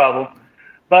 No problem.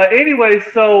 But anyway,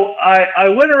 so I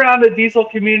went around the diesel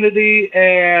community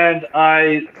and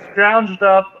I scrounged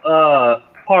up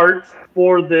parts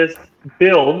for this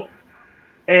build,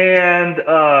 and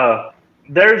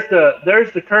there's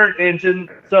the current engine.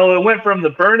 So it went from the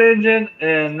burn engine,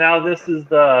 and now this is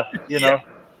the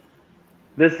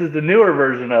this is the newer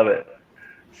version of it.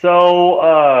 So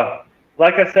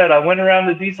like I said, I went around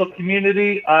the diesel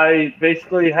community. I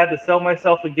basically had to sell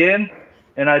myself again,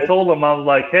 and I told them, I was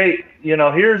like, "Hey,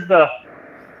 here's the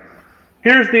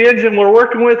engine we're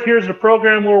working with. Here's the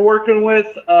program we're working with."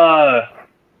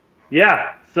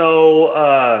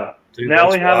 So Dude, now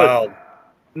we have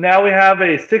Now we have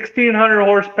a 1600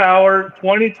 horsepower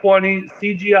 2020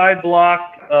 CGI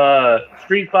block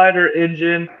Street Fighter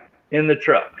engine in the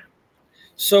truck.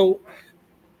 So,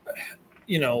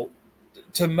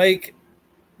 to make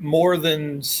more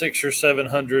than 600 or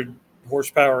 700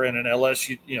 horsepower in an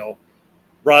LS,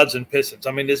 rods and pistons.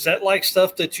 I mean, is that like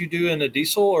stuff that you do in a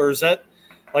diesel, or is that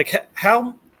like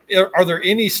how are there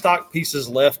any stock pieces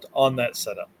left on that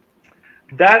setup?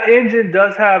 That engine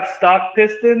does have stock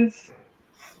pistons.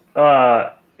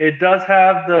 It does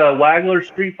have the Wagler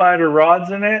Street Fighter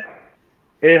rods in it.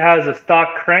 It has a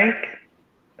stock crank.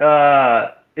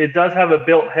 It does have a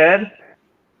built head.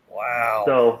 Wow.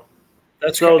 So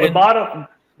that's the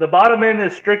bottom end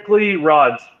is strictly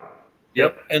rods.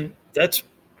 Yep. And that's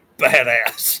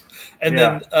badass. And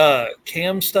then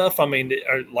cam stuff. I mean,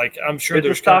 I'm sure it's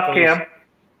there's a stock companies. cam.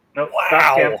 Nope, Wow.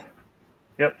 stock cam.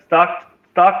 Yep,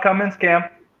 stock Cummins cam.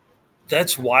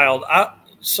 That's wild.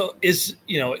 So is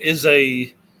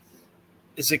a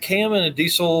cam in a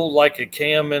diesel like a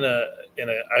cam in a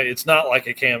it's not like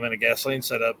a cam in a gasoline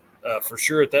setup for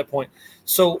sure at that point.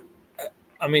 So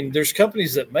I mean, there's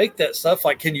companies that make that stuff.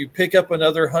 Like, can you pick up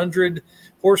another 100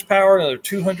 horsepower, another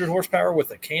 200 horsepower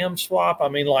with a cam swap? I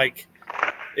mean, like,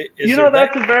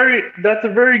 that's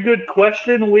a very good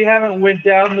question. We haven't went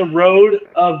down the road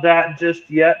of that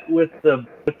just yet with the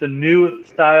new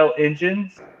style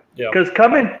engines. Yeah. Because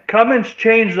Cummins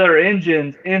changed their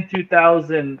engines in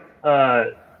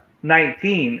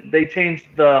 2019. They changed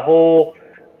the whole.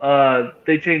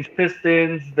 They changed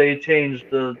pistons. They changed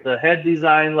the head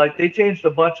design. Like, they changed a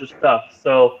bunch of stuff.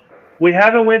 So we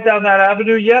haven't went down that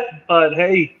avenue yet. But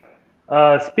hey,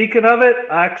 speaking of it,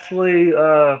 actually,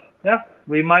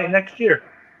 we might next year.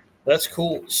 That's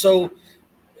cool. So,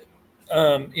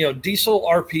 diesel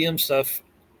RPM stuff.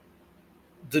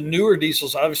 The newer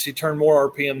diesels obviously turn more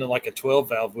RPM than like a 12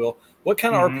 valve will. What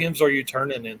kind of RPMs are you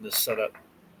turning in this setup?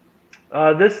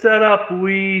 This setup,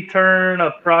 we turn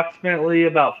approximately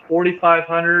about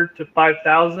 4,500 to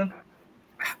 5,000.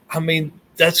 I mean,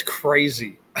 that's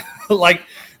crazy. Like,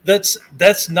 that's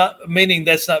not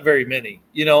very many.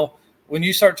 When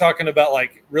you start talking about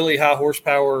like really high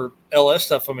horsepower LS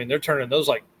stuff, I mean, they're turning those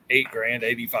like $8,000,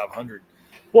 8,500.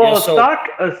 Well,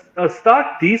 a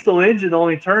stock diesel engine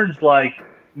only turns like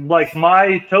my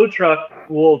tow truck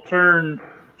will turn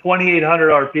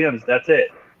 2,800 RPMs. That's it.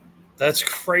 That's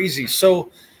crazy.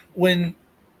 So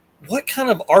what kind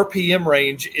of RPM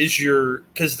range is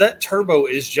because that turbo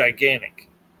is gigantic.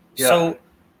 Yeah. So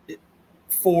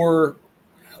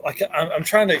I'm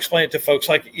trying to explain it to folks,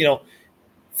 like,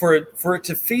 for it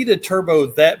to feed a turbo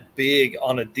that big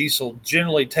on a diesel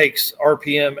generally takes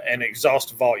RPM and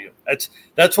exhaust volume.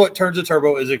 That's what turns a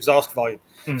turbo is exhaust volume.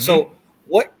 Mm-hmm. So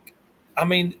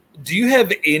do you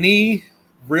have any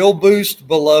real boost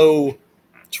below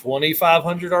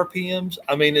 2,500 RPMs?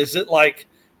 I mean, is it like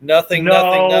nothing,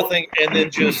 and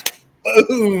then just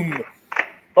boom?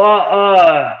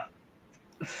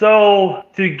 So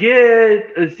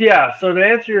to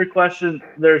answer your question,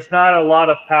 there's not a lot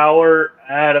of power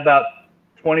at about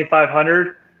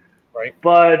 2,500. Right.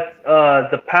 But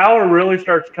the power really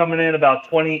starts coming in about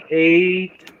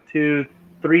 28 to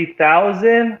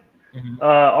 3,000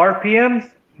 RPMs.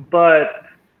 But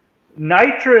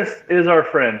nitrous is our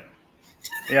friend.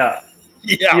 Yeah.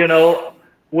 Yeah.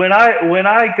 When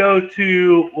I go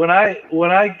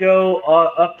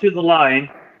up to the line,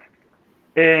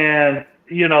 and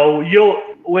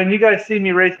when you guys see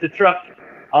me race the truck,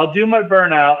 I'll do my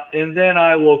burnout, and then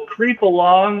I will creep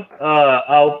along.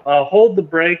 I'll hold the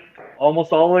brake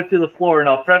almost all the way to the floor, and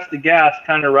I'll press the gas,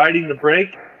 kind of riding the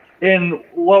brake. And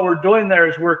what we're doing there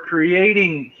is we're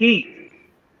creating heat.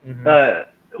 Mm-hmm.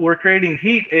 We're creating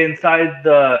heat inside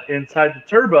the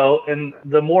turbo, and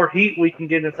the more heat we can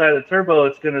get inside the turbo,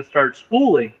 it's going to start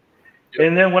spooling. Yep.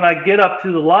 And then when I get up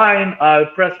to the line, I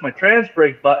press my trans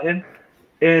brake button,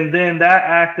 and then that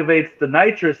activates the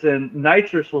nitrous, and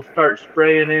nitrous will start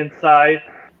spraying inside,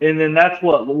 and then that's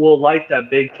what will light that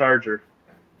big charger.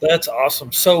 That's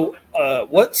awesome. So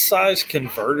what size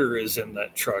converter is in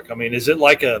that truck? I mean, is it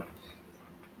like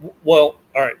all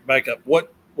right, back up.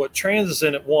 What trans is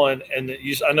in it, one, and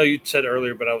I know you said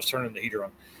earlier, but I was turning the heater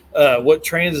on. What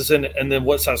trans is in it, and then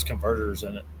what size converter is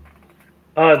in it?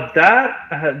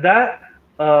 That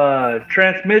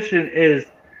transmission is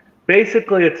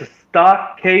basically, it's a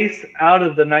stock case out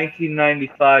of the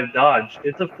 1995 Dodge.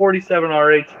 It's a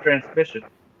 47RH transmission.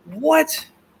 What?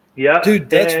 Yeah, dude,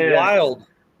 that's wild.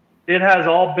 It has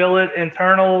all billet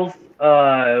internals.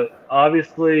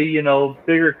 Obviously,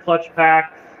 bigger clutch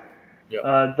packs. Yep.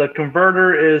 The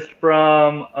converter is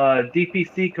from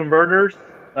DPC Converters.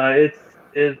 It's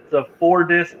a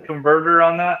 4-disc converter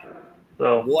on that.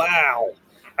 So wow.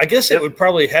 I guess it would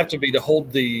probably have to be to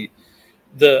hold the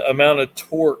amount of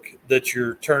torque that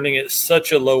you're turning at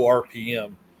such a low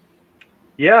RPM.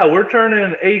 Yeah, we're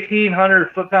turning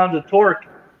 1,800 foot-pounds of torque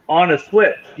on a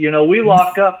switch. We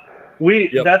lock up.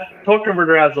 That torque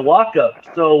converter has a lockup.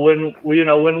 So when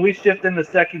we shift into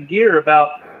second gear,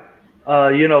 about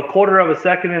quarter of a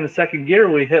second in the second gear,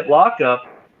 we hit lockup,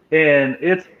 and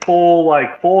it's full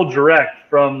direct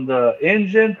from the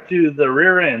engine to the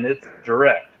rear end. It's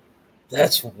direct.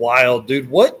 That's wild, dude.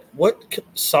 What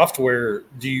software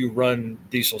do you run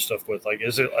diesel stuff with? Like,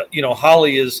 is it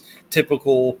Holley is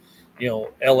typical,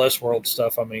 LS World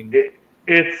stuff. I mean,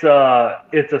 it's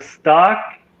a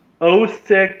stock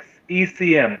 06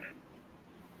 ECM.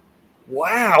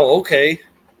 Wow. Okay.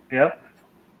 Yep.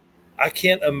 I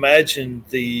can't imagine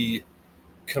the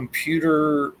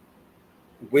computer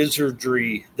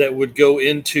wizardry that would go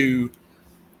into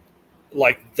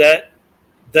like that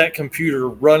computer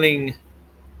running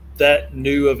that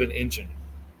new of an engine,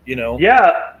 you know?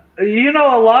 Yeah. A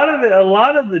lot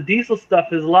of the diesel stuff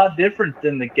is a lot different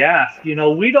than the gas. We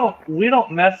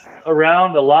don't mess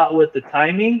around a lot with the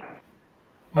timing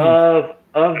of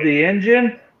the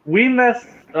engine. We mess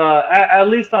at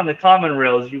least on the common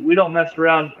rails. We don't mess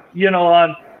around.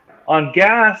 On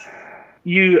gas,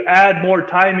 you add more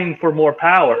timing for more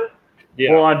power.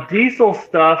 Yeah. Well, on diesel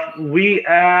stuff, we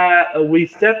set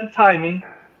the timing,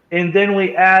 and then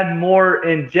we add more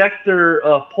injector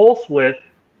pulse width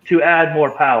to add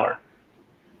more power.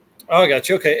 Oh, I got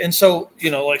you. Okay. And so,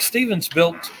 like Stevens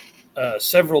built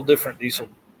several different diesel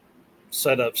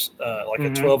setups, like a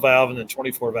 12 valve and then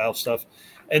 24 valve stuff.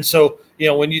 And so,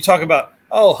 when you talk about,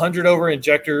 100 over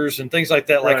injectors and things like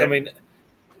that, like, Right. I mean,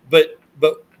 but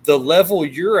the level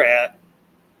you're at,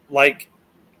 like,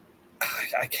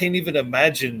 I can't even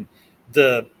imagine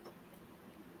the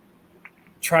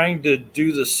trying to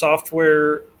do the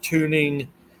software tuning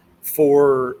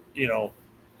for,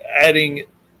 adding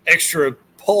extra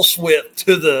pulse width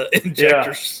to the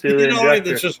injectors. to the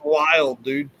injector. It's just wild,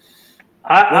 dude.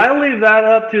 I leave that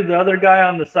up to the other guy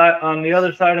on the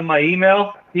other side of my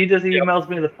email. He just emails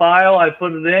me the file. I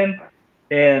put it in,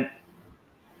 and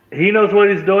he knows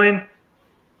what he's doing.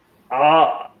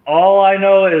 All I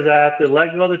know is I have to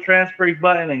let go of the transfer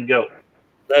button and go.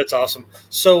 That's awesome.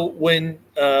 So when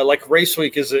like Race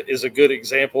Week is a good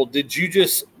example,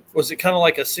 was it kind of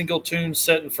like a single tune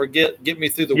set and forget, get me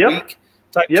through the week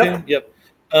type tune? Yep.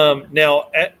 Now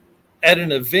at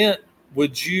an event,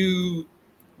 would you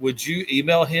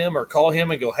email him or call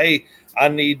him and go, hey, I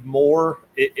need more.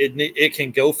 It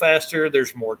can go faster.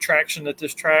 There's more traction at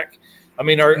this track. I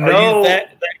mean, are you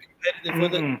that competitive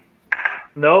with it?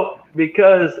 Nope,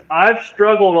 because I've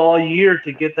struggled all year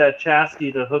to get that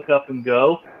chassis to hook up and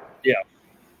go. Yeah.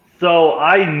 So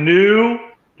I knew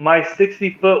my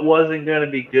 60-foot wasn't going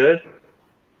to be good.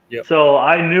 Yep. So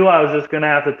I knew I was just going to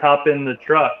have to top in the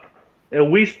truck.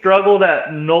 And we struggled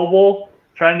at Noble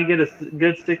trying to get a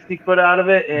good 60-foot out of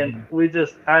it, and we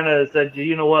just kind of said,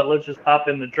 you know what, let's just hop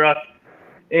in the truck.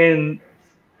 And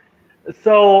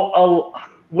so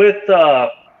with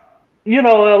a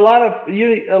lot of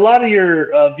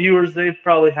your viewers, they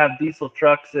probably have diesel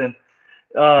trucks, and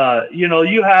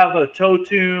you have a tow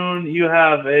tune, you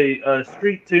have a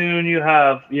street tune, you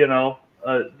have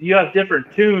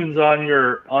different tunes on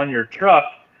your truck,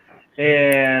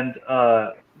 and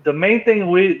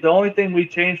the only thing we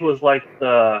changed was like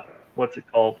what's it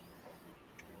called?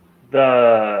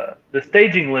 The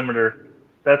staging limiter.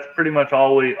 That's pretty much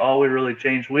all we really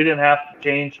changed. We didn't have to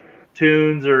change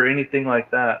tunes or anything like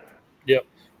that. Yep.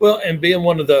 Well, and being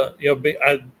one of the,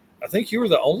 I think you were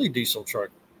the only diesel truck,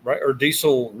 right? Or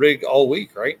diesel rig all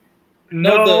week, right?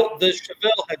 No, the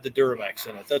Chevelle had the Duramax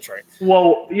in it. That's right.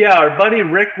 Well, yeah, our buddy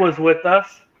Rick was with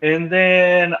us, and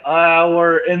then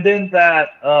that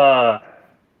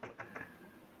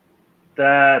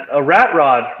rat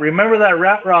rod. Remember that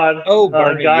rat rod? Oh,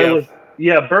 Bernie, guy was.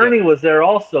 Yeah, Bernie was there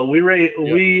also. We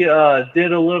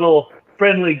did a little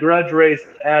friendly grudge race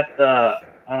at the.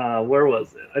 Where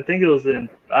was it? I think it was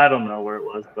I don't know where it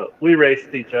was, but we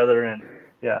raced each other, and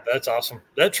yeah. That's awesome.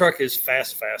 That truck is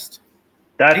fast.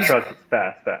 That truck is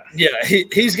fast. Yeah,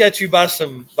 he's got you by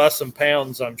some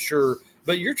pounds, I'm sure.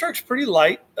 But your truck's pretty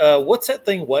light. What's that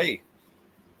thing weigh?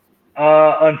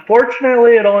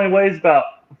 Unfortunately, it only weighs about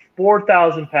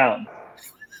 4,000 pounds.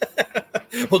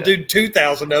 Well, dude,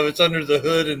 2,000 of it's under the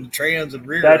hood and the trans and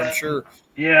rear, I'm sure.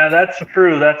 Yeah, that's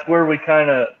true. That's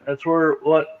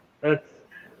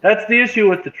the issue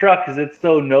with the truck, is it's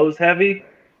so nose heavy.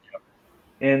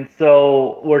 And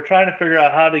so we're trying to figure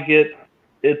out how to get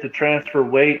it to transfer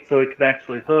weight so it can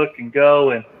actually hook and go.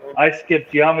 And I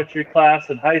skipped geometry class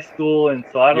in high school, and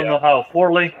so I don't know how a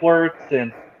 4-link works.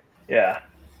 And yeah.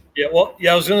 Yeah, well,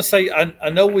 I was going to say, I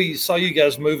know we saw you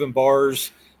guys moving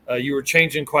bars. You were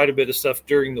changing quite a bit of stuff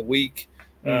during the week.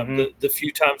 The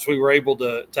few times we were able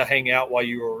to hang out while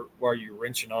you were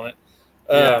wrenching on it.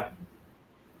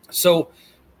 So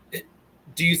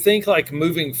do you think, like,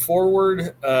 moving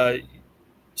forward,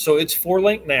 so it's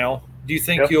 4-link now. Do you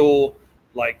think you'll,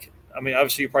 like, I mean,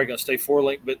 obviously you're probably going to stay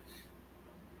 4-link, but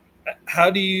how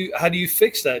do you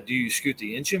fix that? Do you scoot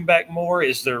the engine back more?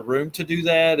 Is there room to do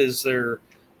that? Is there,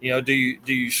 do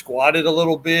you squat it a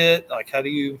little bit? Like, how do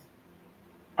you?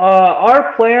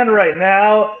 Our plan right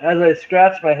now, as I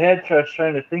scratch my head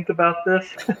trying to think about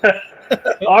this,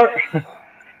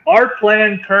 our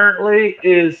plan currently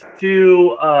is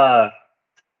to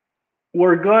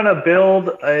we're going to build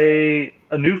a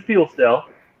new fuel cell.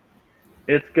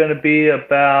 It's going to be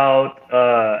about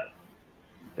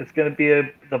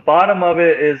the bottom of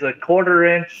it is a quarter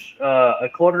inch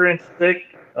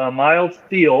thick mild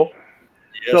steel.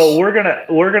 Yes. So we're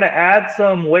gonna add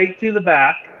some weight to the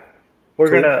back.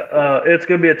 It's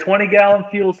gonna be a 20-gallon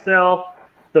fuel cell.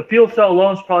 The fuel cell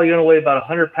alone is probably gonna weigh about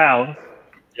 100 pounds.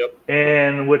 Yep.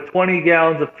 And with 20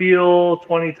 gallons of fuel,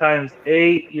 20 times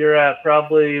 8, you're at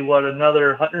probably another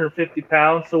 150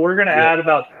 pounds. So we're gonna add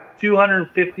about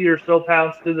 250 or so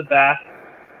pounds to the back.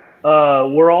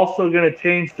 We're also gonna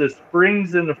change the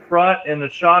springs in the front and the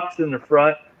shocks in the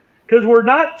front because we're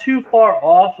not too far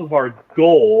off of our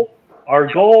goal.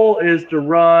 Our goal is to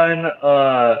run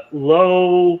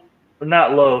low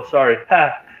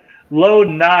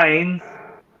 9s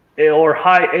or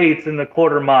high 8s in the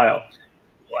quarter mile.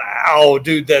 Wow,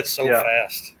 dude, that's so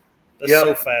fast. That's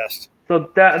so fast. So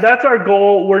that's our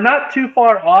goal. We're not too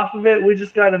far off of it. We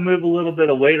just got to move a little bit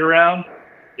of weight around.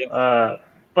 Yep.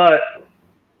 But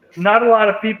not a lot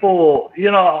of people,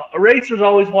 racers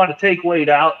always want to take weight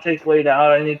out.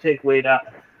 I need to take weight out.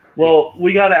 Well,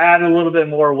 we got to add a little bit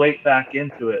more weight back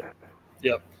into it.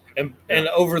 Yep. And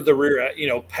over the rear,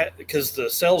 because the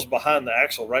cell's behind the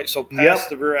axle, right? So past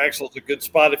the rear axle is a good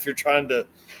spot if you're trying to,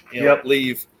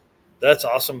 leave. That's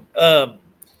awesome.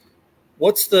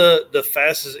 What's the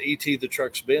fastest ET the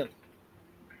truck's been?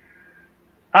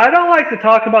 I don't like to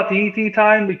talk about the ET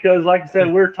time because, like I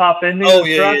said, we're top ending. Truck.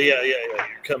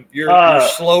 You're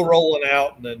slow rolling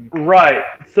out, and then right.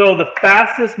 So the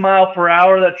fastest mile per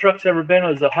hour that truck's ever been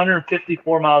was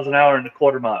 154 miles an hour in the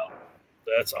quarter mile.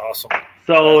 That's awesome.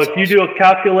 So if you do a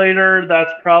calculator,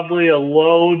 that's probably a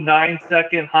low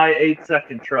 9-second, high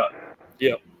 8-second truck.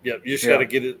 Yep. You just got to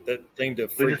get that thing to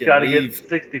freaking leave. We just got to get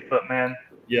 60 foot, man.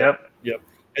 Yep.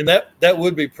 And that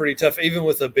would be pretty tough, even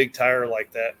with a big tire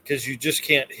like that, because you just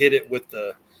can't hit it with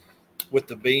the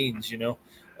beans,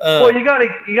 Well, you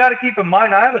gotta keep in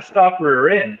mind, I have a stock rear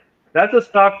end. That's a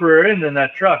stock rear end in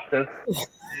that truck. That's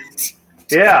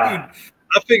Dude, I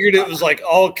figured it was like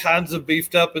all kinds of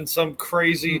beefed up in some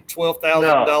crazy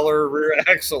 $12,000 rear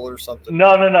axle or something.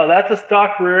 No. That's a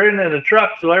stock rear end in a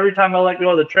truck. So every time I let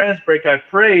go of the trans brake, I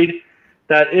prayed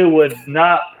that it would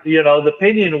not, the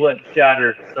pinion wouldn't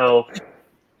shatter. So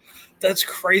that's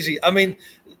crazy. I mean,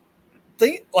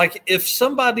 think like if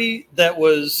somebody that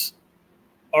was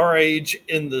our age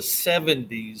in the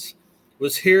 70s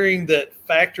was hearing that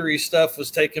factory stuff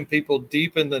was taking people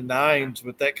deep in the 9s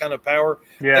with that kind of power,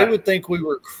 they would think we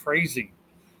were crazy.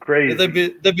 They'd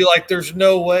be like, there's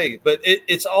no way. But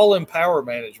it's all in power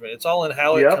management. It's all in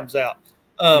how it comes out.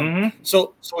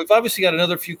 So we've obviously got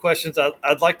another few questions.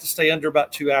 I'd like to stay under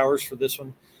about 2 hours for this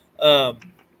one.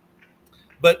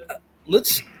 But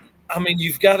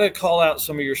you've got to call out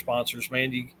some of your sponsors,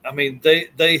 man.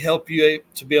 They help you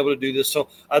to be able to do this. So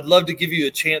I'd love to give you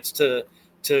a chance to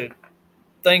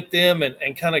thank them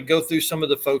and kind of go through some of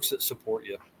the folks that support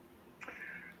you.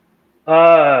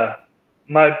 My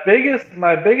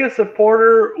biggest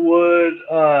supporter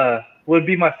would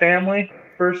be my family.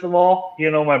 First of all,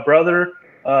 my brother,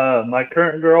 my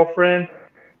current girlfriend,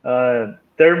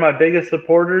 they're my biggest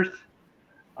supporters.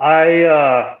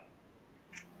 I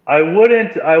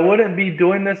wouldn't be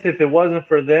doing this if it wasn't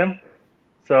for them.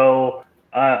 So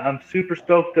I'm super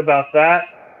stoked about that.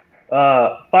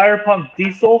 Fire Punk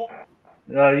Diesel.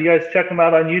 You guys check them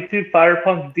out on YouTube. Fire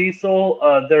Punk Diesel.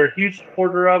 They're a huge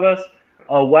supporter of us.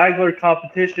 Wagler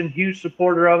Competition, huge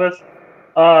supporter of us.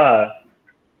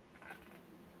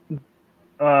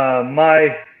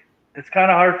 It's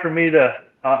kind of hard for me to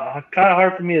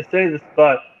say this,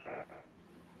 but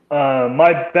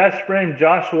my best friend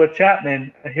Joshua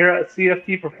Chapman here at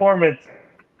CFT Performance,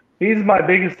 he's my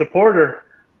biggest supporter.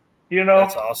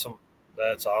 That's awesome.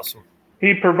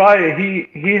 He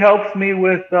helps me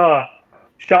with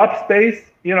shop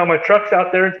space. My truck's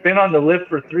out there. It's been on the lift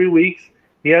for 3 weeks.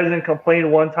 He hasn't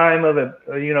complained one time of it,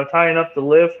 tying up the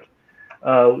lift.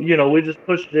 We just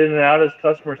push it in and out as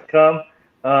customers come.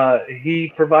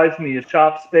 He provides me a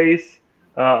shop space,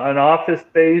 an office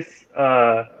space.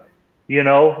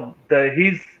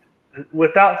 He's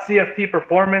without CFT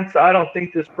Performance, I don't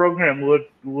think this program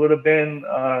would have been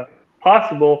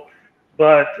possible.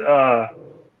 But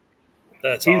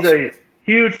he's a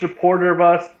huge supporter of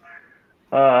us.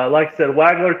 Like I said,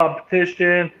 Wagler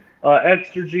Competition,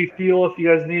 Extra G Fuel. If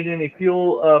you guys need any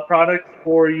fuel products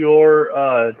for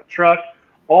your truck,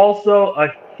 also a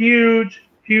huge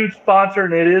sponsor,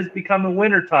 and it is becoming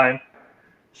wintertime.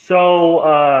 So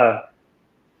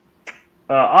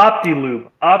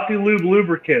Optilube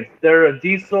lubricants. They're a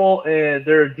diesel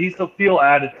fuel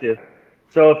additive.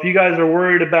 So if you guys are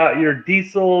worried about your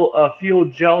diesel fuel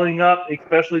gelling up,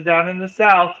 especially down in the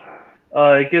south,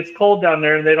 it gets cold down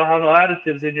there and they don't have no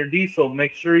additives in your diesel,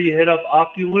 make sure you hit up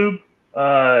OptiLube.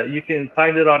 You can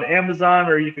find it on Amazon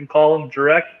or you can call them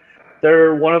direct.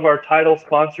 They're one of our title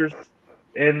sponsors.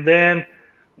 And then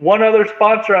one other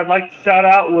sponsor I'd like to shout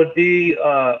out would be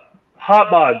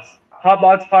Hotbods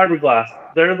Fiberglass.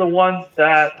 They're the ones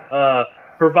that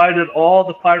provided all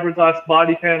the fiberglass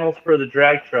body panels for the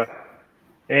drag truck.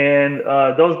 And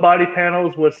those body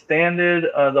panels withstanded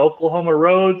the Oklahoma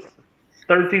roads,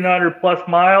 1,300 plus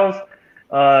miles.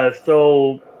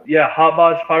 So yeah,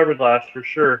 Hotbods Fiberglass for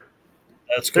sure.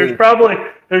 That's cool.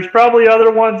 There's probably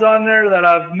other ones on there that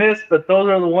I've missed, but those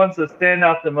are the ones that stand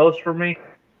out the most for me.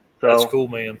 So that's cool,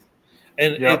 man.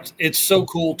 And it's so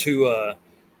cool to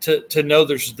know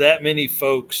there's that many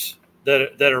folks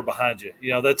that are behind you.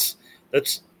 You know, that's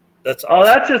awesome. Oh,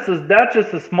 that's just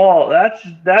a small.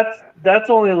 That's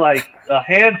only like a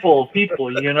handful of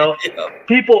people. You know, Yeah.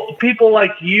 people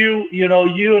like you. You know,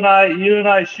 you and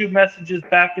I shoot messages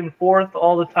back and forth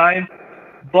all the time.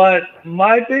 But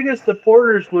my biggest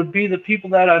supporters would be the people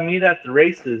that I meet at the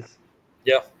races.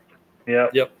 Yeah. Yeah.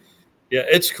 Yep. Yeah,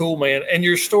 it's cool, man. And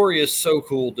your story is so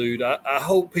cool, dude. I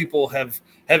hope people have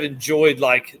enjoyed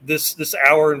like this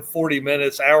hour and 40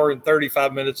 minutes, hour and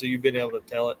 35 minutes that you've been able to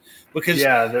tell it. Because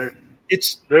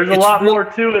there's a lot more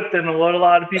to it than what a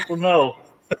lot of people know.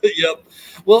 Yep.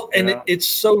 Well, and it's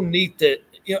so neat that,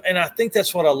 you know, and I think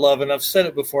that's what I love. And I've said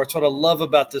it before. It's what I love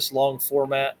about this long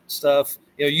format stuff.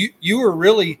 You know, you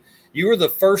were the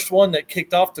first one that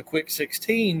kicked off the Quick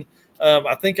 16.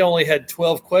 I think I only had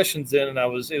 12 questions in, and it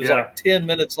was like 10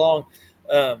 minutes long.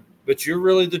 But you're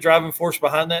really the driving force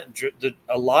behind that.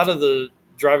 A lot of the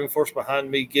driving force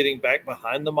behind me getting back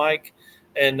behind the mic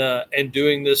and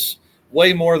doing this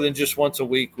way more than just once a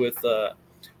week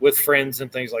with friends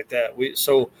and things like that.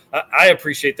 So I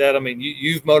appreciate that. I mean,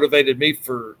 you've motivated me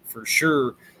for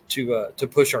sure to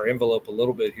push our envelope a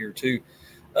little bit here too.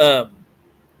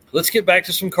 Let's get back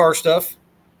to some car stuff.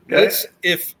 Okay.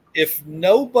 If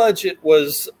no budget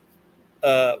was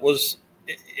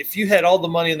if you had all the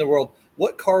money in the world,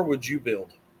 what car would you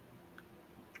build?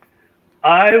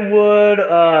 I would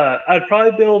I'd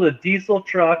probably build a diesel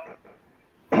truck,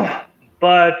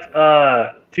 but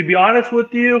to be honest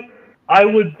with you, I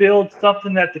would build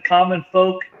something that the common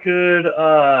folk could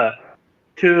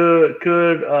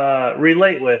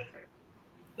relate with.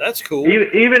 That's cool.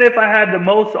 Even if I had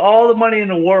all the money in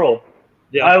the world,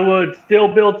 yeah. I would still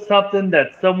build something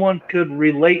that someone could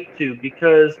relate to,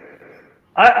 because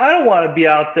I don't want to be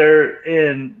out there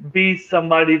and be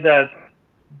somebody that,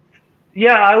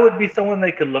 I would be someone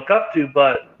they could look up to,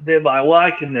 but they're like, well,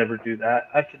 I can never do that.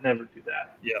 I could never do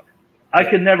that. Yeah. I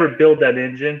could never build that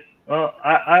engine. Well,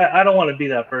 I don't want to be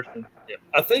that person. Yeah.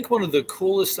 I think one of the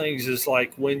coolest things is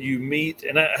like when you meet,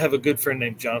 and I have a good friend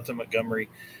named Jonathan Montgomery,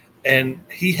 and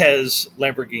he has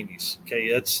Lamborghinis.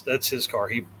 Okay, that's his car.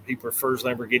 He prefers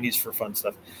Lamborghinis for fun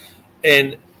stuff.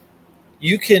 And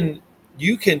you can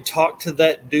talk to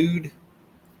that dude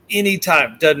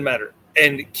anytime, doesn't matter.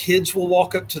 And kids will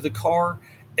walk up to the car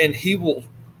and he will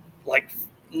like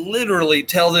literally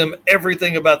tell them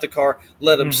everything about the car,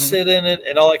 let them sit in it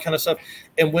and all that kind of stuff.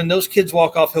 And when those kids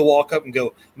walk off, he'll walk up and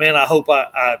go, man, I hope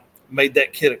I made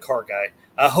that kid a car guy.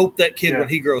 I hope that kid, when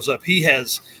he grows up, he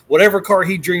has whatever car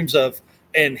he dreams of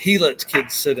and he lets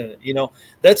kids sit in it. You know,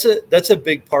 that's a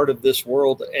big part of this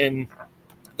world and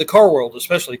the car world,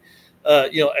 especially,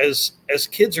 you know, as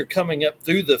kids are coming up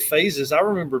through the phases. I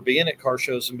remember being at car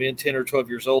shows and being 10 or 12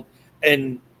 years old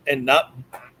and not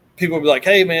people would be like,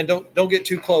 hey man, don't get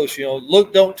too close. You know,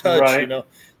 look, don't touch, you know,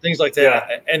 things like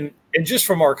that. Yeah. And just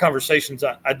from our conversations,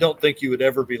 I don't think you would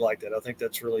ever be like that. I think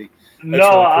that's really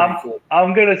cool.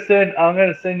 I'm gonna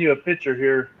send you a picture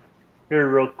here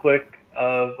real quick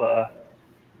of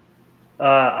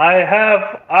I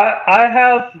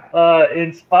have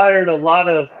inspired a lot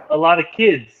of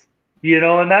kids, you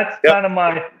know, and that's kind of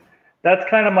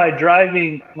my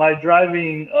driving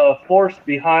force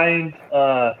behind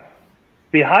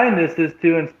this is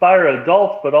to inspire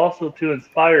adults, but also to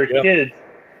inspire kids.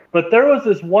 But there was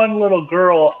this one little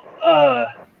girl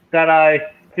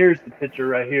here's the picture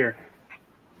right here.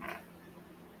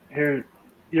 Here,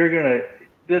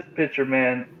 this picture,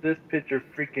 man, this picture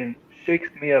freaking shakes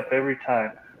me up every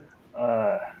time.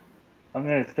 I'm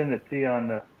going to send it to you on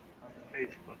the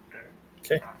Facebook there.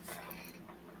 Okay.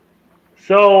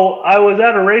 So I was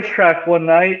at a racetrack one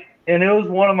night, and it was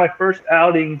one of my first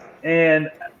outings. And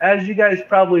as you guys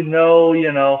probably know,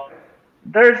 you know,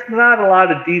 there's not a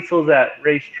lot of diesels at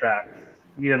racetracks,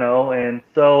 you know. And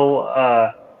so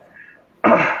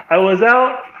I was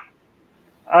out.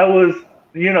 I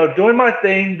doing my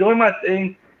thing,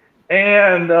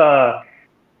 and I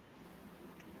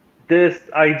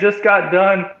just got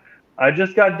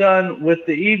done with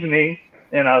the evening,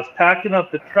 and I was packing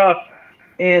up the truck,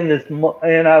 and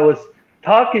I was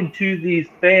talking to these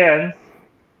fans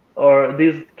or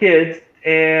these kids,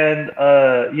 and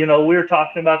we were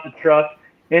talking about the truck,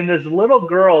 and this little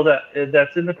girl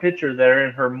that's in the picture there,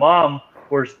 and her mom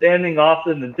were standing off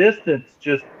in the distance,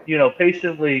 just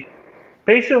patiently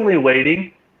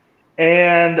waiting,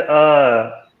 and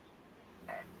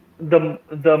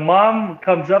the mom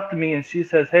comes up to me and she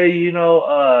says, "Hey,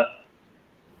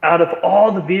 out of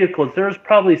all the vehicles, there was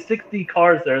probably 60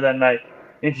 cars there that night,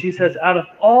 and she says, out of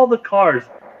all the cars,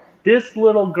 this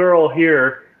little girl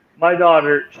here, my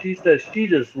daughter, she says she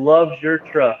just loves your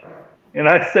truck." And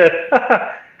I said,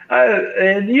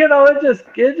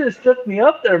 it just took me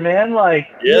up there, man. Like,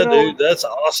 yeah, dude, that's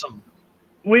awesome.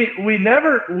 We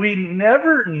never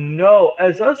know,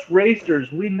 as us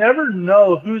racers, we never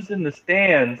know who's in the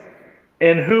stands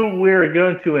and who we're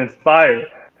going to inspire,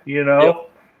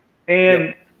 Yep. and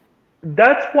Yep.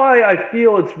 that's why I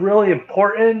feel it's really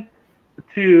important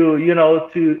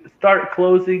to start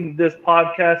closing this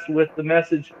podcast with the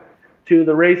message to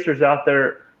the racers out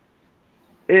there.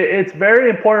 It's very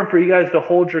important for you guys to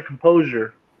hold your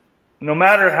composure, no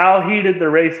matter how heated the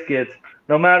race gets,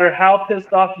 no matter how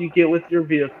pissed off you get with your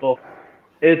vehicle.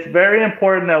 It's very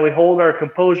important that we hold our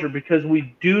composure, because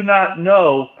we do not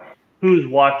know who's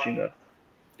watching us.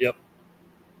 Yep.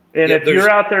 And if you're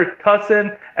out there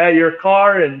cussing at your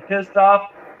car and pissed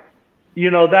off,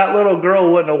 that little girl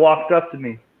wouldn't have walked up to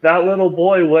me. That little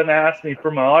boy wouldn't have asked me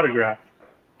for my autograph.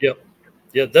 Yep.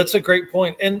 Yeah, that's a great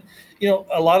point. And,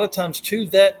 a lot of times too,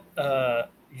 that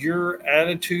your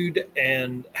attitude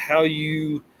and how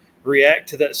you react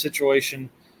to that situation,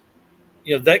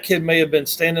 that kid may have been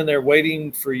standing there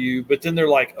waiting for you, but then they're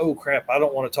like, "Oh crap, I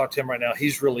don't want to talk to him right now.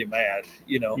 He's really mad,"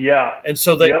 Yeah. And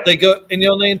so they go, and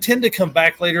they intend to come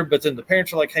back later, but then the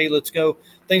parents are like, "Hey, let's go,"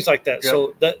 things like that. Yep.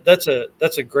 So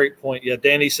that's a great point. Yeah,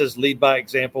 Danny says lead by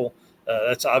example.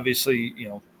 That's obviously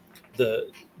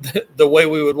the way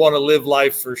we would want to live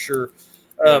life for sure.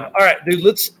 All right, dude,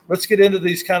 let's get into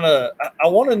these kind of. I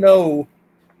want to know.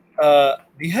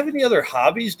 Do you have any other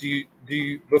hobbies? Do you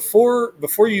before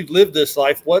you lived this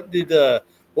life? What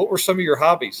were some of your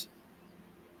hobbies?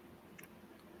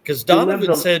 Because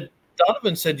Donovan said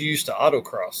you used to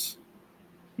autocross.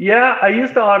 Yeah, I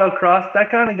used to autocross. That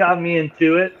kind of got me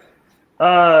into it.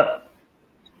 I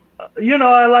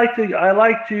like to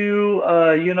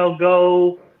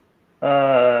go.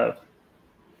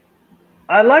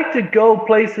 I like to go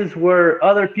places where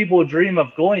other people dream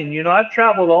of going. I've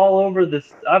traveled all over the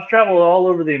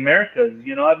Americas.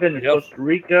 I've been to Costa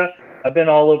Rica. I've been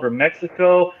all over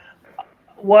Mexico.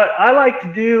 What I like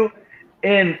to do,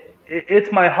 and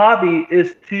it's my hobby,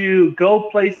 is to go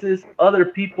places other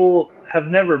people have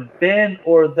never been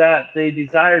or that they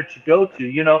desire to go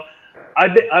to.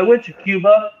 I went to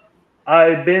Cuba.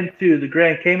 I've been to the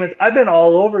Grand Caymans. I've been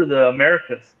all over the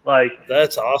Americas. Like,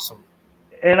 that's awesome.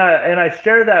 And I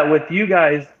share that with you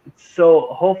guys, so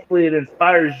hopefully it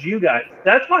inspires you guys.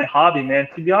 That's my hobby, man.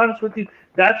 To be honest with you,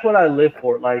 that's what I live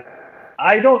for. Like,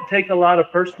 I don't take a lot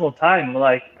of personal time.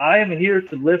 Like, I am here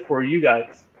to live for you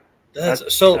guys. That's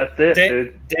it,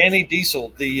 dude. Danny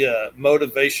Diesel, the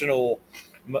motivational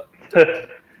not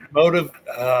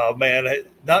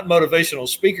motivational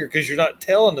speaker, because you're not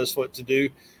telling us what to do.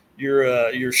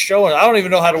 You're showing. I don't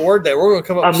even know how to word that. We're going to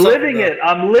come up. I'm living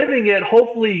it.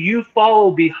 Hopefully, you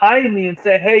follow behind me and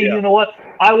say, "Hey, you know what?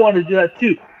 I want to do that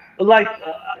too." Like,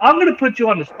 I'm going to put you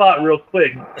on the spot real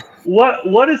quick.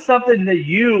 What is something that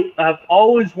you have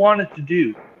always wanted to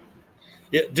do?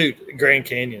 Yeah, dude, Grand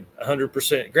Canyon,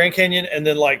 100%. Grand Canyon, and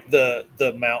then like the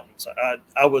mountains.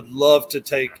 I would love to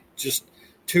take just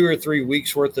 2 or 3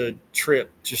 weeks worth of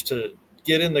trip just to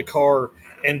get in the car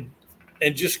and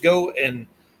just go and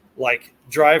like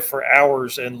drive for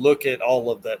hours and look at all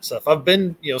of that stuff. I've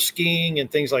been, skiing and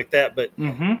things like that, but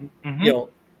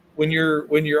when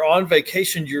you're on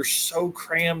vacation, you're so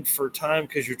crammed for time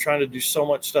because you're trying to do so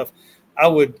much stuff. I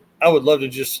would love to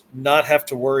just not have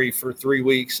to worry for 3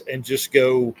 weeks and just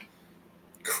go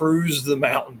cruise the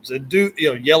mountains and do,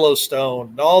 Yellowstone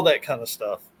and all that kind of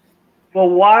stuff. Well,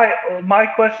 my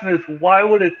question is, why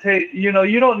would it take, you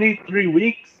don't need 3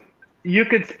 weeks. You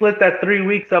could split that 3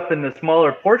 weeks up into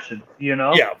smaller portions,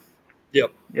 Yeah.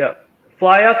 Yep.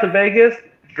 Fly out to Vegas,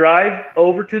 drive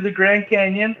over to the Grand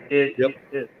Canyon. It's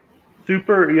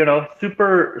super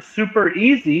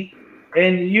easy.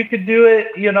 And you could do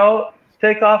it,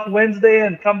 take off Wednesday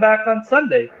and come back on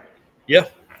Sunday. Yeah.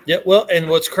 Yeah, well, and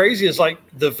what's crazy is like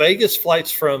the Vegas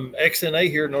flights from XNA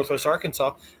here in Northwest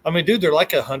Arkansas. I mean, dude, they're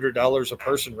like $100 a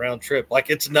person round trip. Like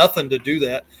it's nothing to do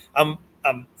that. I'm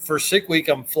for sick week.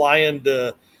 I'm flying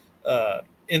to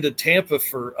into Tampa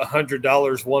for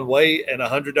 $100 one way and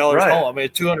 $100 home. I mean, a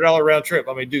 $200 round trip.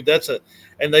 I mean, dude,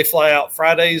 and they fly out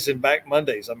Fridays and back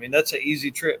Mondays. I mean, that's an easy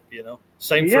trip.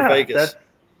 Same for Vegas.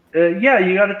 You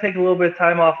got to take a little bit of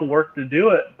time off of work to do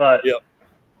it, but. Yep.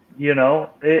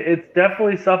 It's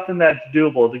definitely something that's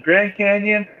doable. The Grand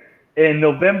Canyon in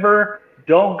November,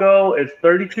 don't go. It's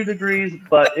 32 degrees,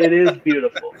 but it is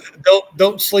beautiful.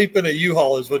 Don't sleep in a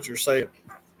U-Haul is what you're saying.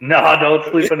 No, don't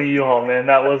sleep in a U-Haul, man.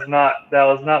 That was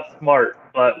not smart,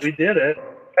 but we did it.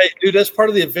 Hey, dude, that's part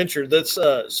of the adventure. That's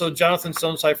so Jonathan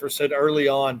Stonecipher said early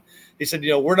on, he said,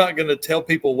 we're not going to tell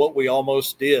people what we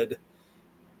almost did.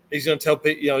 He's going to tell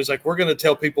people, he's like, we're going to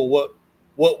tell people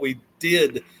what we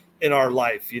did in our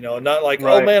life, not like,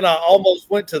 oh man, I almost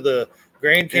went to the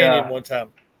Grand Canyon one time.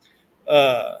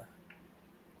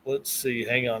 Let's see.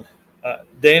 Hang on.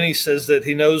 Danny says that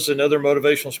he knows another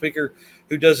motivational speaker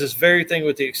who does this very thing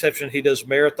with the exception he does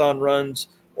marathon runs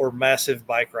or massive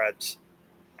bike rides.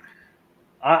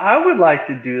 I would like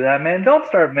to do that, man. Don't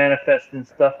start manifesting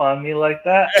stuff on me like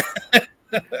that.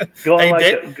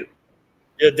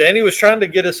 Yeah, Danny was trying to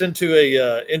get us into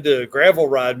a gravel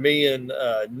ride. Me and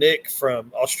Nick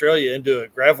from Australia into a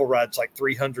gravel ride. It's like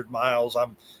 300 miles.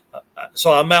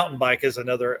 So I mountain bike as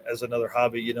another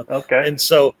hobby, Okay. And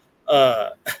so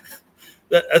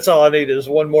that's all I need is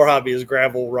one more hobby is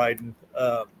gravel riding.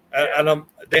 And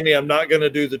Danny, I'm not going to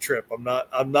do the trip.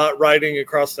 I'm not riding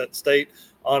across that state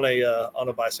on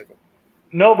a bicycle.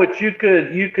 No, but you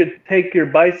could take your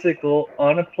bicycle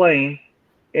on a plane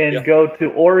and go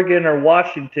to Oregon or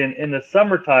Washington in the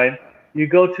summertime. You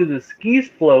go to the ski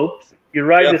slopes, you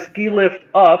ride the ski lift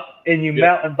up, and you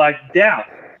mountain bike down.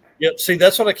 Yep. See,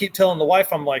 that's what I keep telling the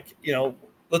wife. I'm like,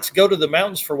 let's go to the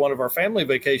mountains for one of our family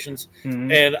vacations,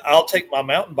 and I'll take my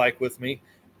mountain bike with me,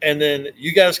 and then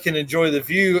you guys can enjoy the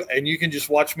view, and you can just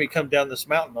watch me come down this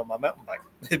mountain on my mountain bike.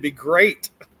 It'd be great.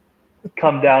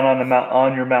 Come down on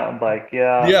your mountain bike,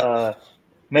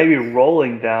 maybe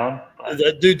rolling down.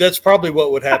 Dude, that's probably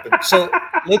what would happen. So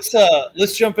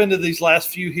let's jump into these last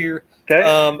few here.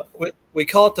 Okay. We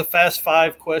call it the Fast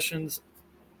Five questions.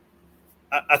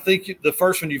 I think the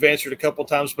first one you've answered a couple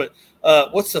times, but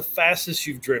what's the fastest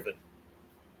you've driven?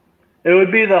 It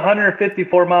would be the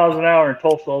 154 miles an hour in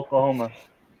Tulsa, Oklahoma.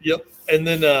 Yep. And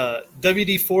then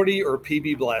WD-40 or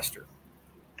PB Blaster?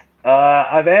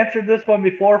 I've answered this one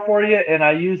before for you, and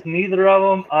I use neither of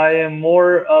them. I am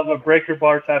more of a breaker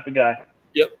bar type of guy.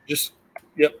 Yep.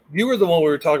 You were the one we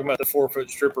were talking about, the 4-foot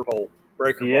stripper pole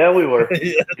breaker. Yeah, bar. We were.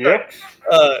 Yep.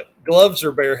 Gloves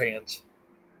or bare hands?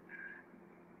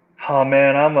 Oh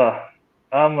man, I'm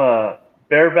a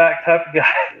bareback type of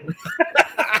guy.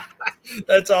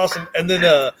 That's awesome. And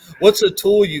then what's a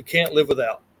tool you can't live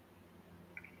without?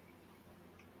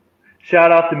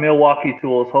 Shout out to Milwaukee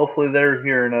Tools. Hopefully they're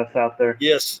hearing us out there.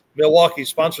 Yes, Milwaukee,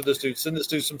 sponsor this dude. Send this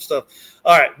dude some stuff.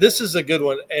 All right, this is a good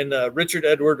one. And Richard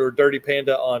Edward or Dirty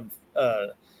Panda on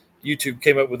YouTube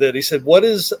came up with it. He said, what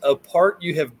is a part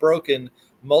you have broken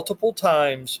multiple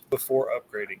times before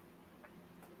upgrading?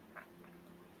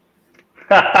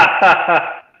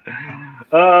 That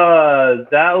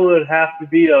would have to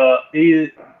be I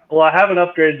haven't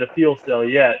upgraded the fuel cell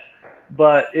yet.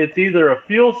 But it's either a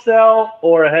fuel cell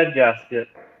or a head gasket.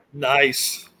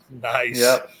 Nice.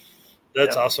 Yep.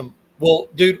 That's awesome. Well,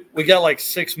 dude, we got like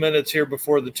 6 minutes here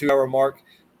before the 2-hour mark.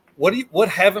 What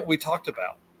haven't we talked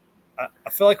about? I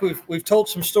feel like we've told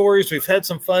some stories, we've had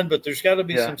some fun, but there's got to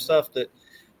be some stuff that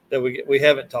we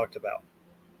haven't talked about.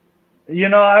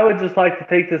 I would just like to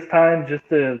take this time just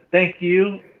to thank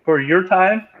you for your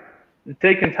time,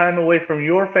 taking time away from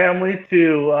your family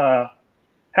to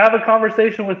have a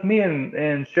conversation with me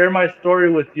and share my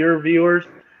story with your viewers.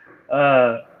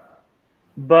 But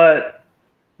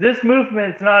this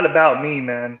movement's not about me,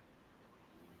 man.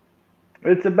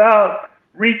 It's about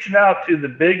reaching out to the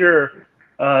bigger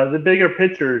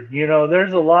picture.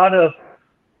 There's a lot of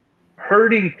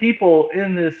hurting people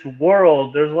in this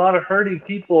world. There's a lot of hurting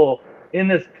people in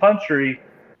this country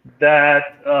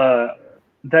that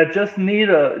just need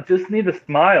a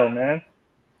smile, man.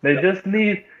 They just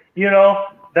need,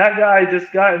 that guy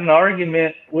just got in an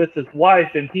argument with his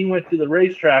wife and he went to the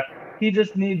racetrack. He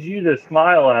just needs you to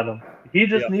smile at him. He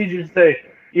just needs you to say,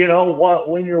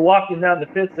 when you're walking down the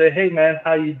pit, say, hey, man,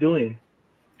 how you doing?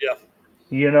 Yeah.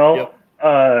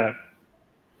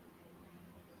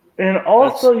 And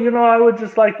also, I would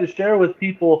just like to share with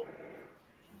people,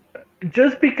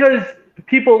 just because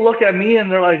people look at me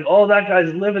and they're like, oh, that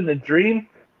guy's living the dream.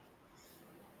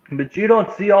 but you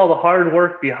don't see all the hard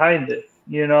work behind it.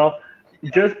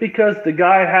 Just because the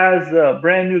guy has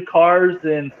brand new cars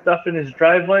and stuff in his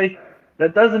driveway,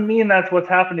 that doesn't mean that's what's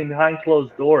happening behind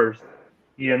closed doors.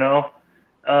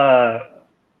 Uh,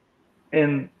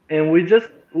 and we just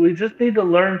need to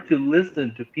learn to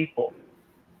listen to people.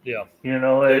 Yeah.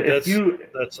 That's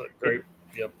a great.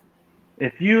 Yep.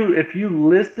 If you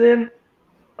listen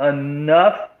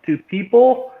enough to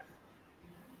people,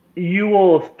 you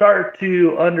will start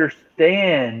to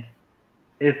understand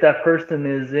if that person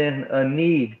is in a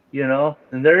need,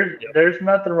 and there's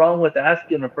nothing wrong with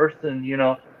asking a person,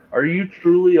 are you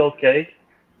truly okay?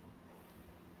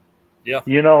 Yeah.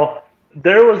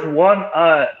 There was one,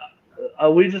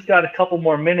 we just got a couple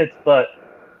more minutes, but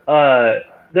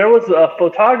there was a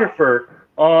photographer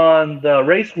on the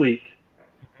race week,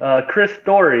 Chris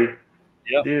Story.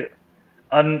 Yeah. Dude,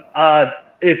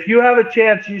 if you have a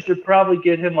chance, you should probably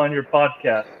get him on your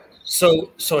podcast.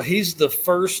 So he's the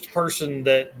first person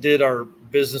that did our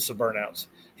business of burnouts.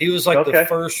 He was like the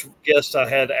first guest I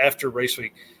had after race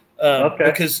week.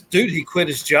 Because dude, he quit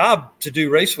his job to do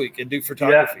race week and do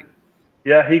photography.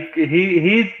 Yeah,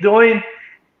 he's doing.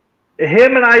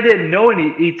 Him and I didn't know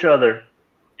each other,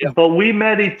 but we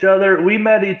met each other. We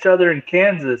met each other in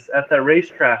Kansas at that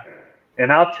racetrack,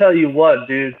 and I'll tell you what,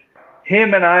 dude.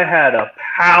 Him and I had a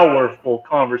powerful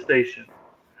conversation.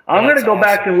 I'm gonna go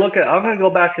back and look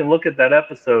at that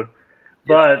episode.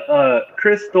 But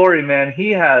Chris Story, man, he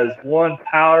has one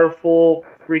powerful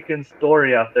freaking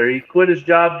story out there. He quit his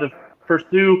job to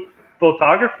pursue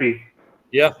photography.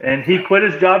 Yeah. And he quit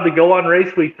his job to go on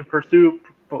race week to pursue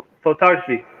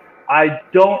photography. I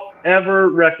don't ever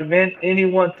recommend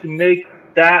anyone to make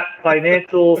that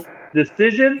financial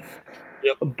decision.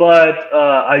 Yep. But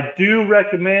I do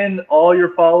recommend all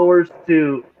your followers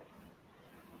to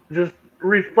just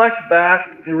reflect back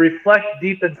and reflect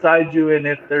deep inside you. And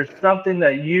if there's something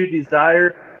that you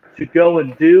desire to go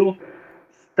and do,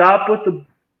 stop with the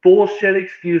bullshit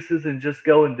excuses and just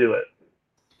go and do it.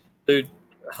 Dude,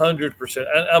 100%.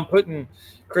 I'm putting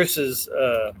Chris's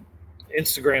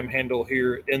Instagram handle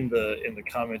here in the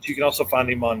comments. You can also find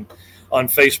him on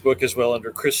Facebook as well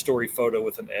under Chris Story Photo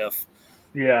with an F.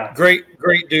 Yeah. Great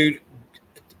dude.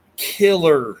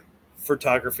 Killer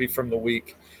photography from the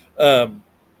week.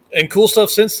 And cool stuff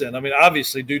since then. I mean,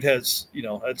 obviously, dude has,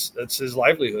 that's his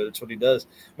livelihood. It's what he does.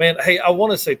 Man, hey, I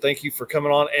want to say thank you for coming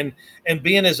on and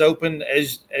being as open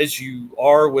as you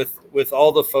are with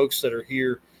all the folks that are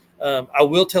here. I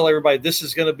will tell everybody this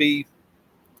is going to be,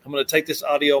 I'm going to take this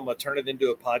audio, I'm going to turn it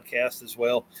into a podcast as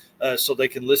well, so they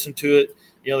can listen to it.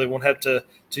 They won't have to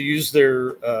use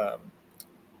their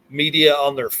media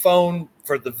on their phone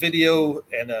for the video,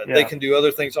 and they can do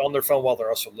other things on their phone while they're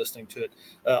also listening to it.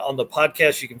 On the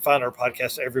podcast, you can find our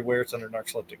podcast everywhere. It's under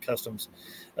Narcoleptic Customs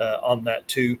on that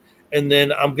too. And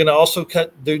then I'm going to also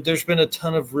cut, there's been a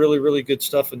ton of really, really good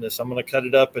stuff in this. I'm going to cut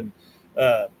it up and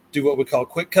do what we call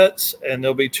quick cuts, and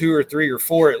there'll be 2 or 3 or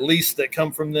 4 at least that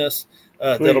come from this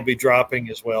that'll be dropping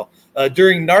as well.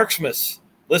 During Narxmas,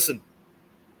 listen,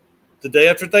 the day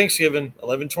after Thanksgiving,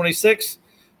 11/26,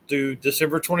 through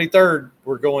December 23rd,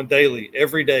 we're going daily,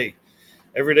 every day.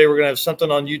 Every day we're going to have something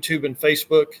on YouTube and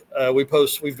Facebook.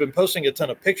 We've been posting a ton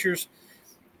of pictures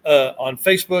on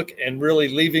Facebook and really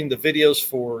leaving the videos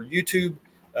for YouTube.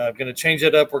 I'm going to change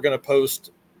it up. We're going to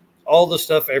post all the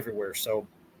stuff everywhere. So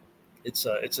it's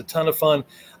a ton of fun.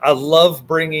 I love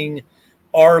bringing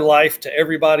our life to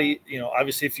everybody.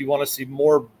 Obviously, if you want to see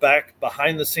more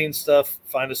behind the scenes stuff,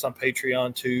 find us on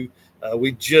Patreon too.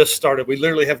 We just started. We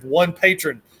literally have one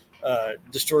patron,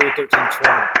 Destroyer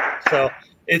 1320. So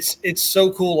it's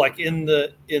so cool. Like in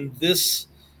this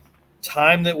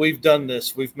time that we've done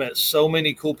this, we've met so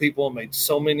many cool people and made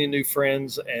so many new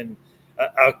friends, and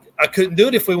I couldn't do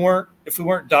it if we weren't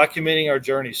documenting our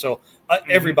journey. So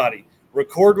everybody,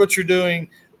 record what you're doing.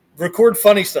 Record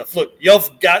funny stuff. Look, y'all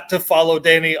have got to follow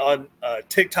Danny on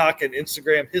TikTok and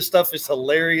Instagram. His stuff is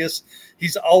hilarious.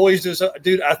 He's always doing –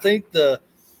 dude, I think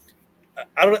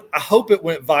I hope it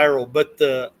went viral, but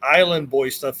the Island Boy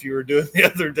stuff you were doing the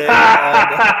other day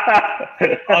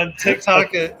on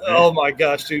TikTok, oh my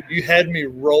gosh, dude, you had me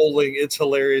rolling. It's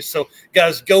hilarious. So,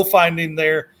 guys, go find him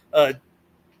there.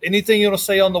 Anything you want to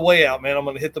say on the way out, man? I'm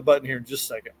going to hit the button here in just a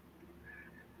second.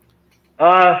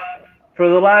 For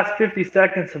the last 50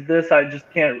 seconds of this, I just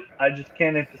can't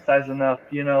emphasize enough.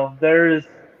 There's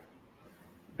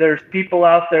people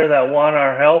out there that want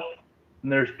our help,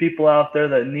 and there's people out there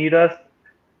that need us.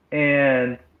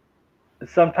 And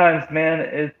sometimes,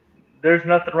 man, there's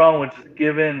nothing wrong with just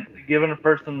giving a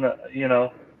person,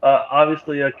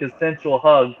 obviously a consensual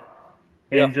hug,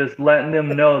 and just letting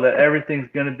them know that everything's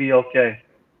going to be okay.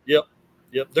 Yep.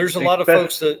 Yep. There's a lot of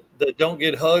folks that don't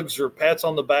get hugs or pats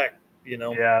on the back, you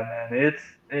know. Yeah, man.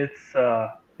 It's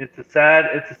a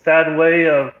sad way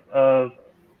of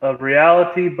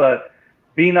reality, but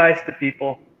be nice to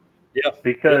people. Yeah.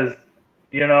 Because,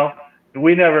 you know,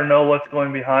 we never know what's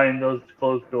going behind those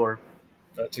closed doors.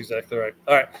 That's exactly right.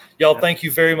 All right. Y'all, thank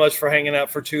you very much for hanging out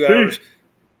for 2 hours.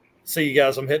 See you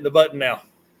guys. I'm hitting the button now.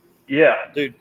 Yeah. Dude,